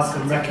word of mouth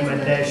and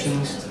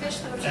recommendations,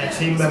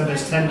 team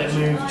members tend to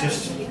move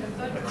just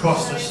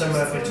across the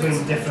summer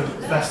between different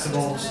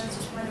festivals.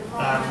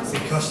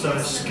 because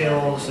those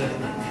skills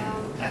and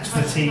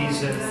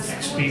expertise and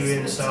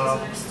experience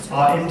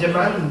are in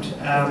demand,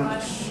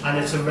 and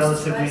it's a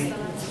relatively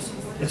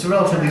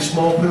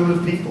small pool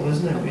of people,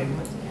 isn't it? Really?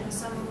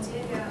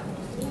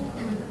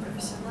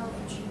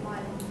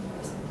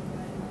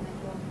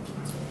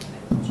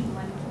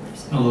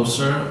 Hello,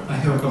 sir. I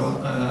have a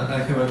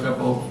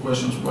couple of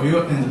questions for you,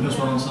 and the first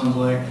one sounds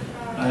like,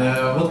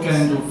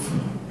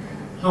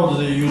 how do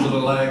they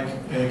usually like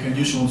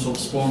conditions of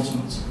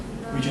sponsors,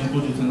 which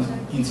included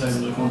inside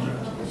of the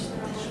contract?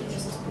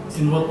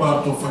 In what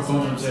part of a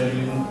contract they are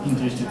really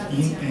interested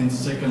in? And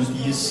second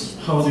is,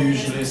 how do you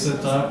usually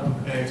set up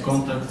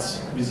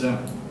contacts with them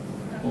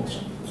also?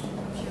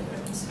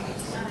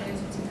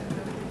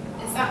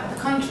 Is that the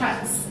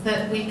contracts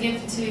that we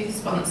give to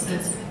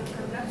sponsors?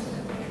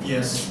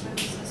 Yes.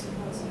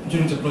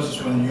 During the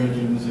process when you are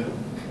dealing with them.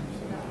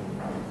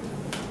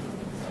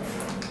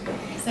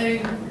 So,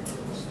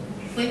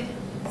 with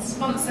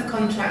sponsor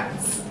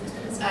contracts,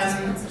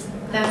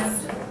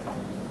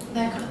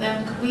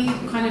 we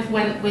kind of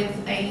went with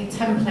a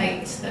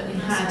template that we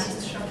had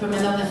from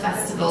another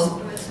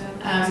festival.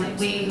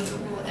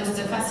 It was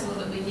a festival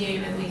that we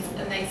knew,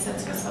 and they said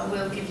to us, "Oh,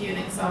 we'll give you an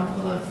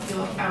example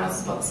of our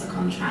sponsor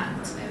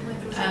contract."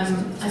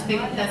 I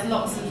think there's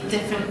lots of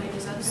different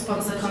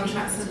sponsor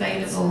contracts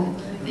available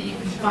that you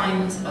can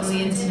find on the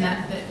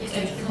internet that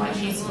are quite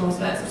useful,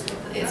 but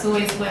it's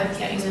always worth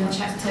getting them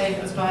checked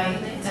over by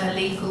their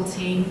legal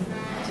team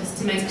just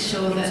to make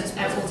sure that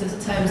all the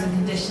terms and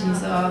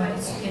conditions are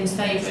in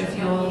favour of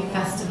your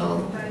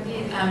festival.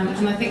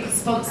 And I think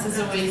sponsors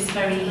are always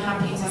very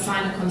happy to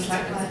sign a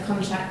contract because a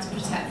contract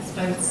protects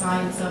both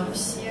sides of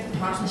the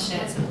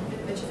partnership.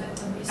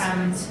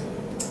 And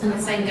the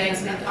same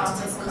goes with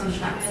artist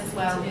contracts as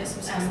well.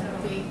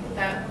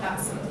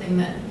 That's something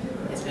that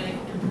is really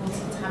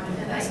important to have in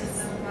place.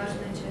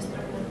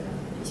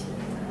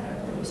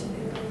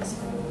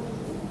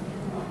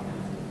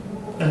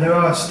 And there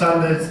are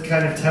standard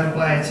kind of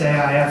templates.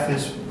 AIF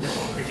has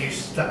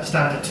produced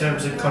standard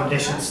terms and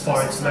conditions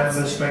for its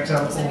members, for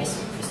example.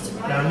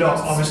 Now, not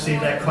obviously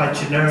they're quite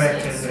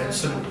generic, and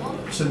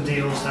some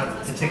deals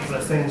have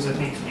particular things that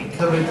need to be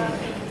covered.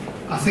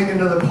 I think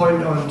another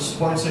point on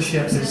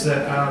sponsorship is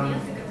that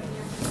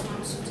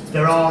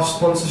there are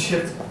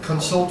sponsorship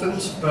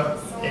consultants, but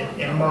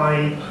in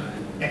my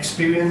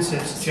experience,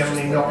 it's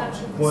generally not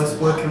worth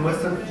working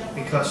with them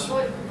because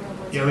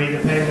you're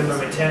either paying them a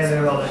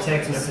retainer or they're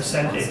taking a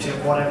percentage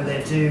of whatever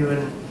they do,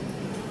 and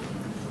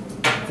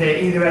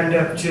they either end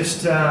up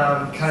just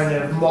kind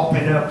of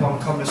mopping up on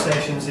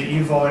conversations that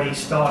you've already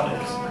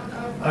started.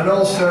 And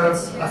also,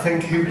 I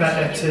think who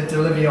better to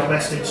deliver your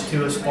message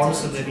to a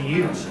sponsor than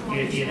you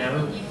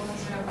know?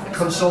 A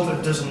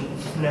consultant doesn't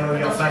know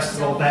your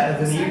festival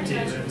better than you do.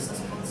 And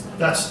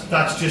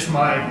that's just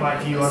my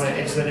view on it,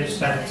 is that it's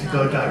better to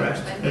go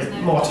direct. It's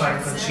more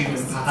time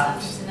consuming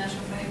perhaps,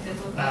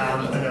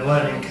 and a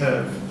learning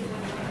curve.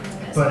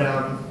 But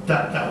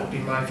that would be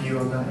my view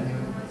on that anyway.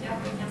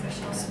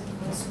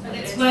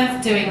 It's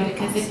worth doing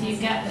because if you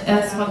get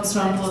a sponsor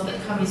on board that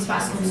comes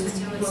back and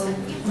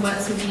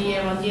works with you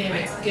year on year,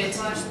 it's good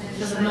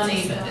for the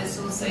money, but it's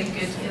also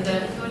good for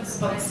the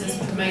sponsor's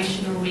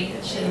promotional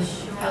reach and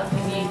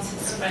helping you to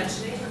spread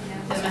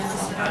the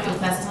message about your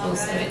festival.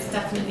 So it's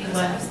definitely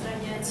worth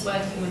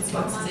working with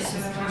sponsors. It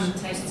just can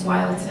take a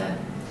while to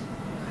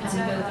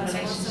build a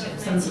relationship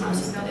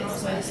sometimes, but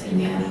it's worth in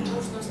the end.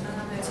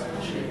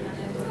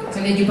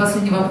 Коллеги,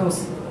 последний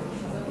вопрос.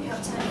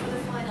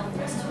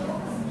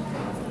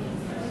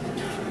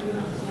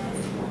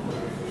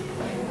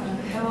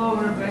 Hello,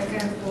 Rebecca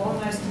and Paul.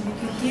 Nice to meet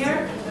you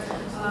here.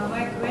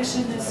 My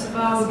question is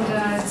about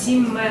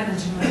team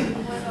management.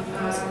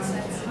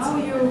 How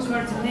you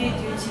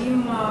coordinate your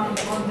team on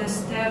the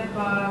step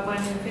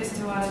when the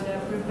festival is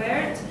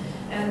prepared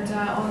and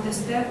on the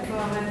step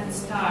when it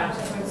starts?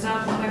 For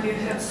example, maybe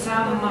you have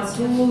some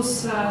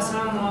tools,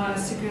 some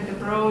secret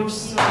approach,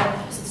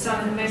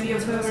 some maybe your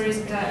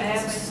favorite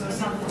apps or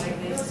something like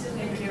this.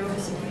 Thank you.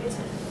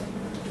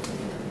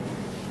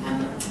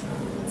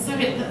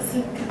 Sorry, that's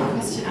a good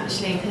question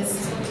actually, because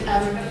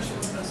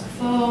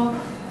for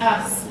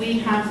us we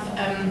have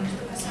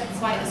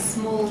quite a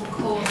small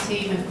core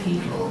team of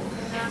people,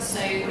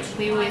 so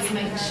we always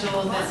make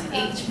sure that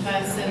each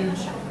person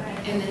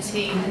in the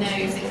team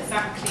knows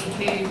exactly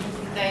who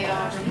they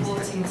are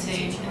reporting to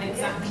and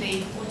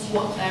exactly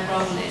what their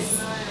role is.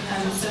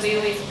 So we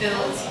always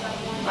build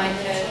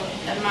like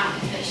a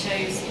map that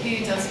shows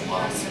who does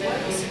what, so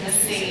that we can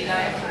see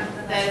like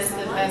there's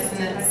the person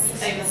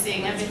that's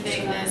overseeing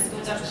everything, there's the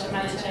production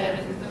manager,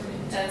 and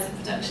there's a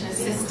production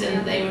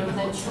assistant, they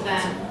report to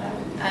them.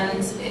 And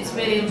it's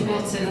really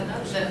important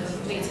that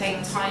we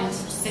take time to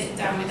sit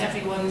down with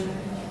everyone,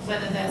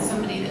 whether there's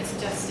somebody that's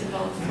just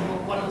involved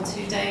for 1 or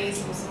 2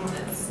 days or someone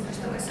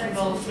that's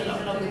involved for a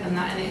lot longer than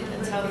that,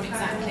 and tell them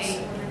exactly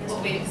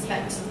what we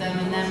expect of them,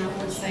 and then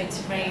also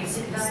to raise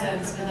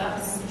concerns with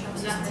us.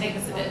 And that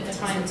takes a bit of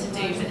time to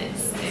do, but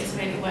it's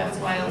really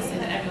worthwhile so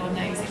that everyone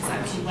knows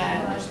exactly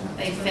where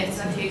they fit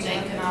and who they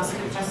can ask a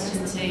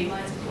question to,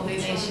 or who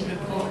they should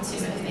report to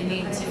if they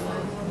need to,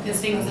 because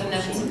things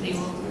inevitably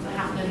will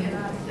happen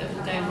that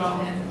will go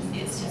wrong, and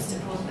it's just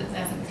important that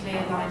there's a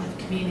clear line of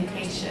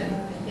communication.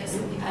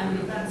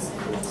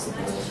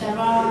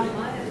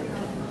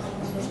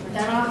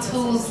 There are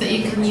tools that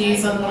you can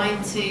use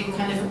online to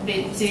kind of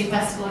do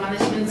festival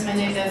management. I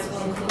know there's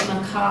one called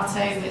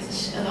Mercato,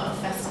 which a lot of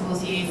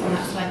festivals use, and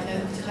that's like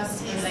a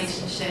customer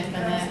relationship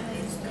and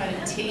a kind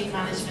of team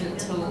management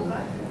tool.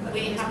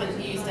 We haven't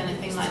used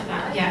anything like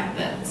that yet,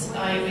 but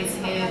I always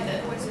hear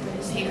that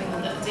people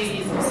that do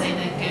use them say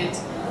they're good.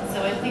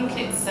 So I think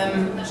it's,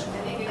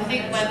 I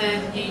think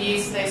whether you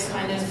use those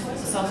kind of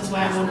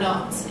software or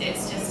not,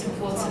 it's just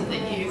important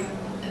that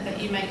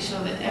you make sure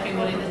that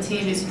everyone in the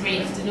team is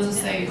briefed, and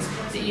also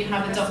that you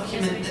have a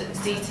document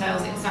that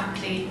details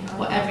exactly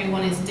what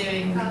everyone is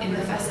doing in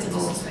the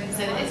festival. So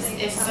that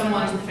if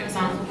someone, for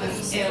example,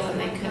 was ill and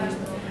they couldn't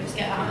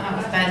get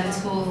out of bed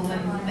at all,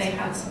 and they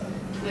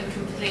were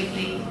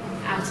completely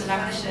out of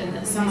action,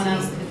 that someone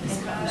else could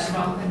pick up the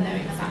role and know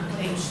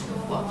exactly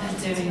what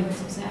they're doing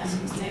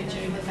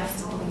during the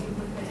festival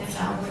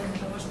itself.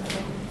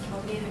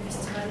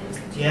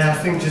 Yeah, I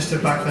think just to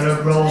back that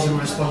up, roles and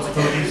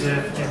responsibilities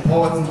are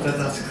important,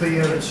 that's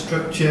clear and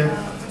structure.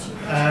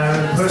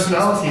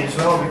 Personality as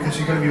well, because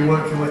you're going to be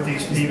working with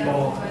these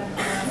people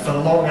for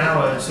long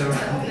hours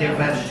around the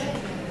event.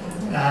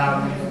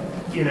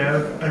 You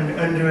know,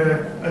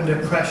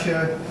 under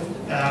pressure,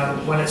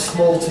 when it's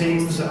small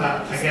teams,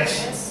 I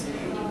guess,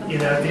 you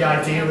know, the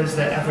ideal is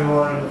that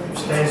everyone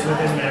stays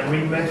within their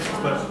remit,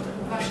 but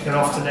you can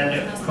often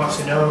end up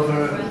crossing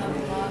over,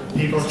 and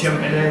people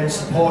jumping in,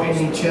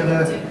 supporting each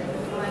other.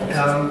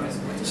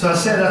 So I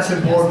say that's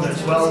important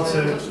as well,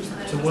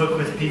 to work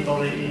with people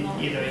that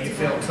you know you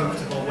feel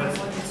comfortable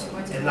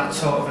with in that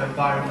sort of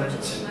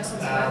environment,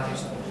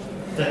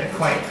 that are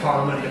quite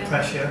calm under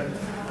pressure.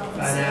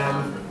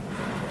 And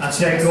I'd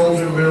say a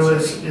golden rule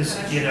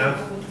is you know,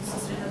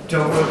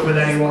 don't work with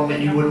anyone that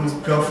you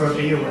wouldn't go for a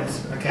beer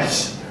with, I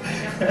guess.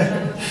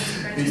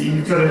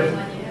 You've got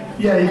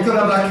to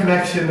have that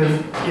connection,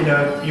 and you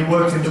know, you're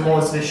working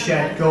towards this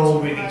shared goal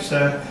really.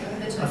 So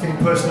I think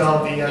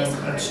personality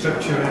and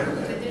structure are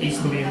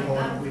equally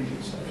important.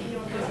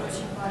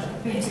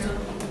 Thank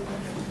you.